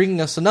who will be bringing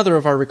us another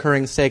of our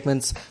recurring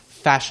segments,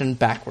 Fashion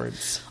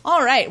Backwards.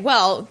 All right.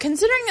 Well,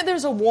 considering that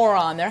there's a war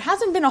on, there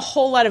hasn't been a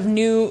whole lot of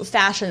new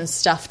fashion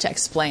stuff to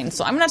explain.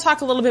 So I'm going to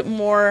talk a little bit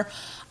more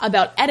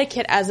about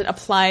etiquette as it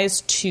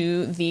applies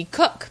to the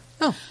cook.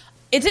 Oh.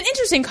 it's an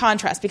interesting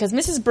contrast because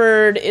Mrs.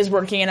 Bird is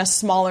working in a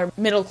smaller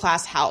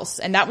middle-class house,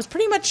 and that was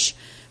pretty much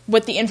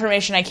what the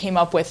information I came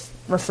up with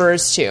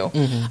refers to.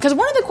 Because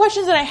one of the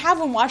questions that I have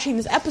when watching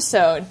this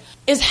episode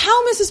is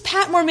how Mrs.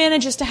 Patmore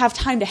manages to have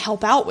time to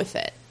help out with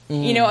it.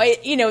 You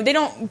know, they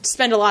don't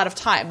spend a lot of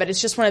time, but it's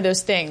just one of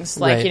those things.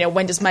 Like, Right. you know,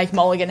 when does Mike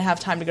Mulligan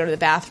have time to go to the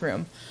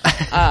bathroom?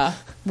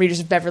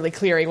 Readers of Beverly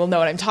Cleary will know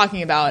what I'm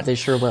talking about. They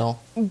sure will.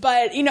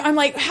 But, you know, I'm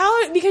like,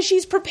 how? Because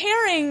she's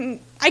preparing.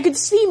 I could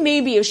see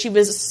maybe if she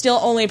was still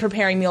only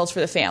preparing meals for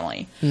the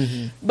family.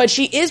 But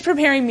she is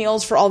preparing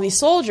meals for all these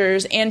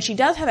soldiers, and she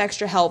does have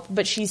extra help.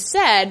 But she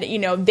said, you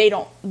know, they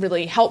don't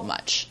really help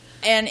much.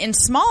 And in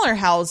smaller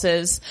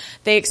houses,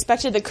 they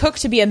expected the cook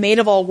to be a maid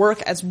of all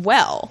work as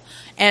well,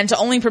 and to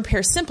only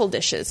prepare simple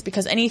dishes,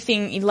 because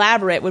anything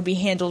elaborate would be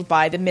handled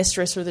by the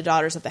mistress or the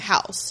daughters of the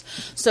house.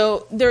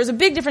 So there's a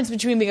big difference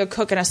between being a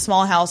cook in a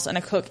small house and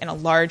a cook in a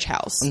large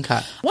house.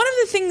 Okay. One of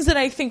the things that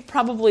I think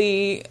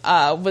probably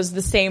was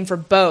the same for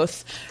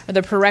both are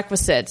the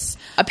prerequisites.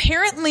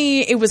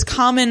 Apparently, it was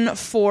common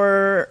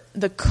for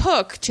the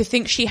cook to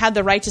think she had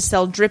the right to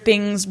sell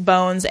drippings,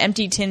 bones,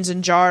 empty tins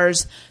and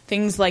jars,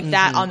 things like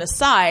that on the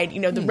side, you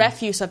know, the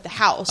refuse of the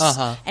house,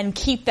 and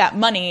keep that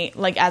money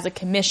like as a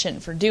commission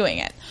for doing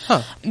it.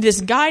 This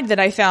guide that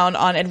I found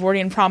on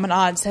Edwardian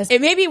Promenade says, it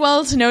may be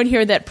well to note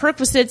here that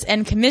perquisites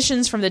and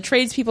commissions from the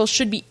tradespeople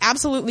should be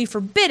absolutely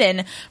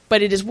forbidden,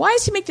 but it is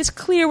wise to make this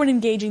clear when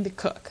engaging the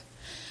cook.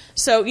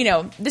 So, you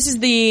know, this is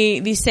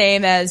the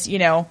same as, you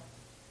know,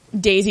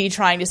 Daisy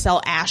trying to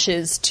sell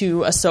ashes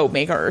to a soap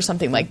maker or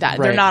something like that.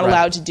 They're Right, not right.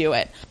 allowed to do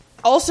it.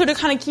 Also to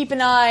kind of keep an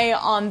eye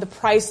on the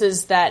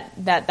prices that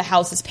the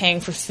house is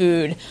paying for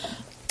food.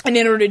 And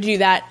in order to do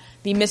that,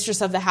 the mistress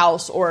of the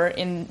house, or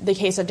in the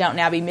case of Downton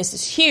Abbey,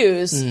 Mrs.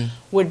 Hughes,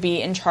 would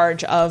be in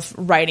charge of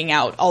writing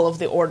out all of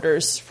the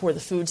orders for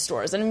the food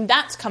stores. And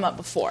that's come up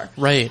before.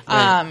 Right.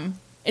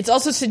 It's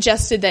also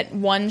suggested that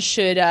one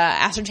should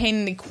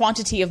ascertain the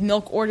quantity of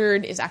milk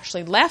ordered is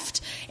actually left,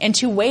 and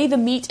to weigh the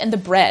meat and the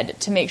bread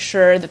to make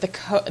sure that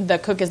the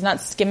cook is not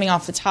skimming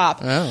off the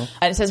top. Oh.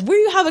 And it says, where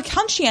you have a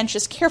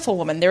conscientious, careful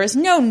woman, there is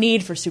no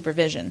need for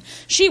supervision.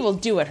 She will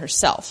do it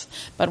herself.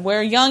 But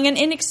where young and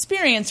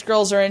inexperienced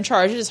girls are in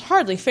charge, it is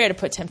hardly fair to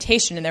put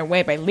temptation in their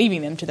way by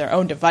leaving them to their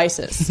own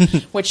devices.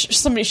 Which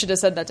somebody should have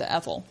said that to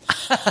Ethel.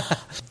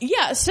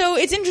 Yeah, so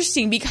it's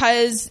interesting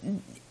because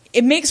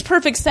it makes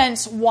perfect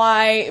sense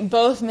why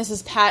both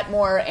Mrs.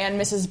 Patmore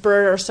and Mrs.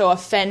 Bird are so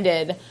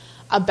offended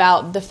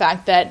about the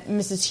fact that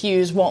Mrs.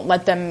 Hughes won't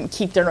let them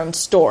keep their own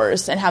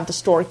stores and have the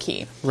store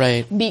key.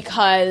 Right.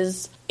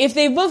 Because if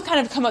they both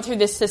kind of come up through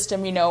this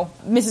system, you know,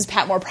 Mrs.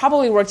 Patmore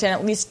probably worked in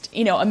at least,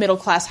 you know, a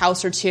middle-class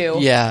house or two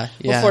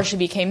before she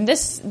became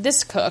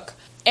this cook.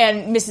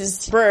 And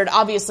Mrs. Bird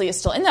obviously is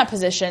still in that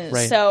position.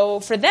 Right. So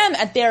for them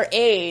at their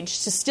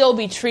age to still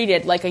be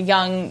treated like a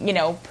young, you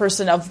know,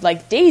 person of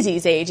like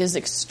Daisy's age is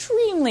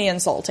extremely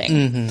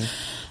insulting.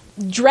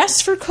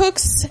 Dress for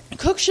cooks.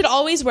 Cooks should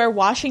always wear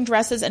washing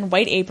dresses and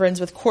white aprons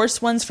with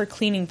coarse ones for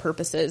cleaning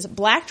purposes.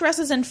 Black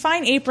dresses and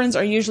fine aprons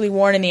are usually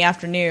worn in the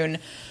afternoon,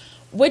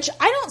 which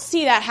I don't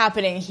see that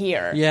happening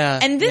here. Yeah,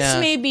 And this yeah.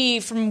 may be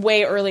from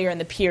way earlier in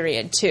the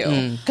period,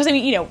 too. Because, I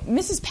mean, you know,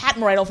 Mrs.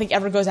 Patmore, I don't think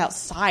ever goes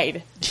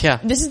outside. Yeah.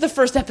 This is the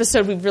first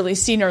episode we've really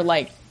seen her,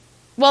 like,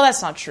 well,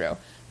 that's not true.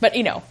 But,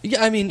 you know,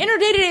 Yeah, I mean, in her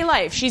day-to-day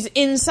life, she's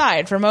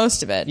inside for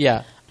most of it.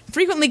 yeah.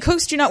 Frequently,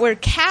 cooks do not wear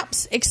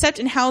caps except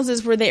in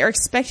houses where they are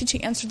expected to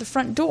answer the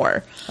front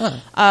door,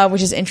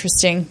 which is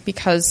interesting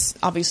because,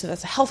 obviously,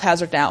 that's a health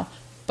hazard now.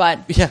 But,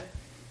 Yeah.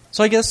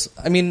 So I guess,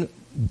 I mean,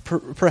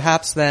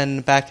 perhaps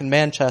then back in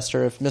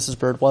Manchester, if Mrs.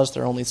 Bird was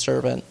their only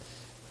servant,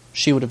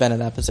 she would have been in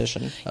that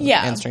position of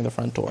answering the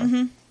front door.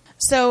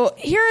 so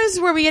here is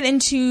where we get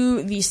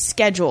into the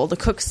schedule, the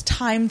cook's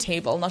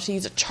timetable, not to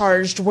use a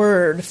charged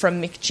word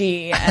from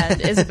McGee and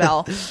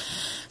Isabel.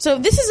 So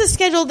this is a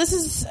schedule. This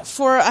is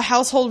for a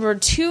household where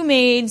 2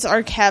 maids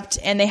are kept,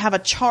 and they have a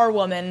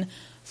charwoman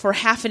for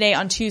half a day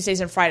on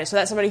Tuesdays and Fridays. So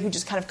that's somebody who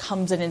just kind of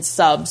comes in and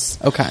subs.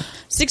 Okay.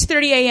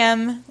 6:30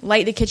 a.m.,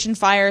 light the kitchen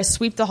fire,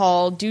 sweep the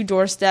hall, do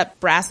doorstep,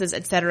 brasses,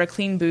 etc.,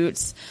 clean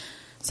boots.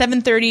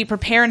 7:30,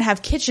 prepare and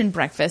have kitchen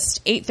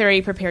breakfast.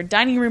 8:30, prepare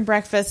dining room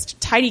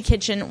breakfast, tidy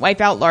kitchen, wipe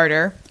out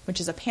larder,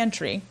 which is a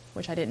pantry,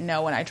 which I didn't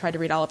know when I tried to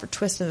read Oliver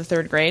Twist in the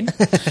 3rd grade.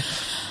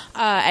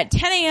 At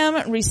 10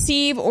 a.m.,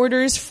 receive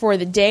orders for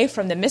the day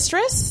from the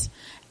mistress.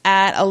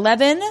 At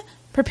 11,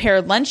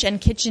 prepare lunch and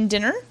kitchen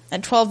dinner.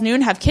 At 12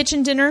 noon, have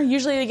kitchen dinner.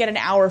 Usually they get an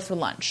hour for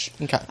lunch,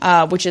 Okay.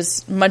 which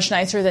is much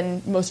nicer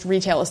than most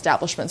retail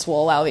establishments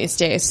will allow these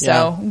days.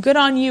 So Yeah. good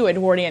on you,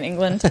 Edwardian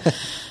England.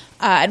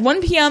 At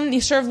 1 p.m., you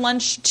serve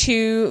lunch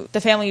to the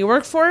family you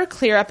work for,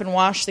 clear up and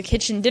wash the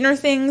kitchen dinner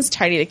things,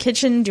 tidy the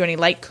kitchen, do any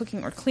light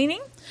cooking or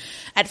cleaning.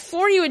 At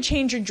 4, you would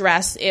change your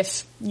dress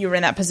if you were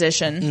in that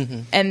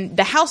position. And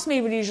the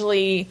housemaid would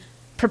usually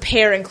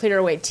prepare and clear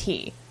away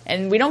tea.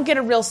 And we don't get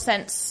a real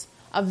sense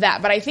of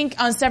that. But I think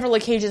on several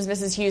occasions,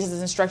 Mrs. Hughes has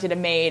instructed a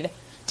maid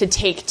to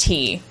take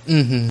tea.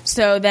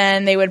 So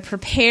then they would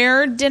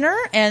prepare dinner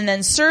and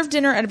then serve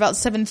dinner at about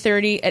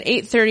 7:30. At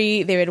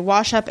 8:30, they would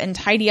wash up and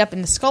tidy up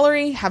in the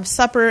scullery, have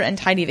supper and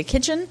tidy the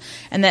kitchen,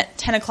 and at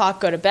 10 o'clock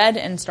go to bed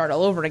and start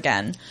all over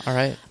again. All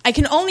right. I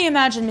can only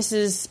imagine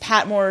Mrs.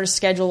 Patmore's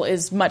schedule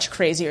is much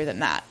crazier than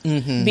that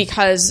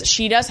because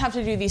she does have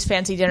to do these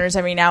fancy dinners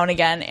every now and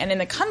again, and in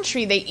the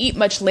country, they eat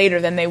much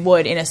later than they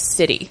would in a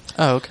city.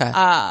 Oh, okay.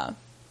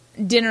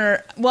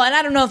 Dinner, well, and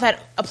I don't know if that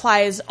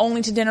applies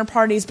only to dinner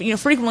parties, but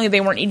frequently they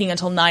weren't eating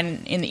until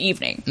 9 in the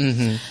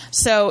evening.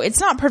 So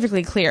it's not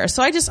perfectly clear.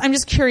 So I'm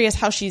just curious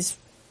how she's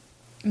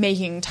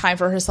making time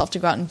for herself to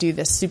go out and do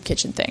this soup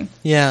kitchen thing.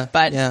 Yeah.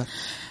 But yeah.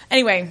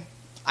 Anyway,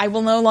 I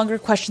will no longer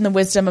question the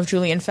wisdom of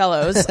Julian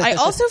Fellows. I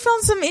also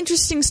found some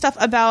interesting stuff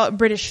about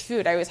British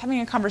food. I was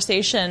having a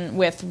conversation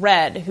with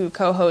Red, who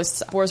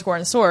co-hosts Boars, Gore,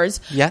 and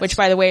Swords, which,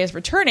 by the way, is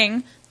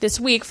returning this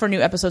week for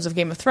new episodes of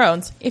Game of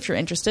Thrones, if you're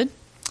interested.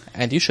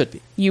 And you should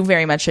be. You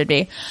very much should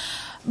be.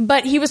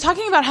 But he was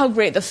talking about how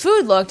great the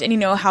food looked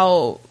and,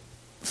 how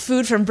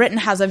food from Britain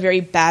has a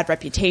very bad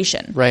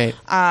reputation. Right.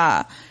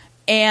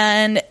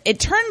 And it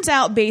turns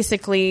out,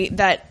 basically,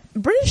 that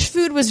British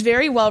food was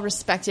very well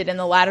respected in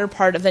the latter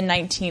part of the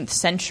 19th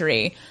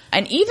century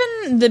and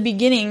even the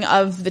beginning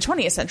of the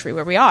 20th century,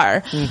 where we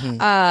are.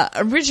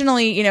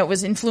 Originally, it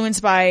was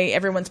influenced by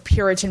everyone's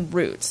Puritan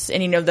roots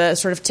and, the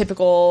sort of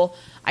typical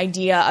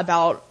idea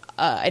about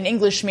an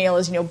English meal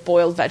is,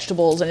 boiled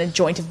vegetables and a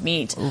joint of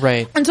meat.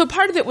 Right. And so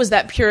part of it was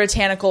that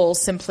puritanical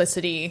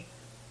simplicity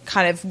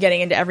kind of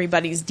getting into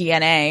everybody's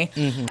DNA.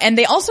 And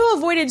they also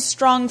avoided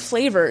strong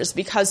flavors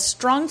because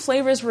strong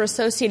flavors were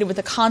associated with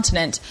the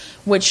continent,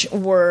 which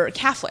were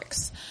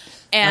Catholics.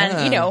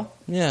 And,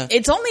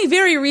 it's only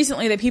very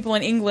recently that people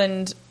in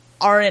England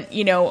aren't,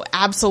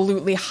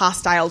 absolutely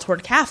hostile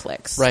toward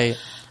Catholics. Right.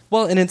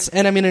 Well, and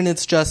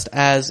it's just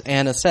as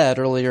Anna said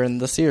earlier in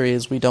the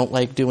series, we don't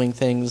like doing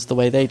things the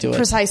way they do it.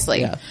 Precisely.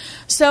 Yeah.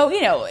 So,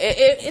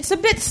 it's a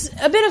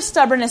bit of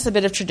stubbornness, a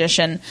bit of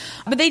tradition,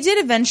 but they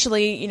did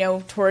eventually,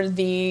 toward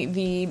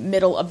the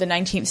middle of the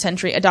 19th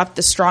century, adopt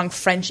the strong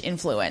French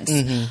influence.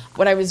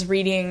 What I was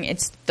reading,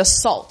 it's The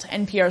Salt,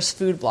 NPR's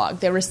food blog.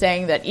 They were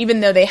saying that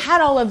even though they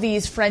had all of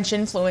these French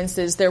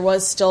influences, there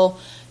was still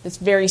this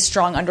very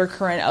strong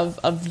undercurrent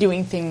of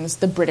doing things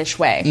the British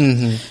way.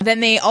 Then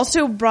they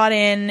also brought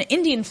in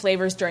Indian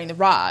flavors during the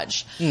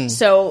Raj.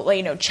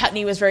 So,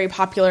 chutney was very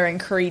popular and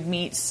curried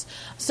meats.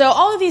 So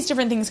all of these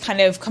different things kind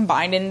of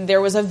combined, and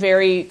there was a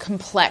very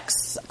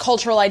complex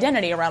cultural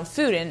identity around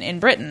food in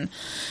Britain.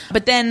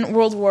 But then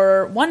World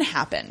War I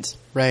happened.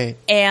 Right.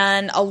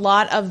 And a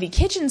lot of the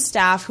kitchen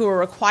staff who were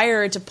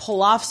required to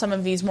pull off some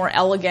of these more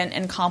elegant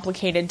and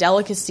complicated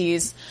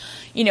delicacies,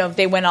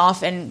 they went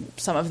off and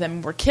some of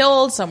them were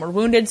killed, some were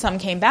wounded, some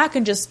came back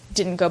and just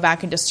didn't go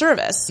back into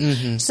service.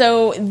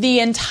 So the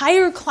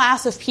entire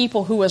class of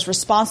people who was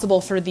responsible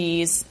for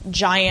these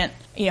giant,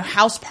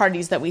 house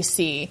parties that we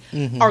see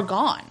are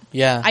gone.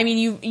 Yeah. I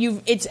mean,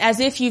 it's as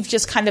if you've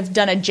just kind of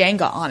done a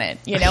Jenga on it,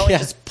 and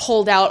just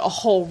pulled out a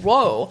whole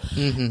row.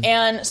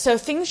 And so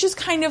things just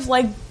kind of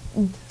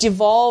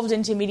devolved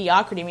into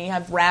mediocrity. I mean, you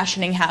have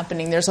rationing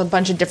happening. There's a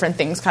bunch of different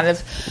things kind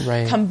of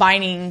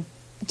combining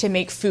to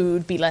make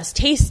food be less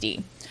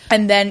tasty.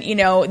 And then,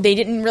 they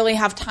didn't really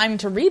have time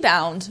to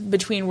rebound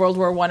between World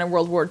War I and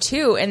World War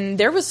II. And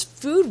there was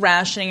food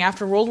rationing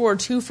after World War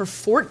II for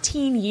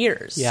 14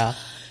 years. Yeah.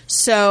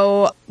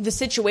 So the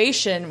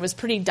situation was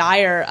pretty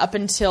dire up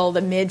until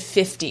the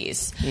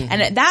mid-50s.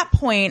 And at that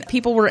point,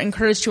 people were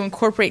encouraged to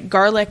incorporate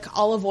garlic,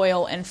 olive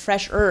oil, and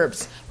fresh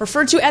herbs,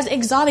 referred to as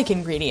exotic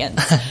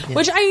ingredients,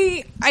 which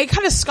I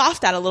kind of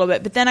scoffed at a little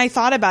bit. But then I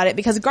thought about it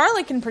because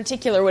garlic in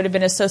particular would have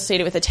been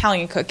associated with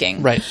Italian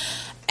cooking. Right.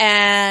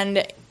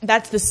 And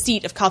that's the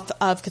seat of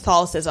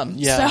Catholicism.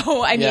 Yeah.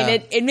 So, I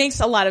mean, it makes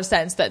a lot of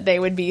sense that they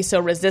would be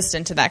so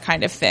resistant to that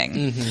kind of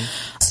thing.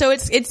 So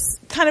it's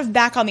kind of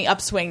back on the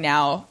upswing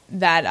now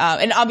that,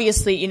 and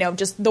obviously,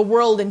 just the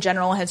world in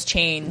general has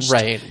changed.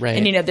 Right.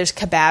 And, there's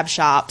kebab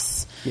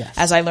shops. Yes.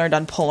 As I learned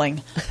on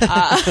Pulling.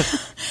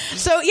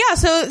 So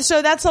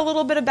that's a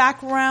little bit of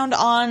background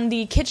on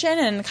the kitchen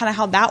and kind of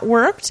how that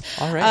worked.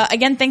 All right.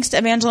 Again, thanks to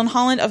Evangeline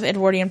Holland of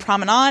Edwardian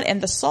Promenade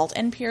and the Salt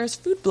NPR's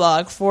food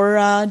blog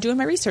for doing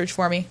my research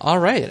for me. All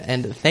right,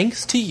 and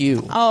thanks to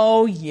you.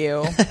 Oh,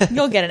 you.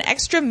 You'll get an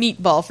extra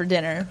meatball for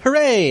dinner.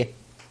 Hooray!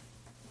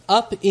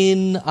 Up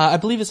in, I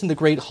believe it's in the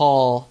Great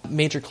Hall,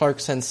 Major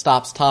Clarkson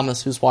stops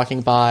Thomas, who's walking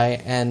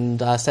by,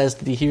 and says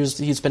that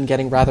he's been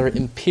getting rather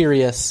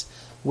imperious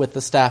with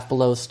the staff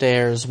below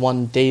stairs,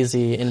 one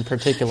Daisy in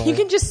particular. You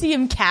can just see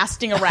him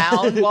casting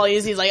around while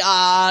he's like,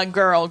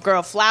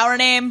 girl, flower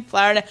name,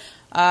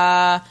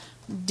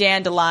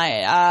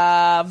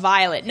 Dandelion,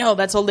 Violet. No,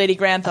 that's Old Lady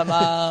Grantham.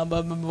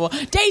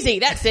 Daisy,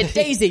 that's it,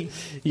 Daisy.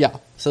 Yeah.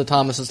 So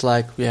Thomas is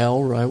like, yeah,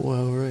 all right,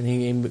 whatever, and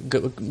he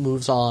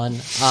moves on.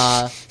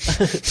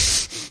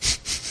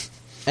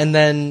 And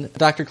then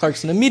Dr.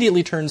 Clarkson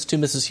immediately turns to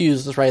Mrs.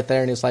 Hughes, who's right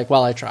there, and he's like,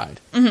 well, I tried.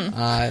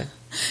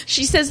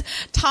 She says,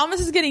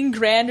 Thomas is getting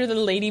grander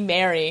than Lady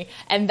Mary,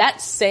 and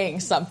that's saying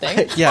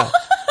something. Yeah.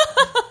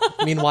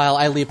 Meanwhile,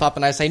 I leap up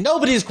and I say,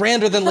 nobody's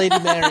grander than Lady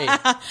Mary.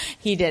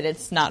 He did.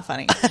 It's not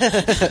funny.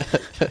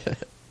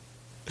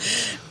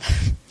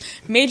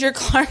 Major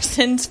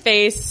Clarkson's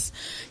face,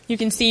 you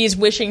can see he's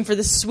wishing for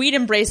the sweet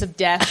embrace of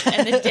death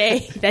and the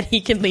day that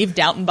he can leave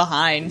Downton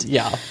behind.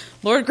 Yeah.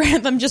 Lord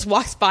Grantham just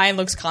walks by and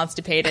looks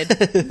constipated.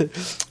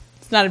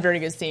 It's not a very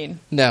good scene.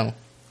 No.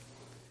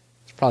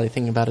 He's probably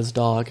thinking about his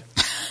dog.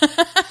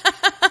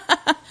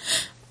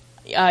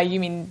 You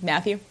mean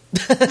Matthew?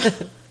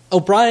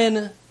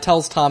 O'Brien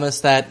tells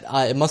Thomas that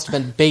it must have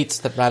been Bates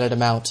that ratted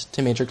him out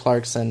to Major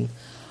Clarkson.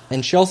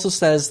 And she also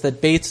says that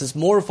Bates is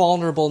more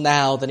vulnerable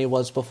now than he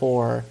was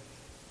before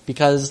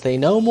because they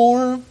know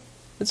more.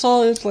 It's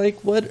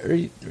like, what are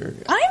you...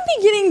 I'm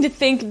beginning to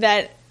think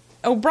that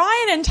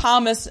O'Brien and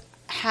Thomas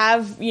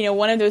have,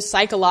 one of those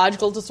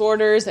psychological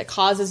disorders that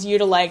causes you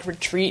to,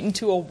 retreat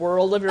into a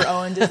world of your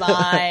own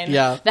design.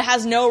 Yeah. That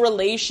has no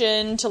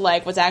relation to,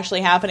 what's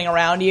actually happening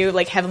around you,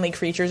 like heavenly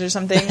creatures or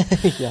something.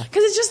 Yeah.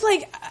 Because it's just,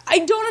 I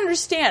don't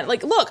understand.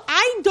 Look,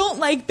 I don't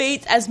like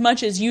Bates as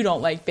much as you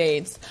don't like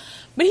Bates.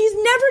 But he's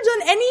never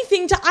done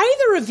anything to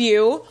either of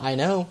you. I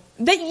know.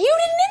 That you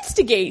didn't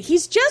instigate.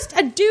 He's just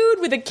a dude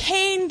with a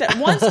cane that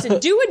wants to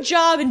do a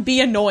job and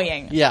be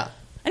annoying. Yeah.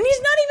 And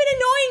he's not even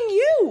annoying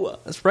you.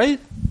 That's right.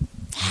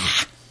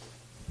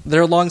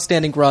 Their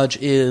long-standing grudge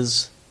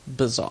is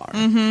bizarre.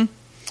 Mm-hmm.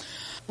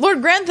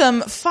 Lord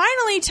Grantham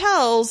finally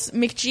tells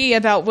McGee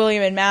about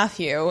William and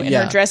Matthew in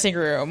her dressing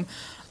room.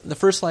 The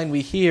first line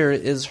we hear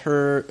is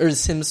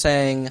him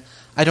saying,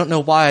 I don't know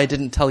why I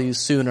didn't tell you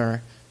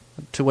sooner,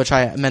 to which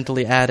I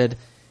mentally added,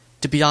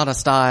 to be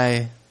honest,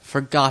 I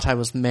forgot I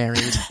was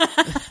married.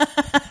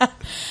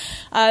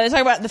 They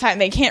talk about the fact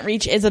they can't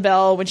reach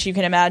Isabel, which you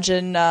can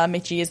imagine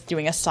McGee is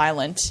doing a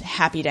silent,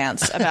 happy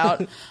dance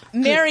about.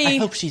 Mary... I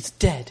hope she's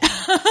dead.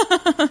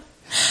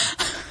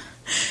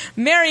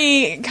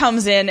 Mary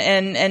comes in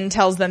and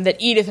tells them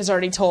that Edith has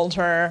already told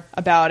her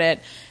about it.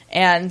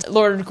 And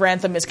Lord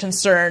Grantham is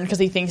concerned because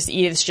he thinks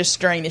Edith's just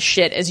stirring the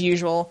shit as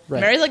usual.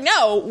 Right. Mary's like,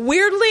 no,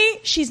 weirdly,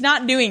 she's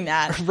not doing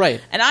that.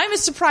 Right. And I'm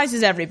as surprised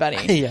as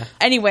everybody. Yeah.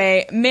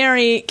 Anyway,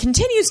 Mary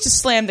continues to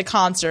slam the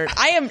concert.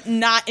 I am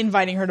not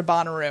inviting her to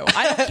Bonnaroo.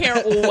 I don't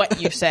care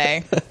what you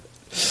say.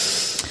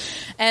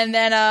 And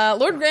then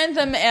Lord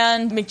Grantham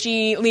and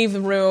McGee leave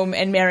the room,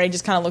 and Mary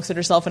just kind of looks at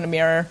herself in a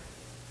mirror.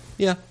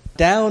 Yeah.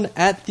 Down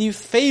at the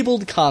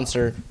fabled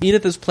concert,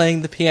 Edith is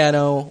playing the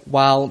piano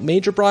while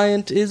Major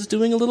Bryant is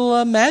doing a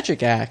little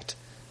magic act.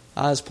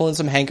 He's pulling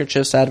some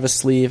handkerchiefs out of his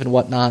sleeve and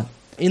whatnot.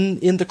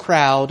 In the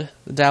crowd,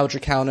 the Dowager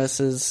Countess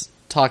is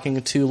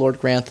talking to Lord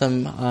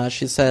Grantham.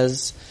 She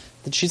says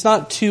that she's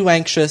not too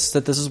anxious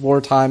that this is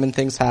wartime and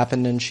things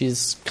happen, and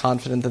she's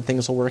confident that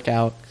things will work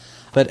out.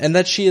 And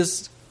that she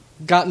has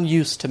gotten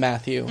used to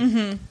Matthew.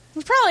 Mm-hmm.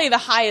 It's probably the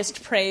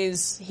highest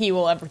praise he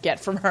will ever get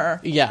from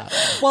her. Yeah.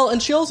 Well,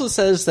 and she also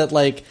says that,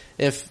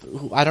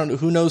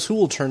 who knows who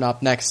will turn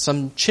up next,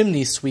 some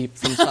chimney sweep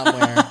from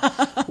somewhere.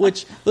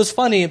 Which was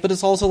funny, but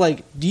it's also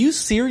do you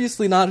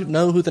seriously not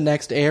know who the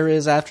next heir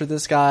is after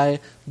this guy?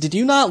 Did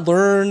you not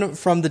learn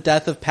from the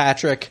death of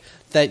Patrick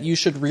that you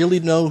should really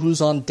know who's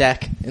on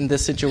deck in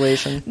this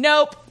situation?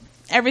 Nope.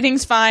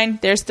 Everything's fine.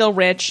 They're still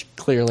rich.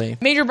 Clearly.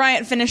 Major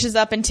Bryant finishes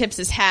up and tips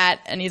his hat,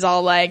 and he's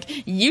all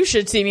like, you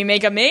should see me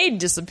make a maid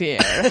disappear.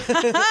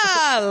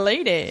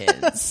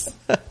 Ladies.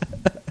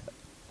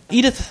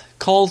 Edith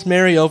calls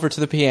Mary over to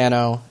the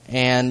piano,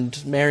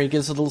 and Mary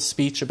gives a little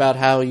speech about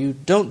how you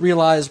don't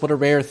realize what a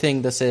rare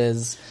thing this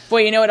is.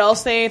 Boy, you know what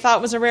else they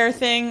thought was a rare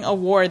thing? A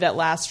war that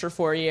lasts for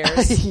 4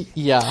 years.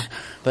 Yeah.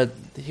 But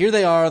here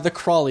they are, the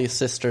Crawley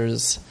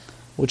sisters,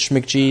 which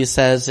McGee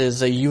says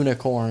is a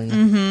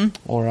unicorn,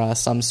 or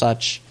some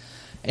such.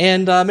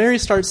 And Mary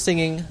starts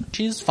singing.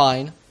 She's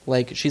fine.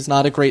 She's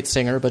not a great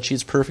singer, but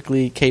she's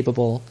perfectly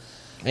capable.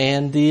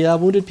 And the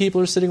wounded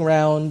people are sitting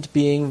around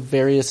being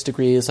various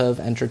degrees of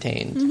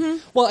entertained. Mm-hmm.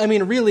 Well, I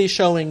mean, really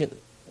showing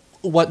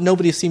what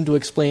nobody seemed to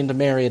explain to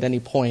Mary at any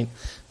point.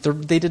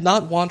 They did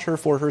not want her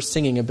for her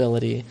singing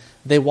ability.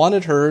 They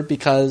wanted her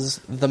because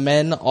the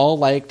men all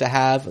like to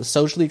have a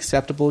socially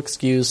acceptable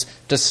excuse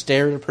to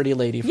stare at a pretty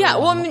lady for a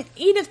while. Well, I mean,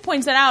 Edith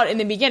points that out in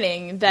the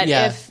beginning, that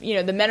if,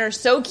 the men are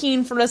so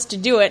keen for us to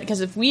do it,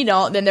 because if we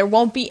don't, then there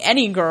won't be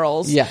any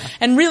girls. Yeah.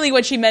 And really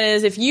what she meant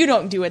is, if you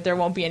don't do it, there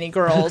won't be any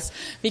girls,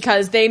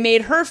 because they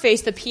made her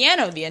face the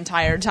piano the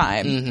entire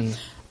time. Mm-hmm.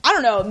 I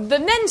don't know, the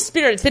men's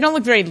spirits, they don't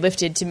look very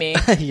lifted to me.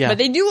 Yeah. But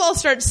they do all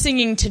start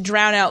singing to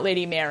drown out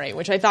Lady Mary,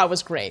 which I thought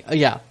was great.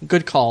 Yeah,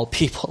 good call,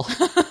 people.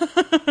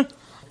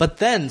 But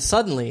then,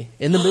 suddenly,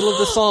 in the middle of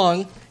the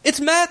song, it's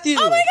Matthew!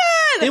 Oh my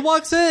god! He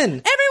walks in!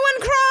 Everyone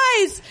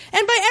cries!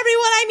 And by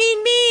everyone, I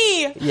mean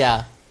me!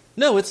 Yeah.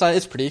 No,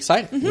 it's pretty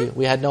exciting. Mm-hmm.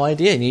 We had no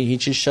idea. And he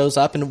just shows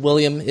up, and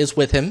William is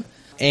with him.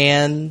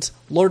 And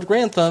Lord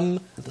Grantham,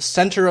 the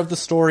center of the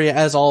story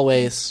as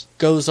always,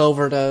 goes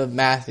over to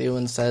Matthew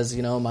and says,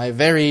 my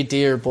very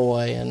dear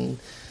boy, and...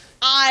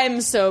 I'm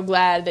so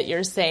glad that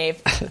you're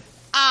safe.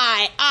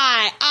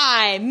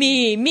 I,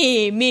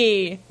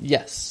 me.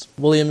 Yes.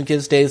 William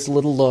gives Daze a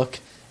little look,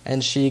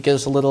 And she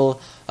gives a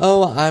little,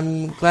 "Oh,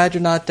 I'm glad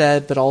you're not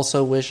dead, but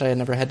also wish I had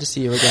never had to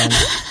see you again."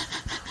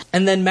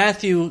 And then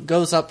Matthew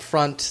goes up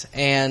front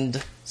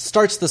and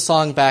starts the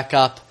song back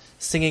up,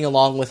 singing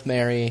along with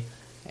Mary.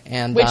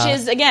 And Which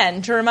is,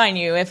 again, to remind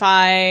you, if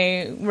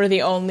I were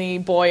the only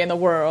boy in the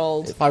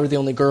world... If I were the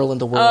only girl in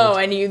the world... Oh,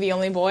 and you the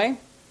only boy?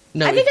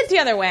 No. I think it's the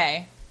other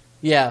way.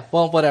 Yeah,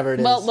 well, whatever it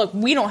is. Well, look,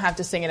 we don't have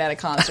to sing it at a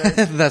concert.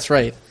 That's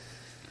right.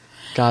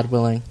 God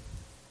willing.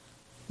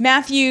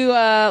 Matthew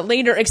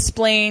later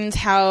explains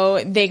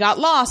how they got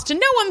lost and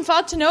no one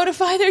thought to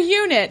notify their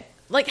unit.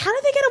 Like, how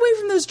did they get away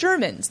from those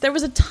Germans? There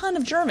was a ton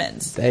of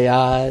Germans. They,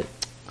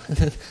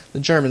 the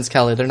Germans,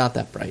 Kelly, they're not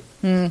that bright.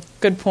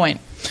 Good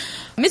point.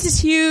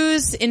 Mrs.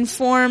 Hughes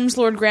informs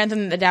Lord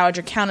Grantham that the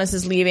Dowager Countess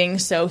is leaving,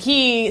 so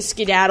he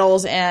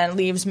skedaddles and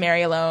leaves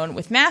Mary alone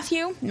with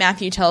Matthew.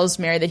 Matthew tells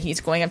Mary that he's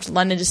going up to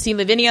London to see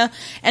Lavinia,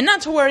 and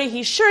not to worry,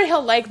 he's sure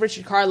he'll like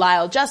Richard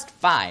Carlisle just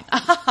fine.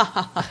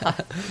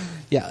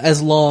 Yeah,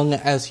 as long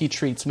as he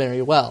treats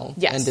Mary well.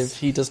 Yes. And if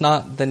he does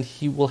not, then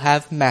he will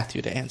have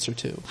Matthew to answer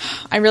to.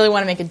 I really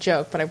want to make a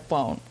joke, but I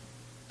won't.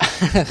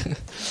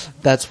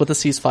 That's what the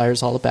ceasefire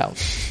is all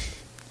about.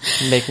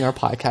 Making our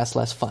podcast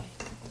less funny.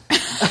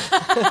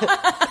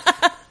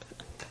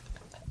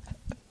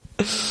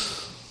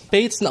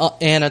 Bates and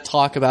Anna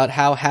talk about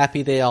how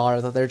happy they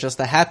are, that they're just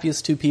the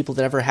happiest two people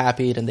that ever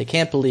happied, and they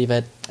can't believe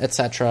it,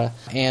 etc.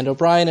 And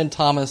O'Brien and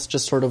Thomas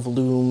just sort of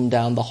loom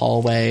down the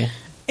hallway.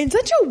 It's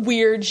such a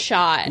weird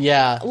shot.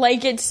 Yeah.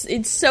 Like,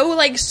 it's so,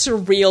 like,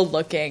 surreal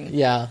looking.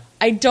 Yeah.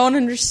 I don't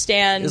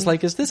understand. It's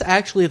like, is this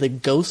actually the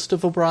ghost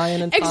of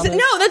O'Brien and Thomas?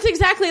 No, that's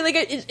exactly, like,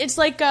 it's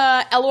like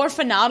El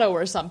Orfanato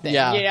or something,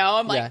 Yeah. you know?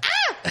 I'm like,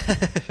 Yeah.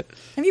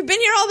 Have you been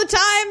here all the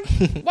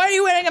time? Why are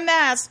you wearing a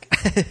mask?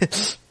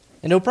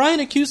 And O'Brien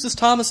accuses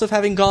Thomas of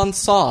having gone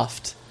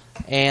soft,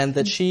 and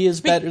that she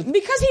is better...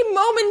 Because he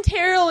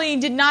momentarily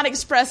did not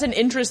express an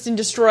interest in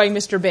destroying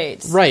Mr.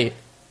 Bates. Right.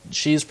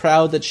 She's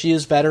proud that she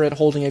is better at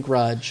holding a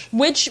grudge.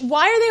 Why are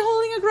they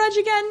holding a grudge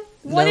again?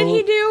 What did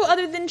he do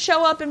other than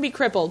show up and be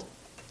crippled?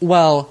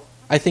 Well,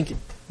 I think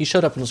he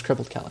showed up and was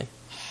crippled, Kelly.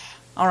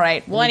 All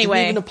right. Well, He anyway.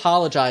 didn't even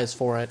apologize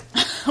for it.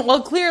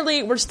 Well,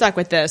 clearly we're stuck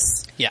with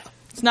this. Yeah.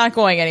 It's not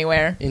going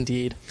anywhere.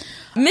 Indeed.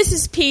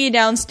 Mrs. P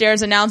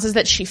downstairs announces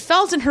that she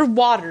felt in her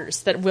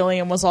waters that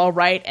William was all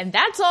right, and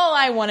that's all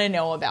I want to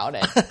know about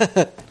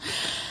it.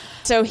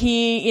 So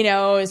he,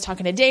 is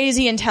talking to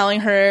Daisy and telling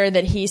her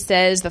that he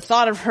says the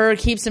thought of her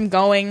keeps him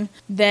going.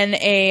 Then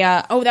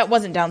that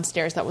wasn't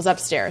downstairs, that was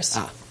upstairs.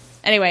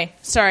 Anyway,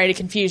 sorry to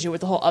confuse you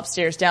with the whole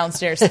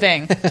upstairs-downstairs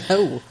thing.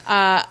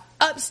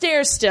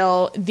 Upstairs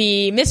still,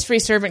 the mystery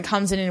servant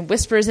comes in and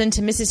whispers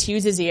into Mrs.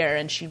 Hughes' ear,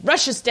 and she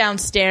rushes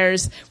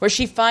downstairs where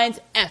she finds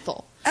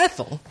Ethel.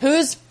 Ethel?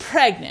 Who's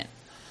pregnant.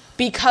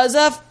 Because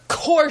of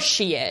course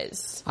she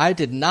is. I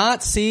did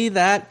not see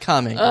that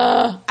coming.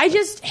 I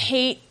just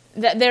hate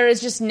that there is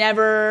just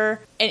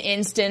never an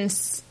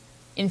instance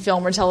in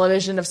film or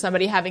television of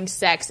somebody having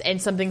sex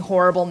and something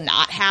horrible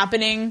not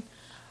happening.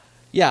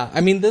 Yeah, I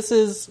mean, this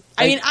is...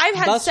 I've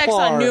had sex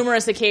on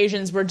numerous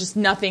occasions where just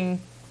nothing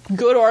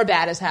good or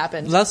bad has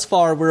happened. Thus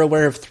far, we're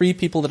aware of 3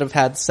 people that have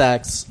had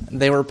sex.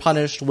 They were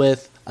punished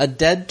with a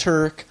dead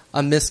Turk,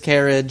 a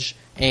miscarriage,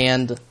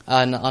 and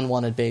an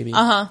unwanted baby.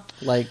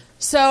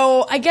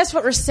 So I guess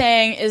what we're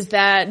saying is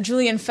that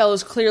Julian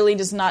Fellows clearly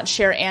does not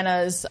share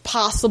Anna's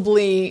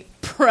possibly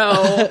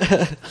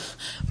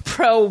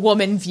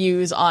pro-woman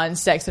views on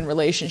sex and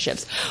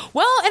relationships.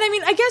 Well, and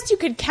I guess you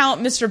could count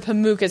Mr.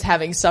 Pamuk as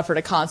having suffered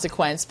a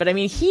consequence, but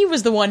he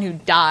was the one who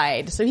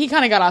died, so he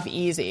kind of got off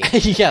easy.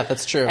 Yeah,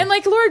 that's true. And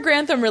Lord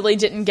Grantham really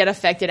didn't get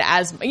affected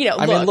as,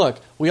 look,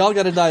 we all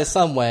gotta die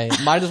some way.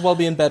 Might as well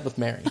be in bed with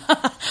Mary.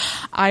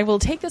 I will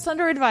take this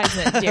under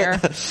advisement, dear.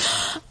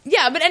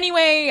 Yeah, but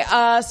anyway,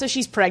 so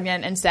she's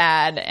pregnant and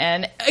sad,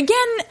 and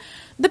again,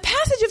 the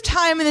passage of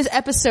time in this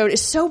episode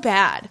is so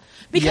bad.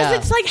 Because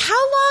it's like, how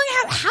long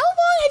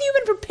have you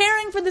been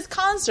preparing for this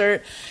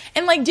concert?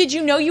 And did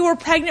you know you were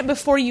pregnant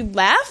before you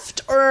left?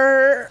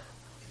 Or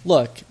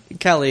look,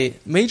 Kelly,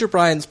 Major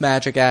Brian's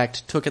magic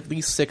act took at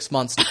least 6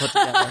 months to put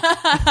together.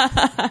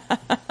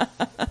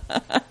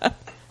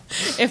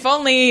 If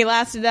only he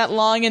lasted that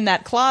long in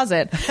that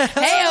closet.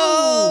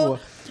 Hey-oh!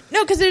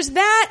 No, because there's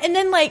that, and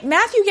then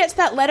Matthew gets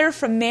that letter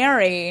from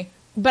Mary,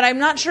 but I'm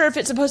not sure if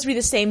it's supposed to be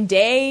the same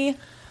day.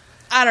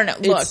 I don't know.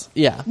 Look,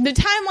 the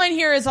timeline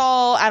here is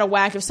all out of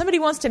whack. If somebody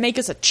wants to make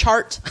us a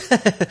chart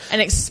and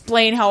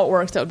explain how it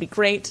works, that would be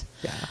great.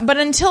 Yeah. But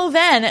until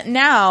then,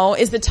 now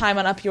is the time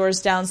on Up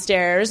Yours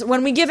Downstairs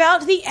when we give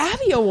out the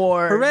Abby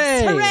Awards.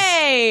 Hooray!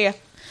 Hooray!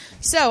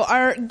 So,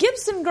 our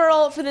Gibson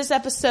girl for this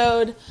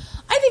episode,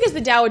 I think, is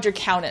the Dowager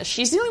Countess.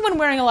 She's the only one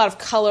wearing a lot of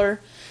color.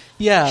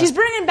 Yeah. She's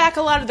bringing back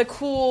a lot of the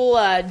cool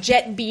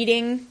jet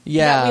beating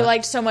that we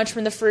liked so much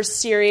from the first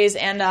series,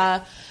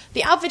 and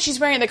the outfit she's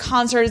wearing at the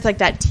concert is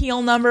that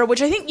teal number, which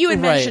I think you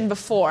had mentioned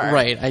before.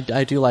 Right,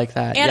 I do like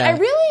that. And I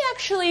really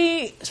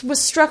actually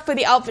was struck by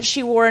the outfit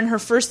she wore in her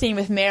first scene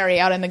with Mary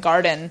out in the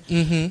garden.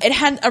 Mm-hmm. It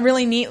had a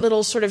really neat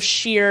little sort of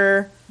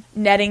sheer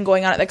netting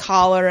going on at the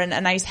collar and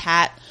a nice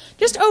hat.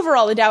 just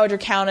overall, the Dowager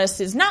Countess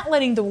is not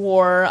letting the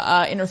war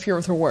interfere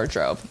with her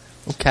wardrobe.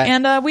 Okay.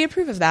 And we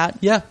approve of that.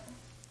 Yeah.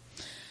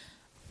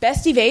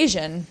 Best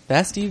evasion.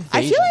 Best evasion.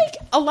 I feel like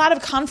a lot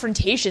of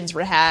confrontations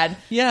were had.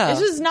 Yeah.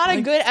 This was not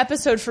a good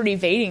episode for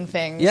evading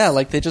things. Yeah,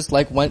 like they just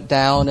like went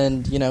down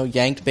and,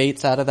 yanked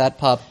Bates out of that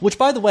pup. Which,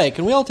 by the way,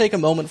 can we all take a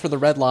moment for the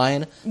Red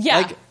Line? Yeah.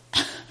 Like,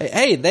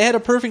 hey, they had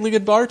a perfectly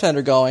good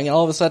bartender going, and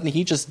all of a sudden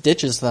he just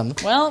ditches them.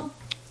 Well,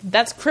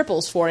 that's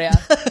cripples for you.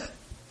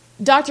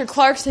 Dr.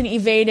 Clarkson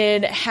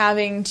evaded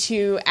having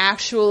to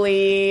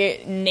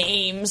actually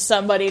name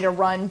somebody to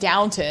run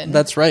Downton.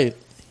 That's right.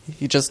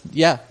 He just,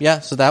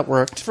 so that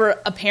worked. For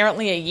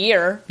apparently a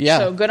year. Yeah.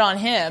 So good on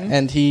him.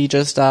 And he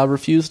just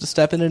refused to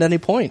step in at any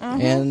point,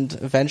 and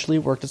eventually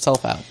worked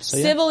itself out. So,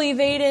 yeah. Sybil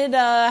evaded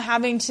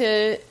having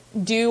to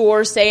do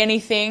or say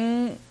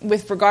anything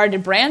with regard to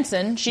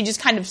Branson. She just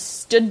kind of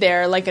stood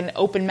there like an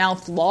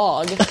open-mouthed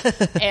log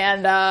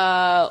and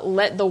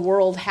let the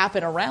world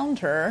happen around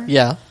her.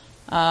 Yeah.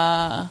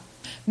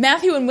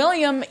 Matthew and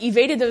William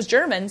evaded those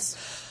Germans.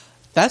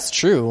 That's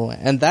true.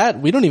 And that,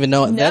 we don't even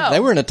know, that they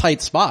were in a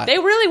tight spot. They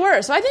really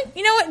were. So I think,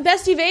 you know what,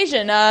 best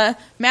evasion,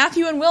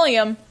 Matthew and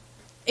William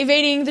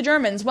evading the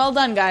Germans. Well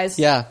done, guys.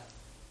 Yeah.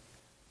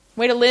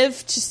 Way to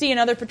live to see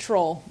another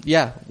patrol.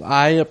 Yeah,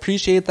 I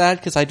appreciate that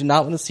because I do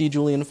not want to see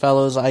Julian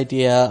Fellowes'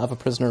 idea of a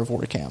prisoner of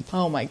war camp.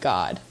 Oh my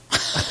god.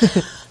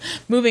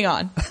 Moving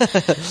on.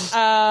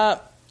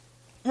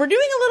 We're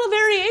doing a little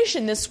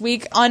variation this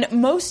week on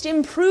most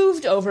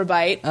improved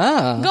overbite.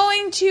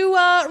 Going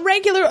to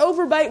regular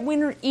overbite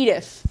winner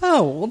Edith.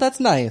 Oh, well,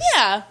 that's nice.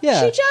 Yeah.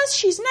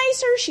 She's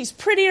nicer, she's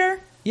prettier.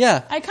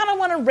 Yeah. I kind of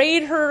want to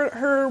raid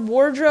her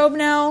wardrobe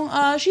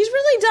now. She's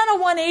really done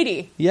a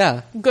 180.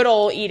 Yeah. Good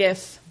old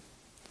Edith.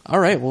 All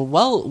right,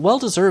 well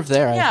deserved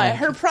there, Yeah, I think.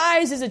 her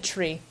prize is a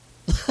tree.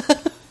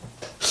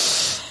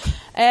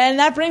 And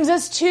that brings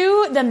us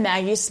to the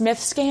Maggie Smith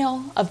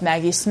scale of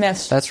Maggie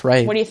Smiths. That's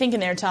right. What are you thinking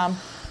there, Tom?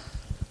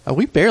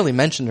 We barely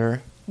mentioned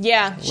her.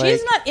 Yeah,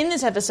 she's not in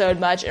this episode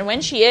much, and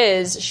when she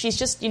is, she's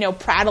just,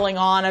 prattling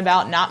on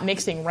about not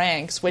mixing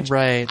ranks, which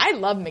I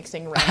love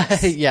mixing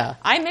ranks. Yeah.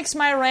 I mix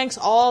my ranks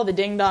all the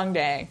ding-dong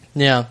day.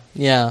 Yeah.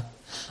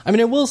 I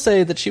mean, I will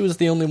say that she was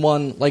the only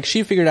one,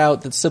 she figured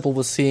out that Sybil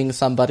was seeing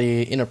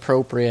somebody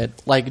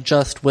inappropriate,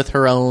 just with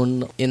her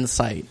own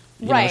insight.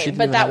 Right,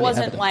 but that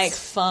wasn't,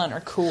 fun or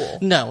cool.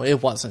 No,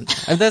 it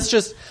wasn't. And that's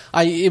just,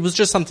 it was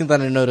just something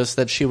that I noticed,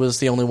 that she was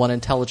the only one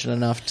intelligent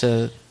enough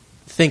to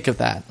think of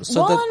that.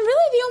 So and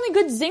really the only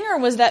good zinger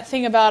was that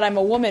thing about I'm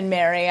a woman,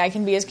 Mary. I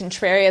can be as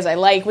contrary as I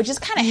like, which is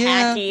kind of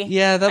hacky.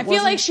 Yeah, I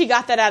feel like she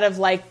got that out of,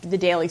 the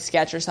Daily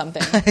Sketch or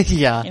something.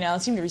 Yeah.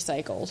 It seemed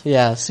recycled.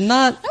 Yeah, it's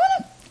not...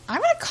 I'm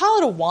going to call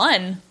it a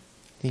 1.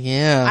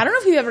 Yeah. I don't know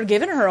if you've ever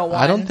given her a 1.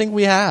 I don't think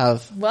we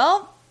have.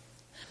 Well,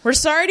 we're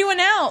sorry to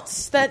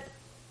announce that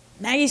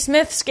Maggie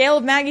Smith's scale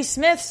of Maggie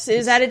Smiths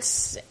is at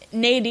its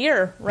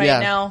nadir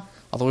now.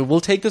 Although we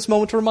will take this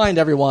moment to remind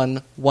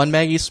everyone, one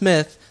Maggie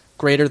Smith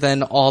greater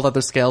than all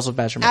other scales of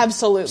measurement.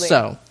 Absolutely.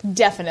 So.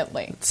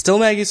 Definitely. It's still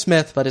Maggie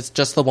Smith, but it's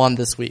just the one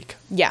this week.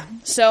 Yeah.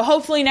 So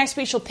hopefully next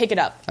week she'll pick it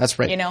up. That's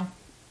right.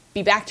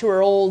 Be back to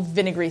her old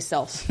vinegary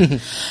self.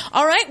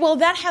 All right, well,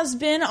 that has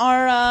been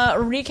our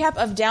recap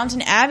of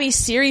Downton Abbey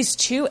Series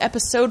 2,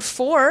 Episode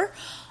 4.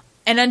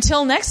 And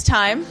until next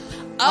time,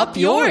 up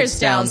yours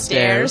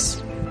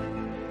downstairs.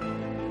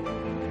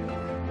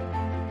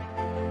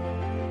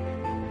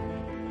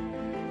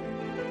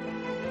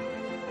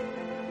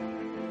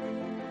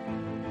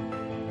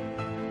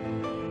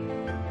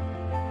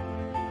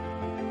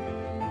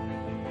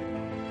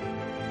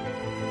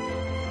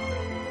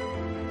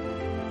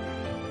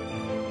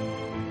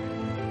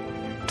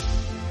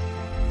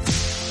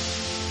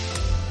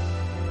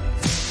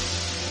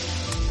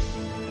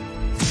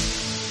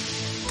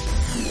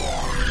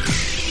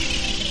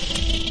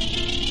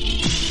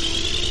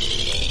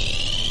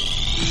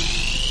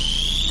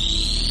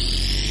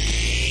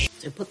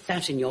 So put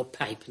that in your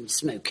pipe and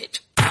smoke it.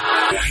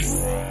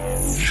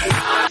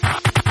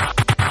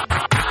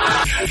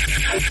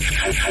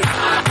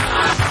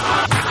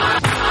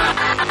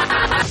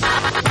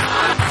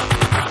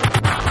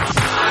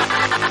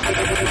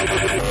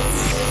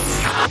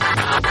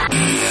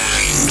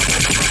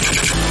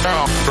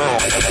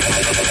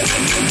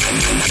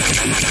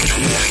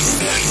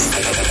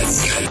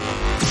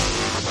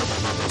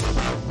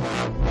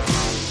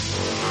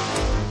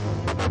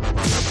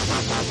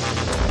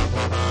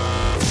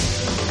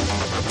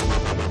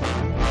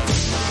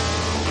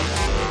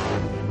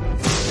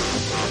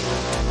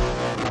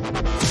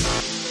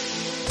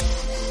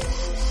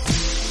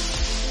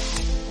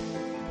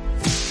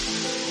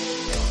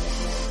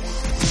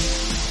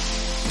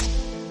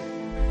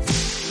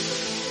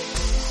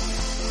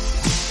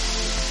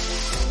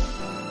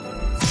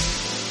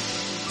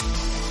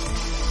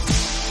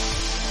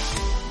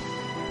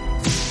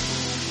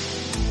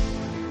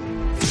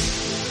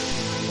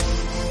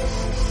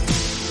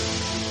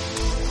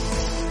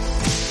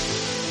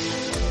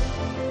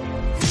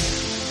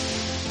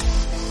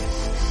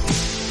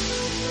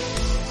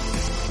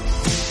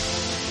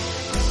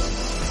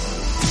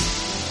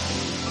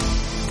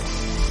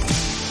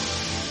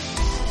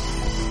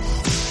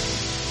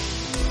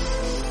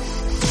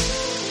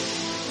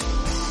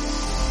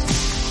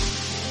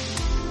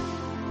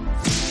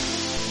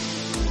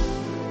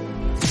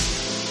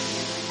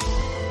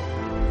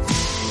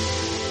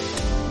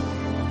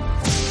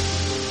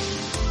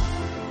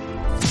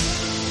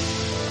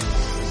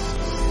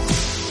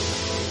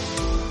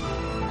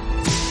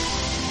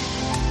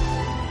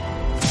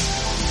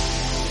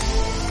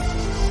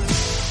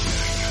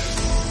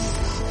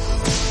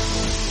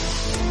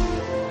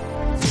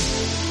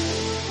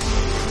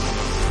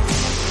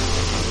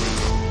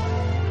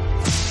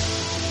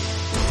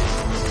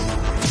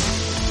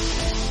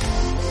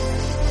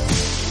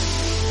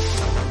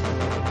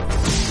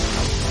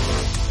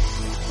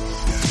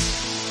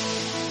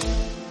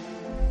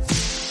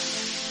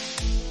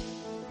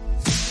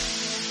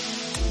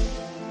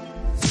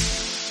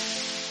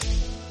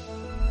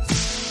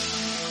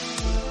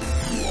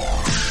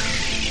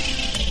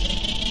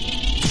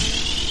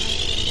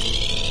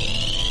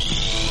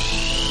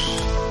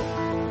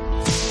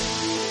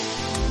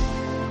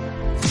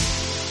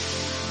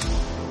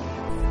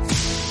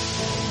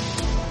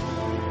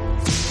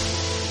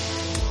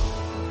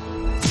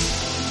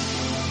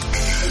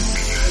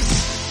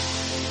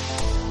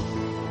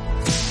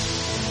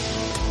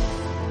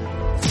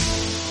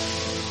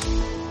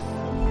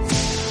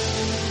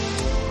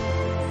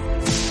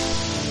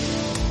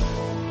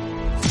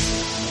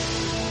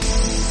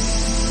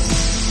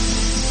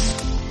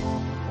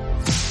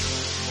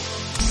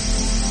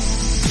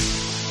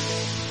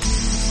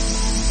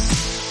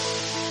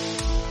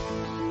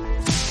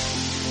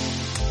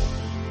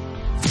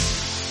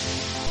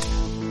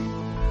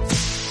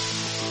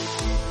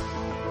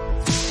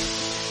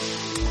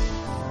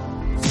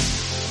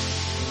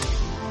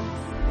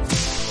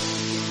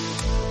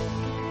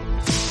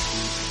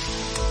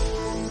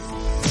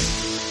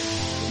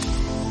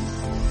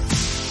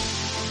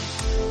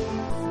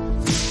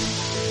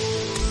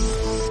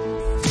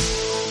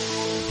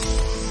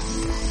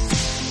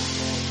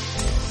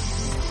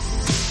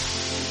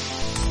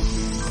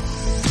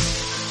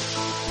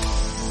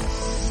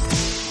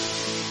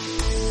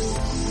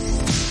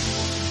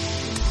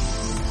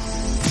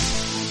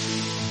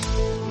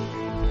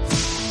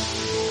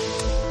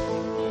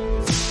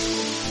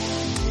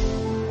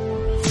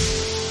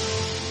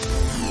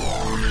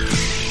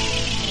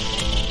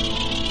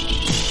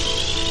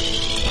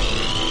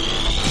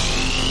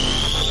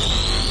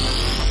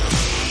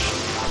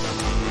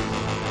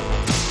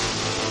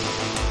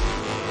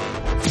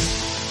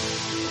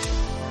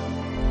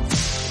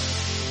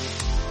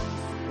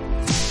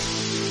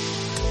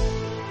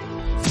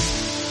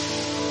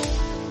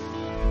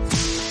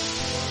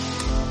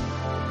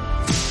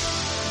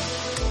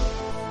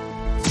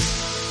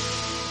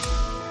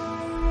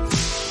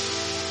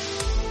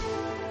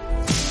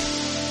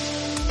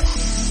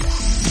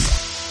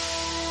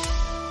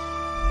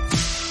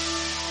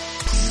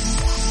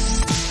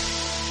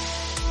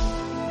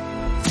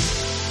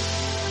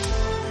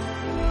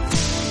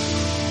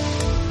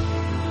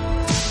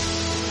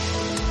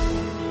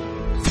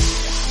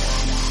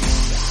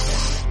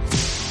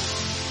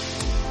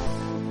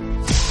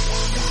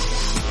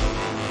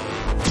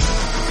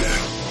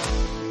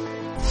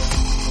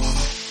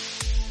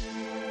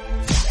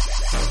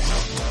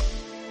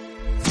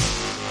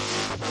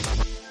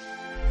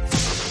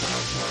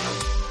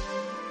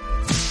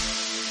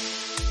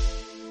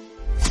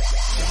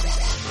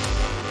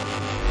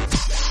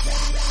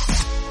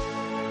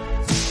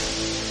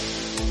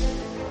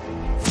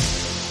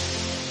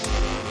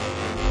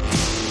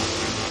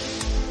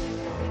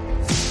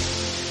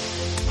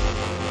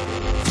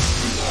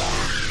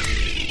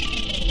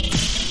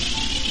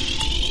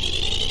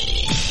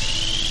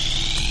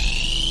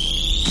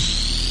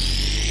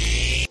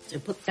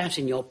 that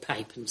in your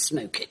pipe and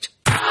smoke it.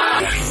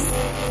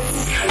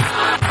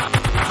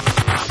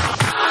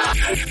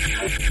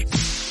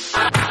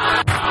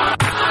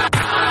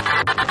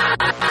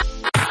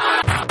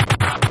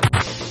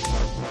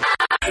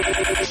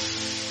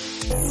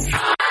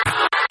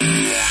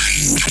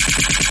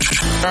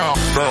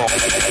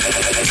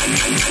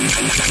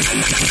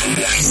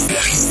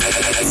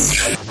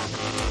 Girl.